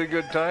having a pretty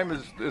good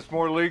time. It's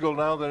more legal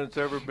now than it's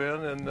ever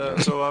been,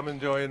 and so I'm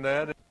enjoying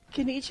that.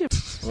 can each of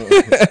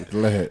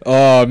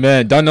Oh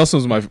man, Don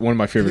Nelson was one of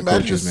my favorite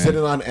imagine coaches, just man.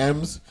 sitting on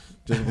M's,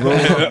 just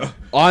rolling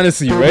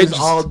Honestly, right? thirties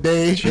all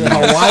day in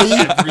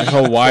Hawaii,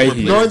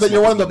 Hawaii. knowing that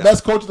you're one of the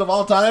best coaches of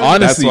all time.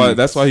 Honestly,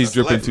 That's why he's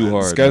dripping too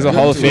hard. this guy's a man.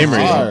 Hall of Famer. You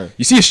know? hard.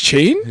 You see his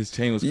chain? His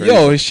chain was crazy.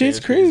 Yo, his chain's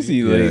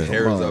crazy. Like,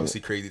 Hair is on.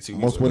 obviously crazy too.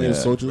 Most winning Yeah.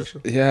 soldiers.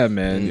 yeah,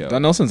 man. Yeah.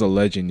 Don Nelson's a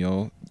legend,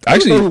 yo. I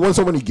didn't know Actually, he won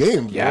so many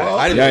games. yeah, bro.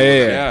 I didn't yeah, know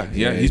yeah, that.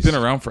 Yeah, he's been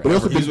around But he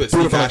also forever. been He's with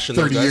doing it Steve for like Nash and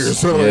 30 those years. guys.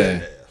 So Yeah.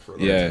 For a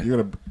long yeah. time. you're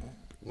gonna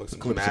Looks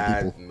clip some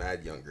people.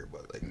 mad younger,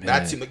 but like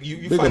that seems like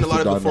you Big find a ups lot to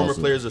of the Don former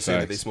Nelson. players are saying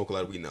that they Facts. smoke a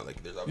lot of weed now.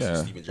 Like there's obviously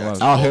Yeah. Steven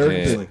Jackson, Al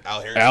Harrington. Like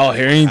Al Al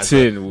Harrington. has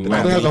a- The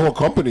man has a whole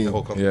company. the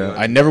whole company. Yeah.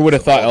 I never would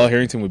have thought Al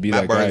Harrington would be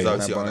Matt that Barnes guy.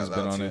 obviously Matt on Barnes that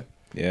been loud, on too. it.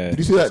 Yeah. Did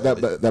you see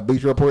that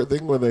Bleacher Report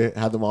thing where they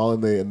had them all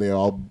and they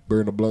all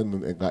burned a blunt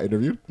and got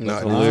interviewed? No,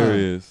 That's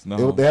hilarious.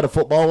 No. They had a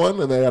football one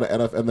and they had an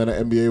NFL and then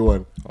an NBA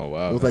one. Oh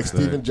wow. It was like That's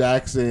Steven it.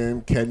 Jackson,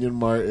 Kenyon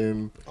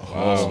Martin,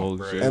 Oh,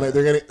 shit. and like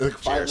they're getting like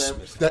five J.R.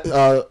 of Smith.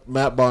 them,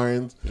 Matt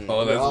Barnes.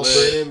 Oh, They're all that's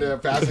lit. burning, they're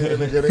passing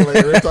and they're getting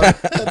like ripped on.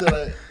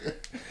 They're like,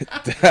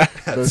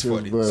 That's just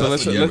funny. blood. So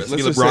let's Be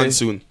just LeBron say,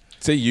 soon.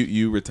 say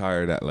you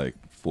retired at like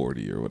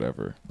 40 or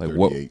whatever. Like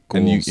what? 38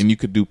 And goals. you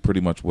could do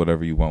pretty much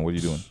whatever you want. What are you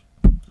doing?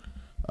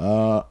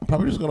 I'm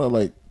probably just gonna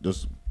like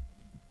just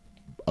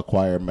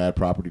acquire mad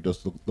property,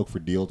 just look for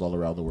deals all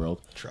around the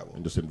world, Travel.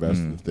 and just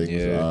invest in things.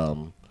 yeah.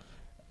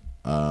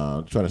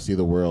 Try to see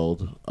the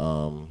world,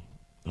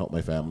 help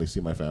my family, see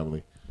my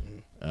family.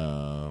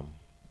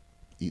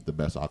 eat the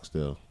best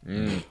oxtail.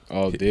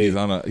 Oh, dude. He's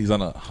on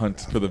a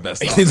hunt for the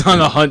best. He's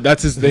on a hunt.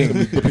 That's his thing.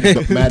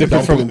 Mad Dipping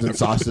dumplings and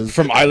sauces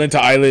from island to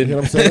island. You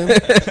know what I'm saying?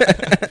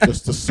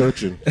 Just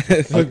searching.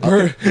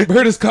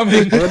 Bird is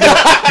coming.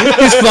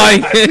 He's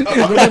flying in.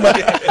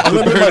 I'm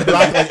gonna be my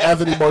black like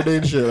Anthony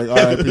Bourdain shit. Like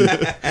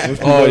R.I.P.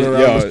 Oh,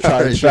 yo,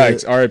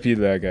 facts. R.I.P.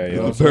 to that guy.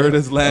 Yo. The bird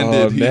has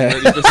landed. Oh, He's man.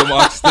 ready for some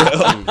oxtail.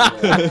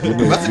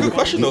 That's a good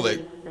question though.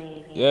 Like,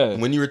 yeah,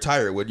 when you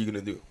retire, what are you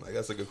gonna do? Like,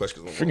 that's a good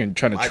question. Freaking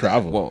trying to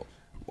travel. Well,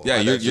 yeah,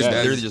 you're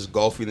literally just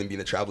golfing and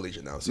being a travel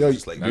agent now. So Yo,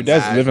 just like your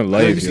dad's living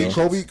life. Have you seen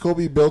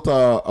Kobe built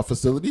a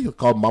facility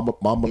called Mama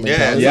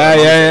Mentality?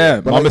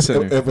 Yeah. But Mama like,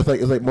 Center.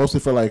 it's like mostly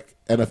for like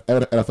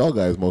NFL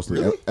guys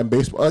mostly and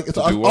baseball. Like, it's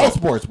all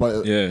sports,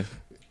 but yeah.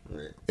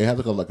 It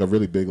has like a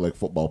really big like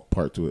football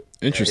part to it.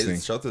 Interesting.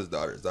 Shout out to his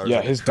daughters.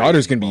 Yeah, his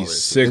daughter's gonna be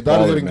sick. His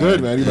daughter's getting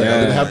good, man. He's like,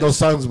 I didn't have no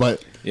sons,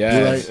 but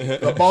yeah,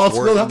 the ball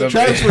still have to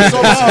transfer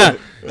so loud.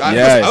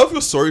 I don't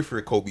feel sorry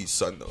for Kobe's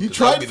son though. He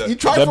tried for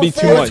that'd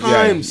 4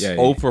 times. Yeah.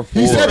 0 for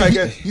 4. He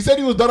said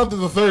he was done after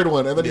the third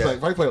one, and then he's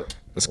like, right.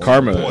 It's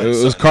karma.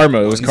 It was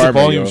karma. It was He's karma. a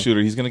volume yo.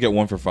 shooter. He's gonna get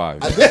 1 for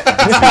 5. He's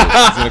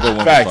gonna go 1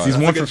 for 5. He's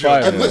 1 for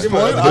 5. At this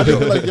point, I'd be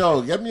like,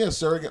 yo, get me a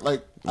surrogate.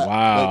 Like,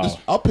 wow.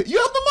 I'll pay. You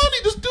have the money.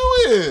 Just do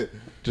it.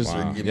 Just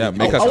Wow. make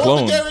us I want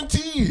clones. the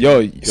guarantee.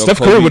 Yo, Steph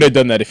Curry would have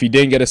done that if he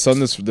didn't get a son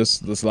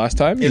this last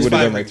time. He It's would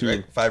have 5 done that rings, too.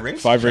 right? 5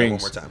 rings. 5 Try rings.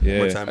 One more time. Yeah.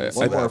 One more time.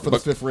 One more for the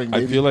 5th ring. I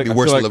Baby. feel like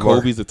LeVar.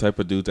 Kobe's the type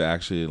of dude to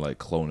actually like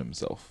clone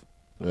himself.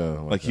 Yeah,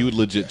 Like he would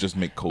legit just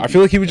make Kobe. I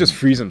feel like he would just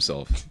freeze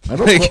himself. I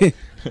know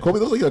Kobe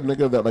looks like a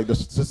nigga that like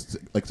just sits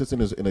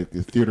in a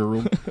theater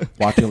room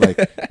watching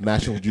like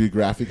National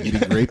Geographic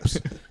eating grapes,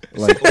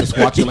 like just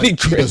watching like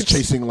cheetahs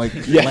chasing like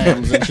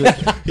lambs and shit.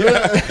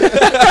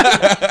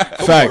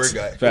 Facts.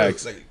 Guy.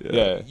 Facts. Like,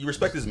 Yeah. You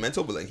respect his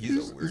mental, but like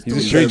he's a weird. He's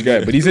a strange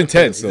guy, but he's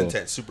intense He's though.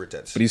 intense, super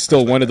intense. But he's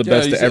still one of the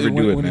best he to said- ever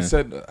when, do it, when man. he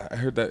said, I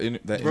heard that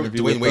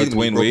interview Dwayne with Wade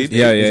Dwayne broke Wade. his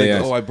Yeah, He's yeah, like,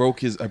 yeah. oh, I broke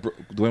his.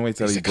 Dwayne Wade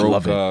said He's he like, I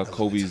love broke it.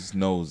 Kobe's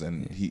nose,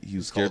 and he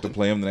was scared to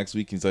play him the next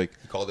week. He's like,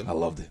 called him. I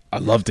loved it. I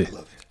loved it.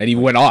 And he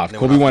went off. And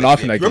Kobe went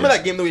off in that game. Remember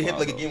that game that we hit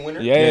like a game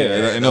winner?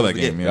 Yeah, I know that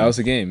game. That Yeah, was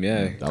the game.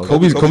 Yeah, was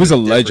Kobe's Kobe's a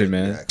different. legend,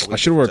 man. Yeah, Kobe's I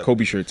should have worn a different.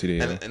 Kobe shirt today.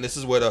 Yeah. And this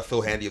is what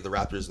Phil Handy of the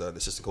Raptors, the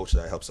assistant coach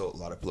that helps out a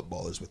lot of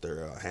ballers with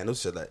their handles,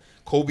 said that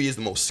Kobe is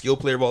the most skilled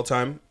player of all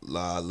time.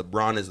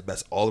 LeBron is the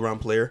best all-around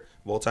player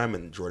of all time,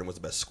 and Jordan was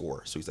the best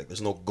scorer. So he's like,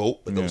 there's no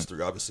GOAT, but those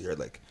three obviously are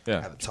like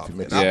at the top.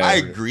 And I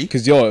agree.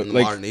 Because yo, in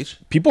like modern age.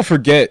 people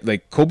forget,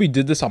 like Kobe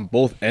did this on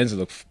both ends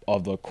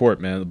of the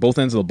court, man. Both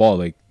ends of the ball,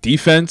 like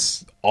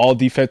defense, all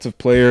defensive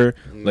player.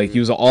 Like he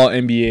was an all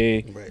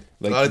NBA. Right.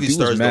 Like a lot of these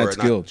dude was stars though, mad are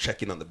skilled. not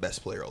checking on the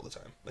best player all the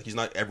time. Like he's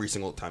not every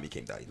single time he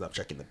came down. He's not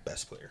checking the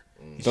best player.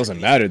 It doesn't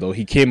matter though.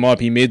 He came up.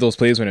 He made those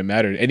plays when it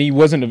mattered, and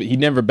he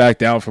never backed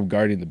down from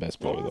guarding the best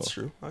player. Well, that's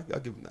though. true. I'll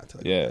give him that.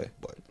 Yeah.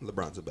 But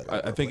LeBron's a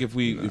better. I think if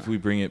we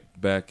bring it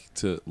back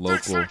to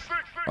local,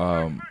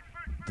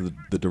 the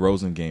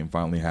DeRozan game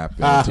finally happened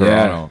in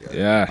Toronto.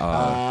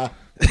 Yeah.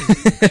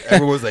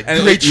 Everyone was like,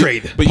 And great you-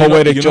 trade. But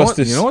Poetic you know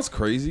justice. You know what's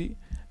crazy?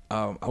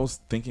 I was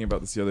thinking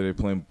about this the other day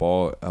playing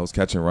ball. I was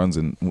catching runs,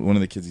 and one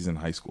of the kids, he's in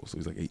high school, so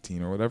he's like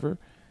 18 or whatever.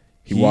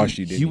 He watched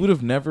you, didn't He he? would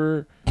have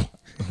never.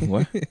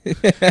 What?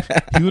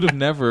 He would have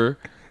never.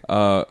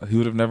 He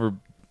would have never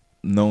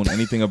known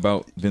anything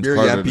about Vince You're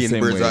Carter the yappy in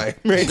same bird's way. eye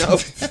right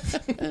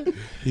now.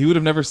 He would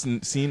have never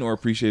seen or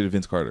appreciated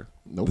Vince Carter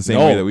the same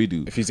No. way that we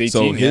do. If he's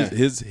so 18, yeah.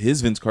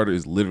 his Vince Carter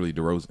is literally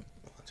DeRozan.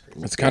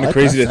 It's kind of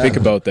crazy to think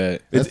about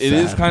that. It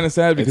is kind of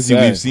sad because It's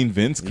sad. we've seen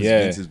Vince because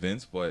Yeah. Vince is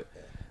Vince, but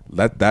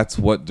that's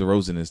what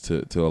DeRozan is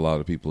to a lot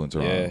of people in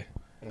Toronto. Yeah.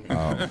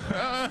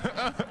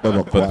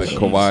 But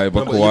Kawhi,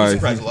 But you'd be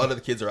surprised. A lot of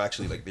the kids are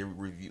actually like they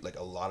review like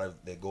a lot of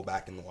they go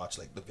back and watch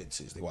like the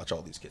Vinces. They watch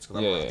all these kids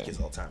because I'm around the kids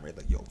all the time, right?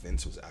 Like, yo,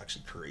 Vince was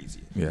actually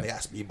crazy. Yeah. And they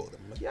asked me about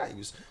them. I'm like, yeah, he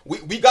was.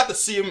 We got to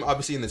see him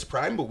obviously in his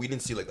prime, but we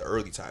didn't see like the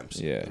early times.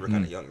 Yeah. we were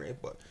kind of young, right?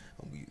 But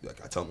we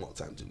like I tell him all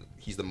the time, dude,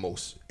 he's the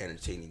most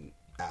entertaining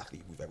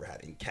athlete we've ever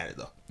had in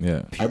Canada.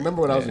 Yeah. I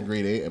remember when I was in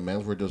grade 8 and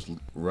men's were just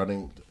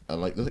running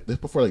like this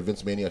before like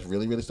Vince Mania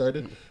really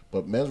started.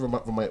 But men's from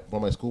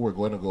my school were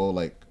going to go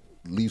like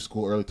leave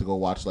school early to go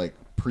watch like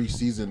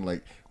preseason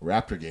like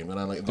Raptor game, and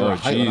I'm like, they were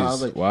hype, and I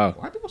was like, wow,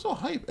 why are people so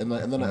hype? And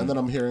then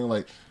I'm hearing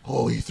like,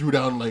 oh, he threw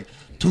down like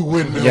 2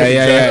 windmills.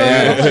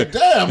 Yeah. I'm like,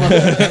 damn.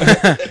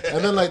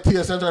 And then like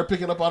TSN started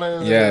picking up on it.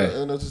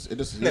 And it just and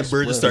then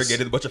Bird just started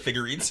getting a bunch of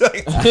figurines.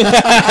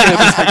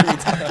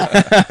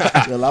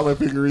 Allow my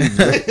figurines.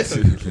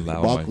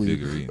 Allow my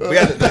figurines. But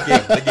yeah,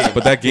 the game.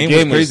 But that game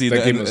was crazy.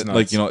 That game was nuts.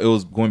 Like, you know, it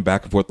was going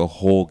back and forth the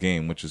whole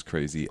game, which is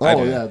crazy.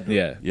 Oh,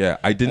 Yeah.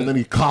 I didn't. And then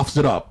he coughs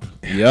it up.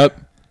 Yep.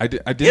 I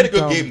didn't. He had a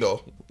good game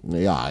though.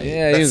 Yeah,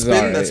 he was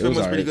alright. That spin was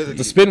alright. pretty good.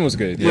 The spin was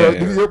good. Yeah,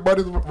 Yeah. your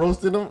buddies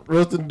roasting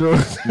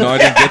Doris. No, I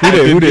didn't get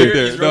there. Who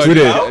did? Who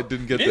did? I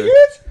didn't get there.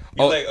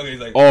 He's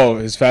like, Oh,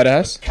 his fat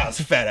ass.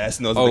 Kyle's fat ass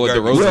knows Oh, the the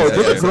garbage. Roses.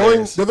 Yo,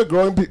 there's a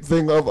growing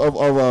thing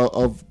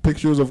of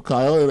pictures of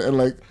Kyle and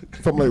like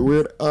from like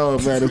weird. Oh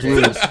man, it's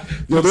weird.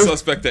 Yo, there's-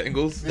 Suspect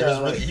angles. He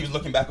was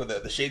looking back with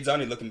the shades on.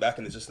 He's looking back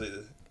and it's just like.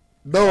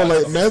 No,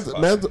 like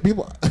man's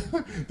people.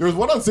 There was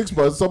one on 6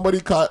 Buzz.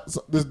 Somebody caught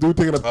this dude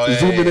taking a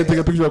zooming in, taking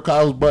a picture of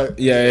Kyle's butt.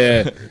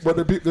 Yeah.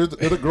 But there's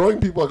the growing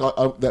people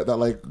that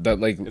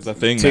like it's a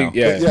thing now.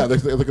 Yeah,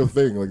 it's like a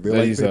thing. Like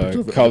they he's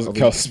Kyle's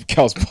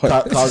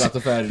butt. Kyle got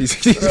the fatty.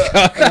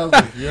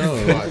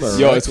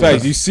 Yo, it's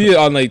facts. You see it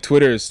on like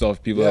Twitter and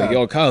stuff. People are like,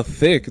 yo, Kyle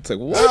thick. It's like,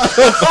 what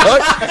the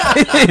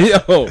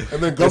fuck? Yo.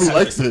 And then Gummy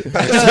likes it.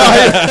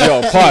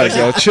 Yo, pause.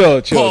 Yo,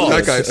 chill.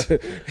 That guy's.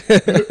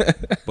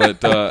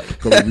 But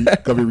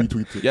Gummy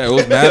retweets it. Yeah, it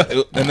was mad.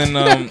 And then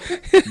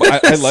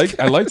but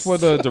I liked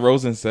what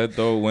DeRozan said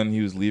though when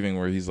he was leaving,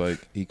 where he's like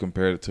he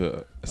compared it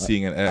to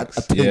seeing an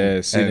ex.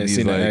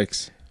 Seeing an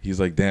ex. He's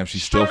like, damn,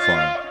 she's still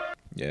fine.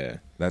 Yeah.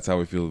 That's how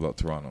we feel about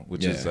Toronto,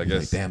 which is, I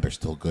guess, like, damn, they're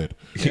still good.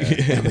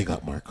 And they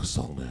got Marc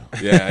Gasol now.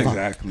 Yeah,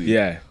 exactly.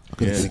 Yeah.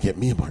 I'm gonna get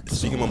me a Marc Gasol.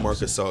 Speaking of Marc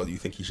Gasol, do you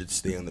think he should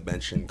stay on the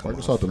bench and come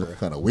Marc off? Gasol looked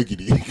kind of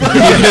wickedy.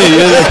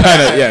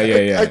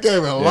 Yeah. I can't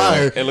even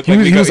lie. It looked He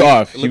like was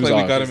off. It looked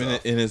like we got him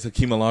in his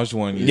Hakeem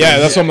Olajuwon. Yeah,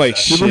 that's what I'm like.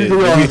 Shit.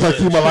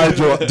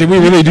 Did we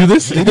really do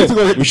this?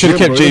 We should have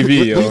kept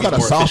JV. Yo. He's kind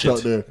of soft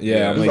out there.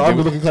 Yeah, his arm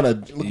is looking kind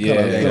of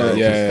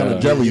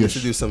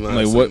jellyish. Do some.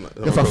 Like what?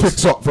 If I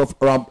fix up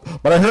around,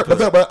 but I heard,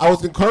 but I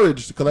was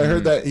encouraged because I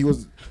heard that he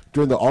was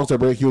during the All-Star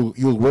break. He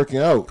was working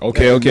out.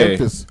 Okay.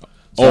 Memphis.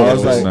 So I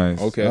was like,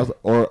 nice. Okay.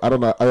 Or I don't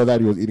know. Either that,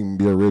 he was eating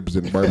beer ribs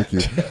and barbecue.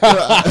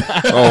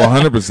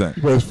 100%.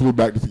 He just flew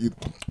back to eat.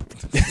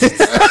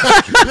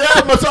 Yeah,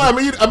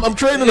 I'm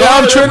training. Yeah,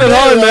 hard. I'm training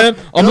hard, man.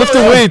 I'm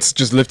lifting weights,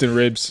 just lifting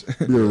ribs.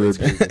 Beer ribs,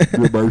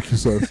 beer barbecue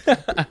sauce.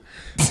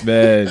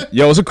 Man,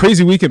 yo, it was a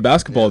crazy week in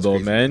basketball, though,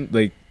 man.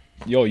 Like,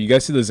 yo, you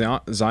guys see the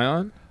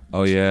Zion?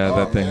 Oh yeah,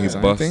 that thing. He's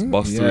bust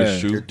through his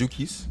shoe. Your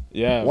Dookies.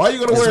 Yeah. Why are you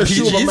gonna wear a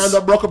shoe if a man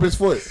that broke up his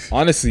foot?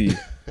 Honestly.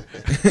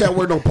 Can't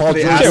wear no Paul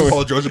They George. asked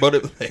Paul George about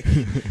it.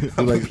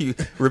 Like,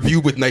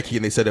 reviewed with Nike,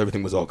 and they said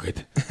everything was all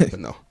good. But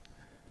no.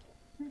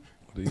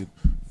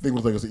 Thing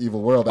was like it's an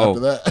evil world after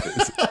that.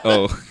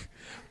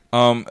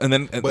 And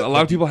then a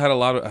lot of people had a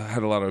lot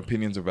of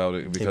opinions about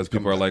it because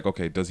people are like,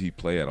 okay, does he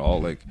play at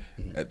all? Like,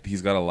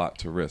 he's got a lot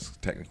to risk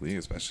technically,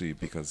 especially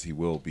because he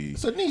will be.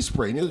 It's a knee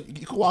sprain.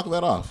 You can walk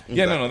that off.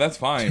 Yeah, no, that's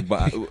fine.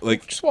 But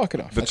like, just walk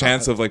it off. The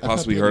chance of like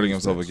possibly hurting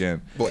himself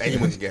again. Well,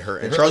 anyone can get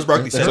hurt. And Charles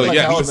Barkley said, so, like,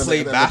 yeah, he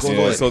played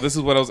basketball. Yeah, so this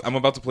is what I'm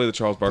about to play the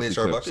Charles Barkley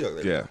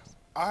clip. Yeah.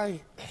 I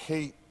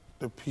hate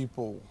the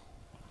people,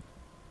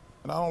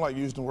 and I don't like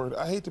using the word.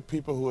 I hate the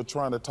people who are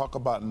trying to talk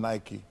about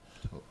Nike.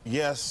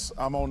 Yes,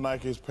 I'm on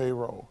Nike's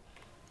payroll.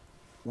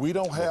 We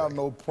don't have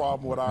no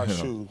problem with our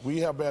shoes. We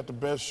have had the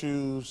best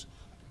shoes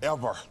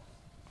ever.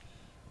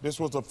 This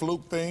was a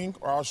fluke thing,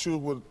 or our shoes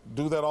would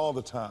do that all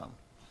the time.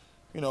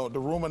 You know, the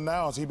rumor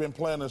now is he's been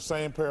playing the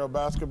same pair of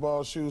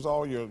basketball shoes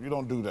all year. You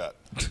don't do that.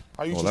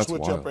 I used to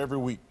switch up every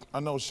week. I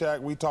know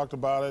Shaq, we talked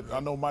about it. I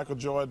know Michael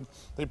Jordan.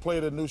 They play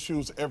their new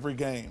shoes every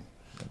game.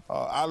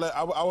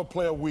 I would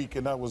play a week,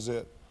 and that was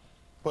it.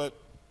 But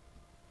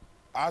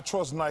I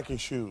trust Nike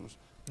shoes.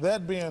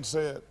 That being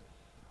said,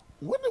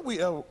 when did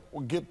we ever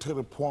get to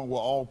the point where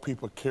all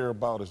people care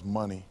about is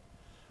money?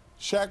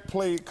 Shaq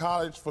played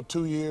college for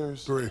 2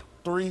 years.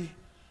 Three.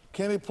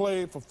 Kenny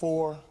played for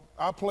 4.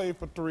 I played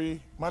for 3.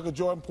 Michael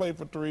Jordan played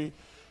for 3.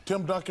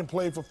 Tim Duncan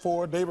played for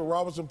 4. David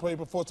Robinson played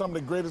for 4. Some of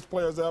the greatest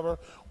players ever.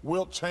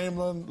 Wilt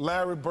Chamberlain,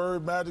 Larry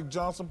Bird, Magic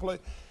Johnson played.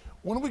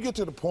 When we get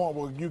to the point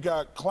where you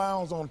got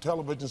clowns on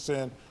television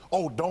saying,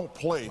 oh, don't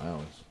play.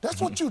 Clowns.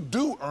 That's what you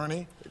do,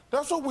 Ernie.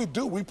 That's what we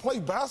do. We play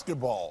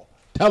basketball.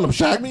 Tell him,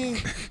 Shaq. I mean,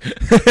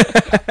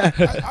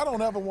 I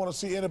don't ever want to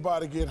see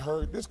anybody get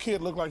hurt. This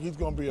kid looked like he's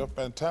going to be a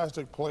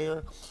fantastic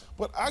player.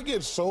 But I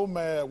get so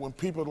mad when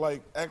people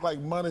act like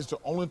money's the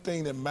only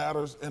thing that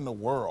matters in the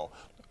world.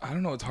 I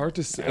don't know. It's hard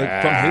to say.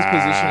 Like, from his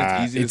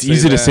position, it's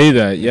easy to say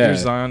that. Yeah, if you're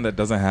Zion that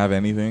doesn't have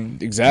anything.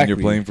 Exactly. And you're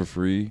playing for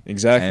free.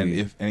 Exactly. And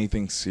if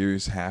anything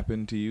serious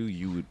happened to you,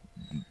 you would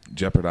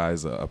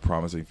jeopardize a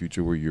promising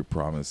future where you're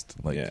promised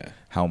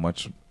how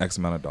much X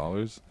amount of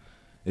dollars.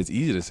 It's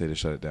easy to say to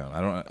shut it down.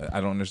 I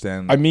don't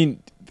understand. I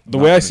mean, the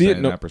way I see it,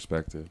 in that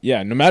perspective.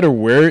 Yeah, no matter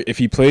where, if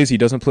he plays, he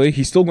doesn't play,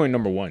 he's still going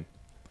number 1.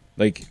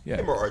 Like,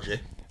 yeah. Or RJ.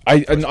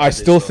 I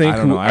still think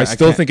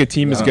think a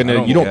team is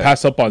gonna. You don't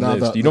pass up on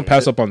this. You don't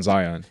pass up on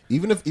Zion.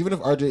 Even if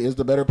RJ is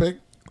the better pick,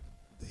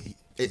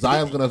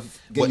 Zion's gonna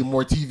get you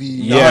more TV.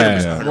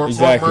 Yeah, more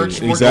exactly.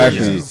 merch,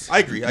 Exactly. I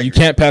agree. You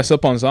can't pass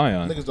up on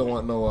Zion. Niggas don't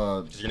want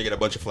no. You're gonna get a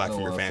bunch of flack from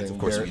your fans, of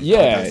course.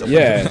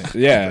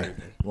 Yeah.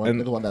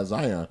 And want that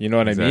Zion. You know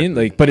what I mean?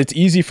 Like, but it's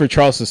easy for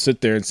Charles to sit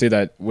there and say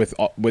that with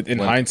in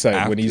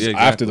hindsight when he's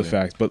after the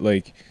fact. But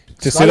like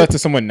to say that to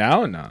someone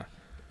now, nah.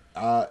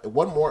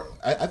 One more.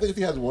 I think if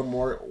he has one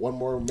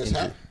more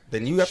mishap,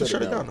 then you have to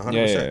shut it down. 100%.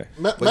 Yeah.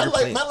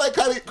 Not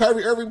like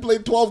Kyrie Irving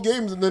played 12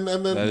 games and then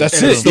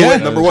that's it. Still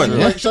went number 1.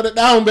 Like, shut it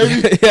down,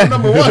 baby.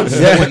 Number 1.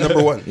 Still went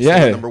number 1.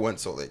 Yeah, number 1.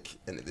 So like,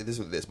 and it is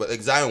what it is. But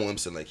like Zion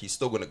Williamson, like he's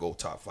still gonna go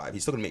top 5.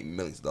 He's still gonna make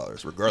millions of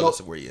dollars regardless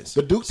of where he is.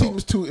 The Duke team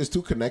is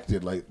too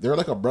connected. Like they're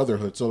like a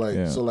brotherhood. So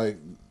like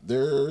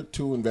they're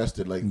too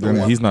invested. Like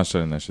he's not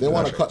shutting that shit. They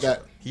want to cut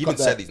that. He even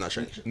cut said that. he's not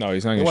shutting. No,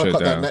 he's not They gonna want to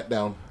shut cut down. that net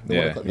down. They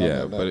Yeah. wanna cut down Yeah,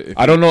 that but net. if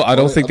I don't know. I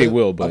don't think they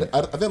will, I but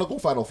think they'll go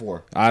Final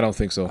Four. I don't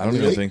think so. I don't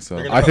even think so.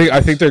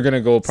 I think they're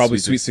gonna go probably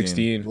Sweet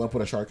 16. You want to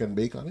put a shark and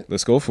bake on it?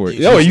 Let's go for it.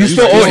 Yeah, Yo, you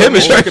still owe him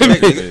a shark and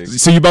bake. bake.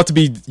 So you about to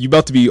be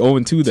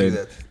 0-2 then.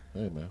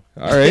 Hey man.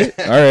 All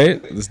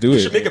right. Let's do We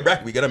it. should make a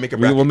bracket. We gotta make a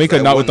bracket. We'll make a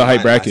because I not won with the high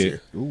mine last bracket.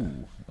 year. Ooh.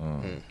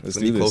 Let's It's do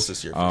gonna be this. close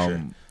this year for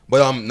sure.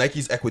 But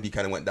Nike's equity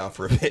kind of went down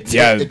for a bit.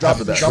 Yeah, It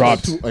dropped. Dropped.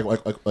 Dropped to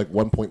like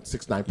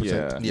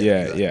 1.69%.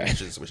 Yeah.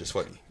 Which is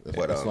funny.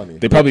 But It's funny.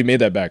 They probably made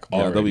that back Yeah,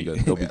 already. they'll be good.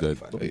 They'll be good.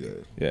 They'll be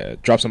good. Yeah,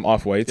 drop some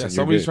off whites. Yeah, and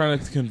somebody's you're good.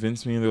 trying to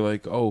convince me. They're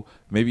like, "Oh,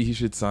 maybe he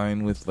should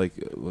sign with like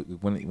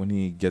when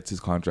he gets his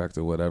contract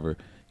or whatever,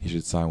 he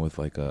should sign with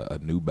like a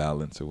New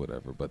Balance or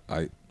whatever." But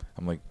I'm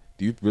like,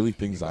 do you really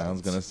think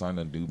Zion's gonna sign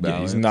a New Yeah,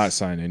 Balance? he's not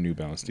signing a New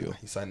Balance deal.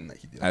 He signed a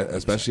Nike deal.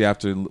 Especially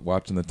after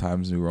watching the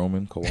Times New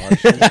Roman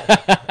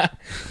Kawhi.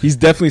 He's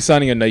definitely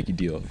signing a Nike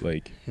deal.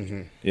 Like,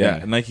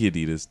 yeah, Nike,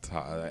 Adidas.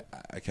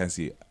 I can't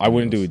see. I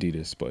wouldn't do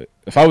Adidas, but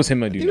if I was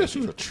him, I'd do Adidas Nike.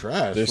 shoes are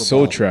trash. They're for so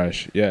ball.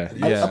 trash. Yeah.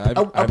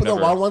 I put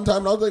them on one time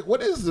and I was like,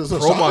 what is this? A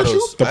Pro soccer models.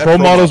 shoe? The I had Pro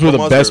models were the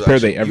models best are pair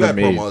they actually- you ever had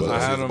Pro made. models but-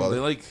 that I was don't about know. it.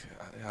 They like.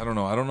 I don't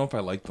know. I don't know if I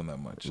like them that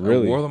much.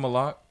 Really? I wore them a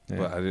lot, Yeah.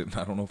 but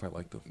I don't know if I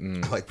like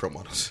them. I like Pro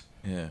models.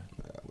 Yeah.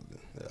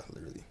 Yeah,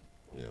 literally.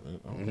 Yeah,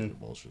 I don't like the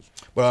ball shoes.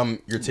 But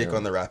your take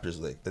on the Raptors,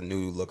 like the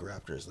new look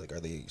Raptors, like are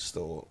they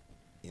still,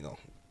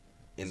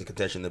 in the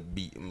contention to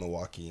beat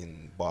Milwaukee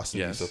and Boston?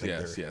 Do you Yes, still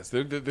think yes.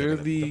 They're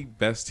the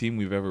best team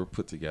we've ever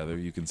put together.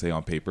 You can say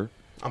on paper.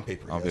 On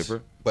paper, On yes.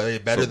 paper. But they're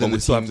better than we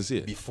the still team have to see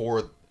it.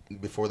 before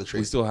the trade.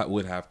 We still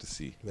would have to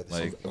see. We have to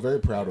Like I'm very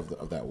proud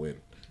of that win.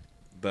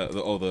 the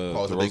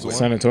the big Rose win.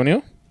 San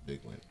Antonio?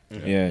 Big win.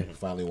 Yeah. We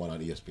finally won on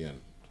ESPN.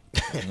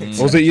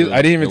 Was it?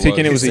 I didn't even take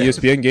in it was an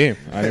ESPN game.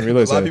 I didn't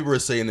realize A lot that. of people were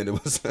saying that it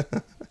was,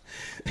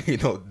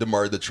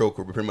 DeMar the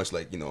choker, but pretty much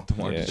like DeMar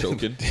Yeah. the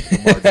choking.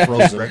 DeMar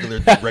frozen. regular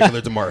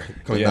DeMar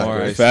coming Yeah,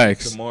 back.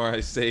 facts. The more I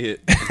say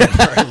it, That's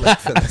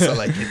how I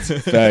like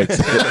it. Facts.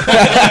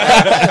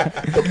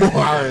 The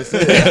more I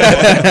say.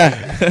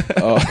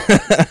 Oh.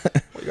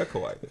 You got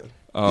Kawhi,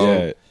 man.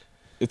 Yeah.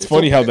 It's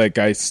funny how that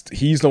guy,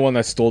 he's the one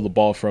that stole the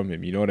ball from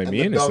him. You know what I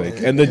mean? It's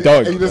like, and the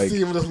dunk. And you just like-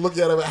 see him just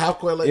looking at him at half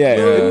court like, Yeah,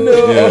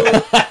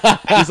 no.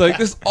 he's like,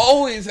 this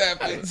always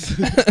happens.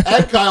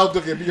 And Kyle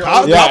took it. Your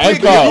Kyle- own- Yeah, Kyle and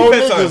played Kyle.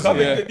 good defense on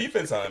him. Yeah. Kyle played good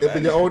defense on him, It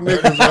been man. your own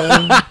niggas,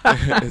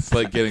 man. It's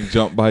like getting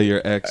jumped by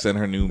your ex and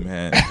her new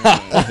man.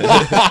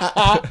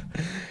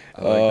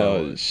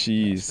 Oh,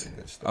 jeez.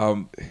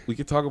 We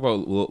could talk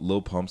about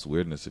Lil Pump's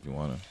weirdness if you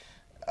want to.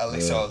 At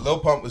least Lil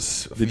Pump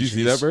was. Did you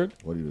see that, Bird?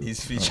 What do you do?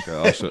 He's featured.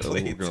 Okay, I'll show-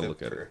 played we're gonna to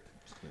look at it.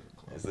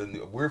 Is it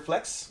a weird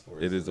flex?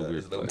 Or It is a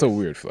weird flex. It's a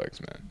weird flex,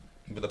 man.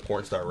 With the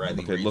porn star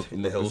Riley Okay, Reid look.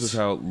 in the hills. This is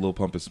how Lil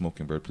Pump is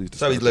smoking, Bird. Please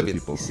That's how he's describe to the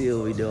living. people. See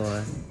what we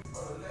doing.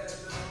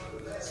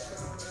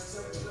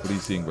 What are you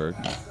seeing, Bird?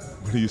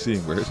 What are you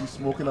seeing, Bird? He's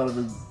smoking out of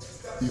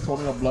his. He's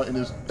holding a blunt in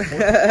his.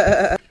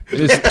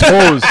 His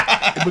toes.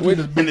 Between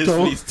his In big his,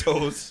 toes. his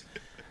toes.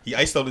 He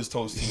iced out his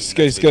toes. This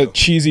guy's got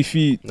cheesy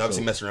feet.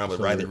 Obviously messing around with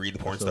Riley Reid, the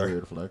porn That's a star.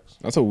 weird flex.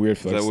 That's a weird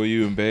Is flex. that what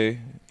you and Bay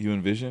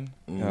envision?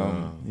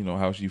 How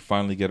you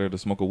finally get her to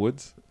smoke a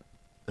woods?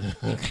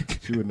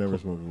 She would never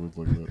smoke woods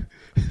like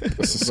that.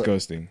 That's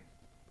disgusting.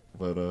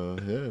 But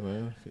yeah,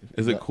 man.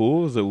 Is it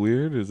cool? Is it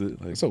weird? Is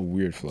it like It's a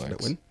weird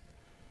flex. win?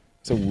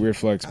 It's a weird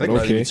flex, I but think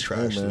Riley okay. Reid's Hey,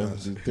 trash. to be man.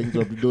 honest. These things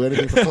don't do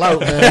anything for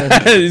clout,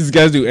 man. These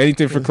guys do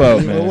anything for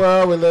clout, The man.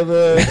 world we live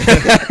in.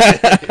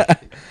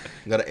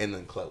 Gotta end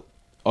on clout.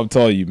 I'm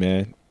telling you,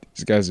 man.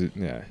 These guys are,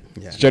 Yeah.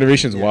 This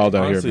generation's wild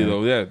out honestly here,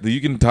 man. though? Yeah,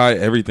 you can tie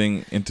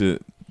everything into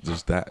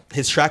just that.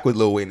 His track with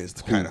Lil Wayne is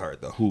kind of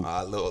hard though. Who?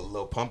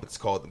 Lil Pump. It's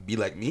called "Be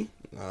Like Me."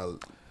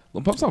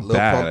 Lil Pump's not Lil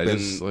bad. Pump I and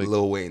just like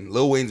Lil Wayne.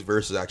 Lil Wayne's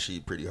verse is actually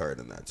pretty hard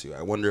on that too.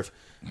 I wonder if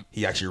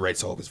he actually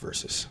writes all of his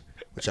verses,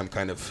 which I'm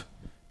kind of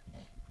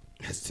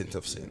hesitant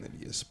of saying that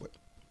he is. But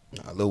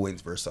Lil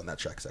Wayne's verse on that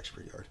track is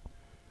actually pretty hard.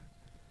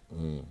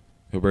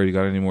 Yo, Bird, you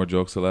got any more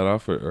jokes to let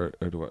off, or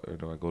do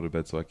I go to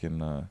bed so I can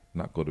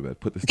not go to bed?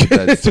 Put this to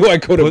bed. Do I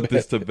go to put bed?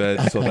 this to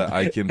bed so that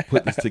I can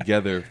put this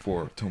together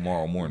for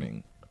tomorrow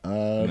morning.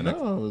 No,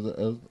 it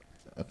was,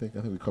 I think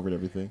we covered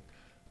everything.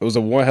 It was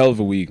a one hell of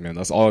a week, man.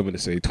 That's all I'm going to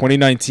say.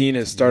 2019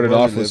 has started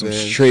World off with some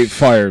living. straight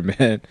fire,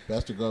 man.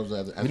 Bastard Gloves.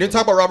 We didn't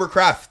talk about Robert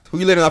Kraft. Who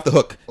you letting off the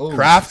hook? Oh.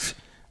 Kraft,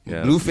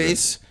 Yeah,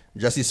 Blueface,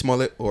 Jussie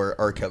Smollett, or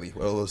R. Kelly?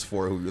 What are those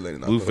four who you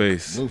letting off the hook?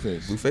 Blueface,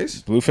 Blueface.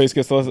 Blueface? Blueface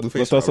gets left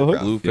Blueface off the Robert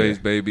hook. Kraft. Blueface,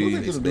 Blueface baby.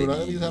 didn't do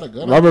nothing. He's had a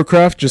gun. Robert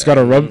Kraft just got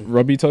a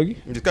rubby tuggy.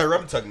 You just got a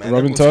rub and tug, man.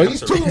 Rub and Everyone's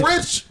tug? got He's a- too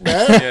rich,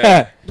 man.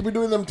 Yeah. To be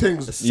doing them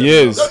things. He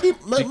is.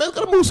 Man,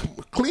 gotta move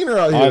cleaner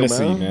out here,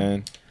 Honestly,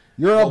 man.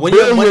 You're a Well, when you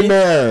have money-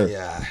 billionaire.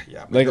 Yeah.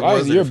 Like, Your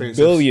words you're are a different.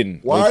 billion.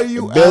 Why Like, are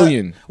you a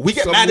billion? We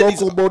get Some mad at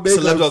these local bodegas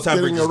celebs all the time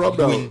for getting a just rub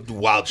down. doing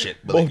wild shit.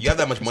 But like, you have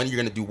that much money, you're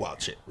gonna do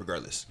wild shit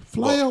regardless.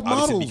 Fly out obviously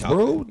models, be bro.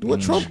 confident. Do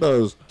what Trump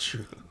does.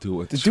 True.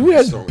 Do it. The dude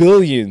has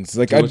billions.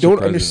 Like, Do I it, your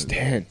don't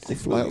president.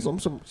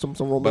 understand. Some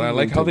But I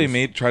like how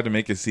they tried to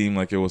make it seem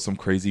like it was some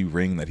crazy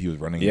ring that he was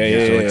running. Yeah,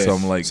 against, yeah, or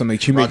yeah. Some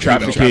like human drug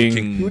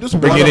trafficking, You just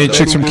bringing run in up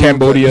chicks to from dude that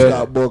Cambodia. just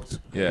got booked.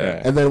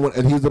 Yeah. And then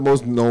and he's the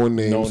most known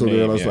name, Known so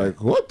they're name, just yeah.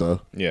 like, what the?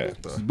 Yeah.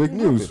 This is big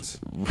news.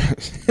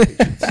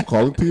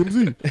 Calling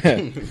TMZ.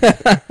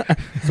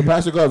 So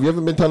Pastor Gov, you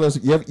haven't been telling us.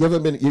 You've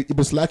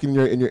been slacking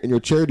in your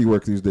charity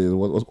work these days.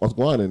 What's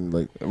going on? And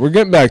like, We're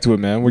getting back to it,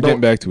 man. We're getting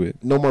back to it.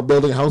 no more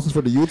building houses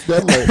for the youth.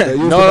 Then like, the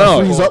youth No.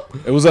 freeze up.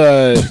 It was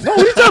a. No, what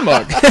are you talking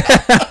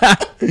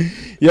about?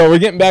 Yo, we're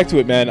getting back to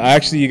it, man. I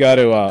actually got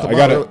to.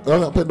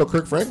 I'm not putting no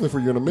Kirk Franklin for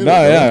you in a minute.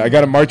 No, yeah, I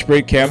got a March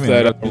break camp I mean,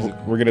 that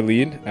that we're gonna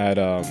lead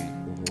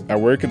at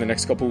work in the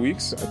next couple of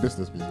weeks. I miss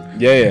this music.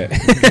 Yeah.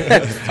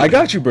 I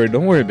got you, Bird.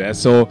 Don't worry, man.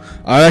 So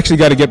I actually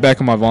got to get back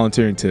on my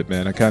volunteering tip,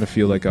 man. I kind of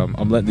feel like I'm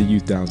letting the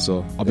youth down,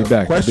 so I'll be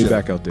back. Question, I'll be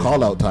back out there.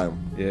 Call out time.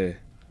 Yeah.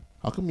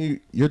 How come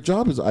your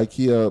job is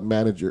IKEA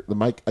manager,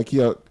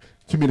 IKEA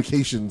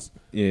communications?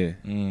 Yeah.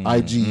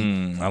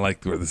 IG. I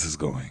like where this is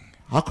going.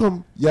 How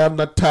come you have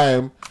not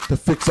time to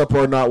fix up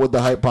or not with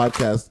the Hype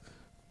Podcast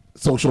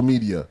social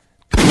media?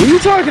 What are you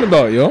talking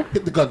about, yo?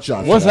 Hit the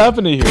gunshot. What's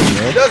happening here,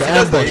 yo? does,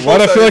 ambush. Why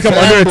do I feel like I'm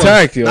under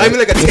attack, yo? Not even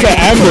like a It's tank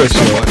an ambush, or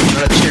yo. someone,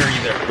 not a chair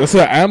either. What's an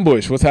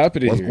ambush? What's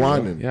happening What's here?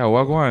 going yo? on? Yeah,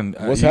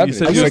 Wagwan. What's You happening?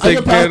 said I you were just-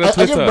 taking care of the I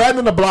give Twitter.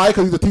 Brandon a blind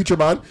because he's a teacher,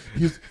 man.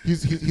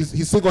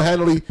 He's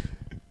single-handedly,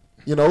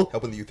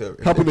 Helping the youth out.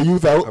 helping the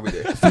youth out. Every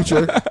day.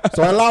 Future.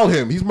 So I allow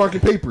him. He's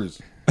marking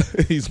papers.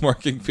 He's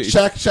marking papers.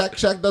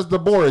 Shaq does the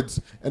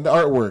boards and the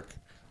artwork.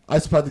 I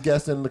supply the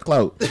gas and the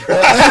clout. Nah,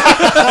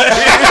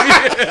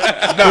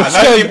 This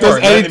not guy anymore. does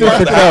anything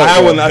for clout, I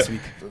yo. won last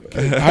week.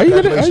 How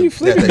you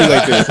flaming me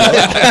like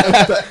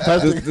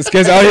this? This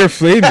guy's out here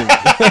flaming.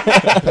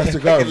 Pastor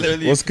Garvey.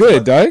 Literally- What's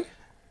good, dog?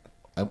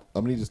 I'm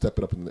gonna need to step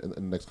it up in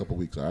the next couple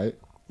weeks. All right.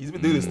 He's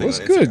been doing this thing. What's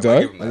on good, Instagram. I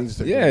dog? give him I that. need to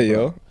step Yeah, it up,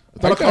 yo. bro.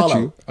 It's not I a got call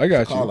you. out. I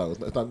got It's a call you. out. It's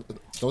not, don't take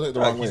it the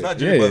Like, wrong he's way. not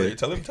Jimmy, Yeah, brother. yeah.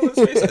 Tell his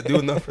face. I do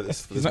enough for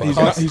this.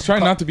 He's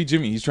trying not to be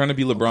Jimmy. He's trying to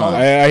be LeBron.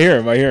 I hear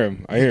him. I hear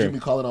Jimmy him.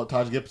 calling out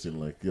Taj Gibson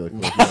like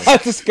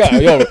This guy,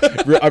 yo,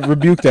 I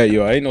rebuke that,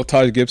 yo. I ain't no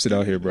Taj Gibson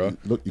out here, bro.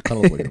 look, you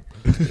kind of look like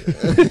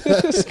him.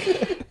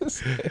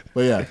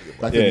 But yeah,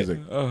 back to Yeah. music.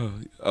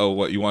 Oh,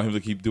 what? You want him to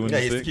keep doing Yeah,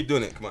 this he has to thing? keep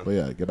doing it. Come on. But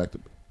yeah, get back to.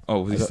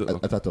 Oh, I he's still,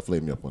 thought to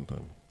flame me up one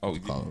time. oh,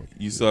 Call him.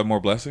 you still have more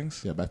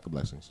blessings? Yeah, back to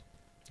blessings.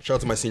 Shout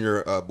out to my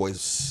senior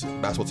boys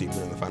basketball team.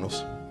 They're in the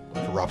finals for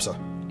ROPSA.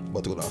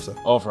 About to go to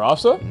ROPSA. Oh, for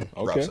OFSA?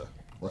 Okay. ROPSA.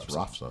 What's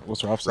Rafsa?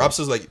 What's ROPSA?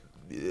 ROPSA's like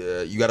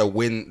you got to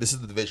win. This is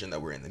the division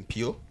that we're in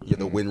Peel. You have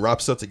to win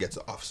ROPSA to get to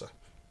OFSA.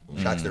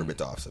 Shaq's never been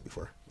to OFSA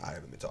before. I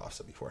haven't been to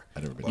OFSA before.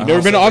 I've never been. You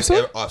never been to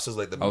OFSA? OFSA's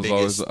like the I was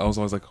biggest.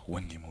 always like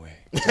one game away.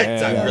 Exactly.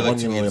 Yeah, We're like 1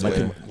 2 game games away.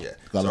 away. My team Yeah.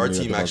 got So our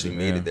eliminated team by the actually buzzer.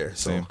 made Yeah, it there.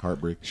 So same.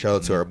 Heartbreak. shout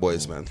out to our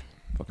boys, man.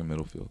 Fucking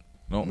Middlefield.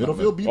 No,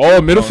 Middlefield beat. Oh,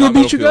 No, Middlefield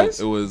not beat you Middlefield. guys?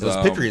 It was It was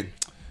Pickering.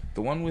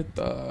 the one with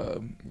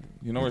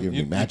you know where Give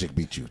me Magic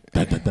beat you.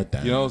 Da, da, da,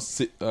 da. you know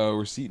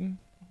where Seton?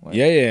 Like,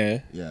 Yeah.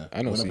 Yeah,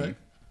 I know Winnipeg? Seton.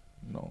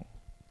 No.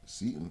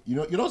 Seton.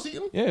 You know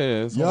Seton?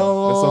 Yeah, that's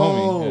Yo. that's the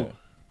homie. Yeah.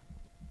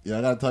 Yeah,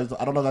 I gotta tell you.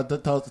 I don't know. I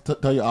gotta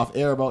tell you off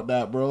air about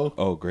that, bro.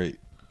 Oh, great.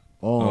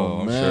 Oh,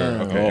 I'm man.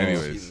 sure. Okay. Oh.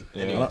 Anyways,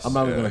 I'm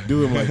not even gonna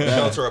do him like Shout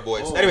out that. to our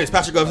boys. Anyways,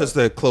 Pastor Gov has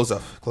to close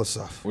us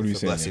off. What are you The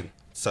saying, blessing. man?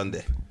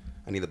 Sunday.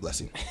 I need a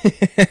blessing.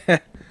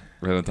 right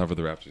on time for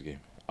the Raptors game.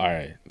 All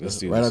right, let's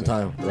do Right this. on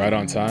time. Right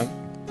on time.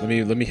 Let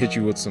me hit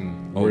you with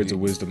some Oh, words you-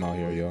 of wisdom out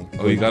here, yo.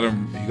 Oh, you got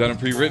him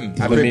pre-written.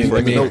 I Let me before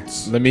let me,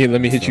 notes. let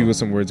me hit you with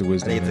some words of I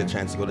wisdom. didn't get man. the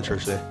chance to go to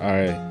church today. All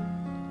right.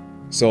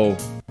 So,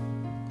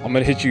 I'm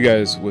gonna hit you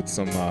guys with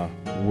some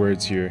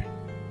words here.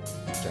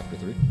 Chapter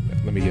 3.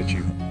 Let me get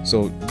you.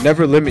 So,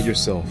 never limit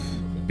yourself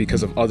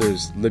because of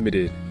others'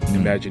 limited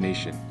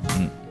imagination.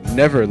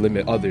 Never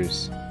limit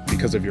others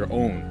because of your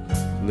own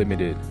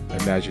limited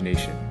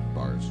imagination.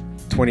 Bars.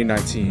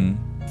 2019,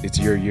 it's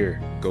your year.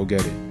 Go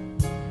get it.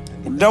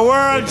 The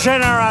world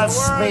general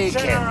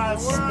speaking.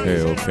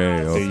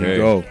 Okay. There you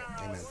go.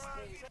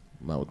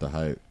 Not with the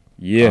hype.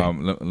 Yeah.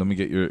 Let me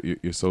get your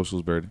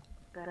socials, Bird.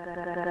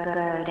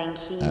 Bird and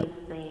keys,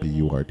 At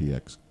baby.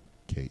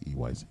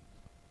 BURDXKEYZ.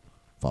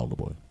 Follow the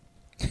boy.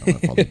 I'm gonna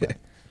follow back.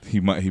 He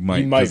might He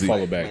might 'cause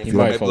follow back. He He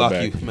might might follow block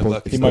back. you. He might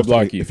block If He you might post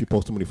block too- you. If you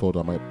post too many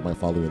photos, I might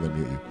follow you and then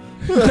mute you.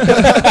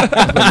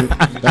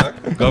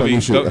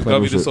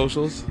 Govey the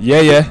socials.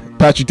 Yeah.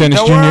 Patrick Dennis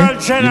The Jr.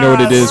 world You know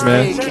what it is,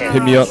 man. speaking.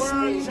 Hit me up. All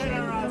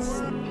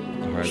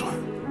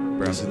right,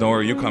 Branson, don't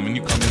worry, you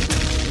coming.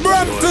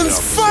 Brampton's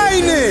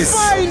finest.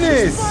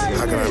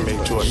 How can I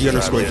make choices?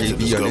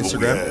 G_JB on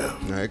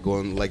Instagram. All right, go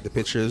and like the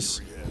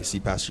pictures. You see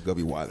Pastor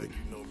Gubby wilding.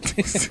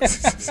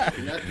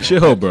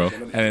 Chill, bro.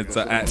 And it's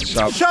at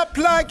shop. Shop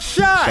like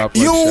Shaq. Shop like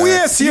You Shaq.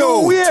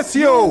 waste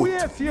you.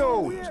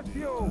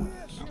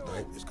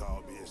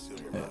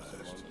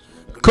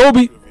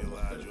 Kobe.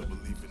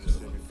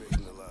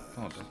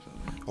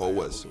 Oh, it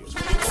was.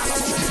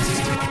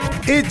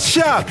 It's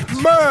Shaq,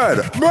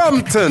 Bird,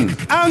 Brampton,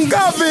 and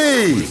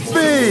Govey.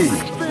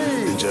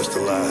 Just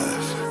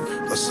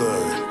alive. A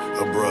son,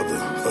 a brother,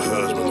 a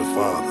husband, a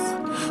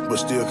father. but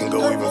still can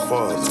go even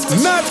farther.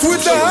 Not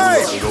with the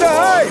hype, the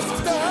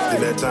hype.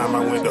 In that time, I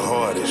went the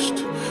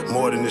hardest.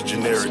 More than this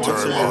generic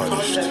term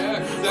artist.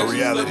 A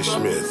reality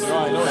smith. You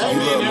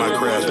love my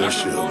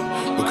craftsmanship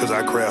because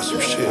I craft some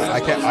shit.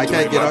 I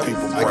can't get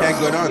on. I can't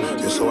go on.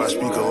 And so I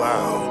speak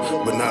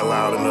aloud, but not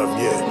loud enough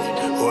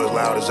yet, or as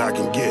loud as I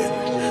can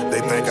get. They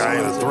think I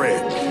ain't a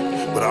threat,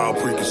 but all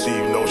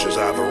preconceived notions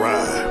I've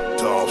arrived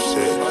to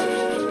offset.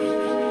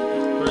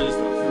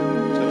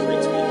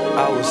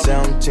 I was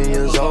 17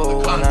 years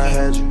old when I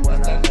had you.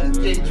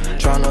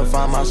 Tryna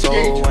find my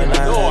soul when I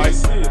had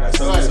you.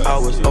 I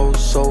was oh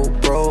so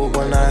broke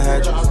when I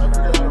had you.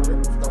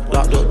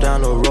 Locked up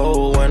down the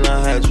road when I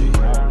had you.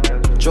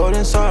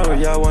 Jordan,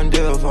 sorry I wasn't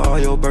there for all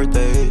your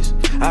birthdays.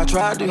 I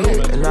tried to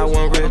hit and I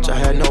wasn't rich, I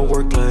had no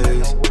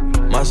workplace.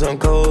 My son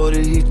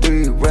Cody, he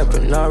 3,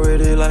 rapping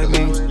already like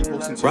me.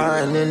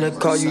 Riding in the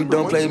car, you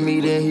don't play me,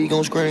 then he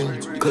gon'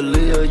 scream.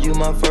 Khalil, you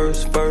my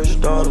first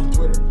daughter.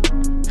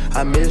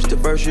 I missed the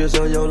first years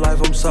of your life,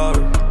 I'm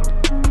sorry.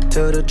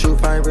 Tell the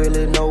truth, I ain't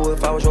really know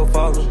if I was your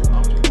father.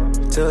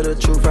 Tell the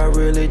truth, I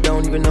really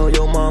don't even know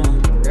your mama.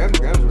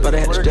 But I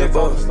had to step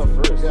up.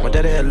 My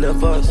daddy had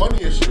left us.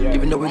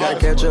 Even though we gotta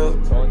catch up.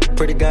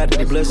 Pray to God that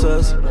he bless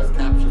us.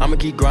 I'ma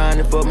keep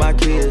grinding for my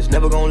kids,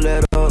 never gonna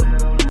let up.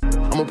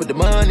 I'ma put the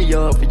money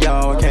up for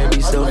y'all, I can't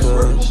be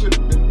selfish.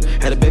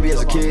 Had a baby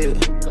as a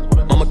kid,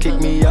 mama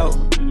kicked me out.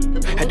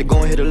 Had to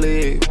go and hit a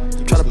leg,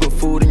 try to put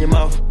food in your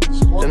mouth.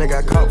 Then I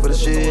got caught for the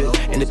shit,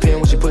 in the pen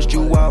when she pushed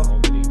you out.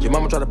 Your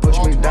mama tried to push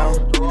me down,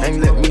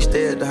 ain't let me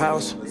stay at the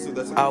house.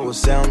 I was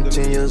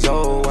 17 years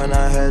old when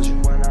I had you.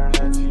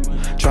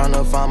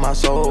 Tryna find my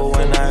soul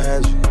when I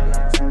had you.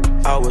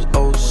 I was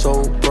oh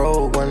so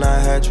broke when I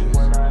had you.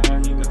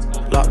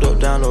 Locked up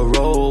down the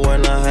road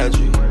when I had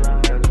you.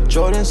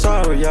 Jordan,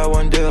 sorry I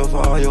wasn't there for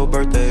all your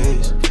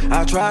birthdays.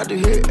 I tried to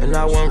hit and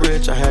I wasn't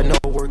rich, I had no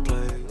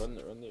workplace.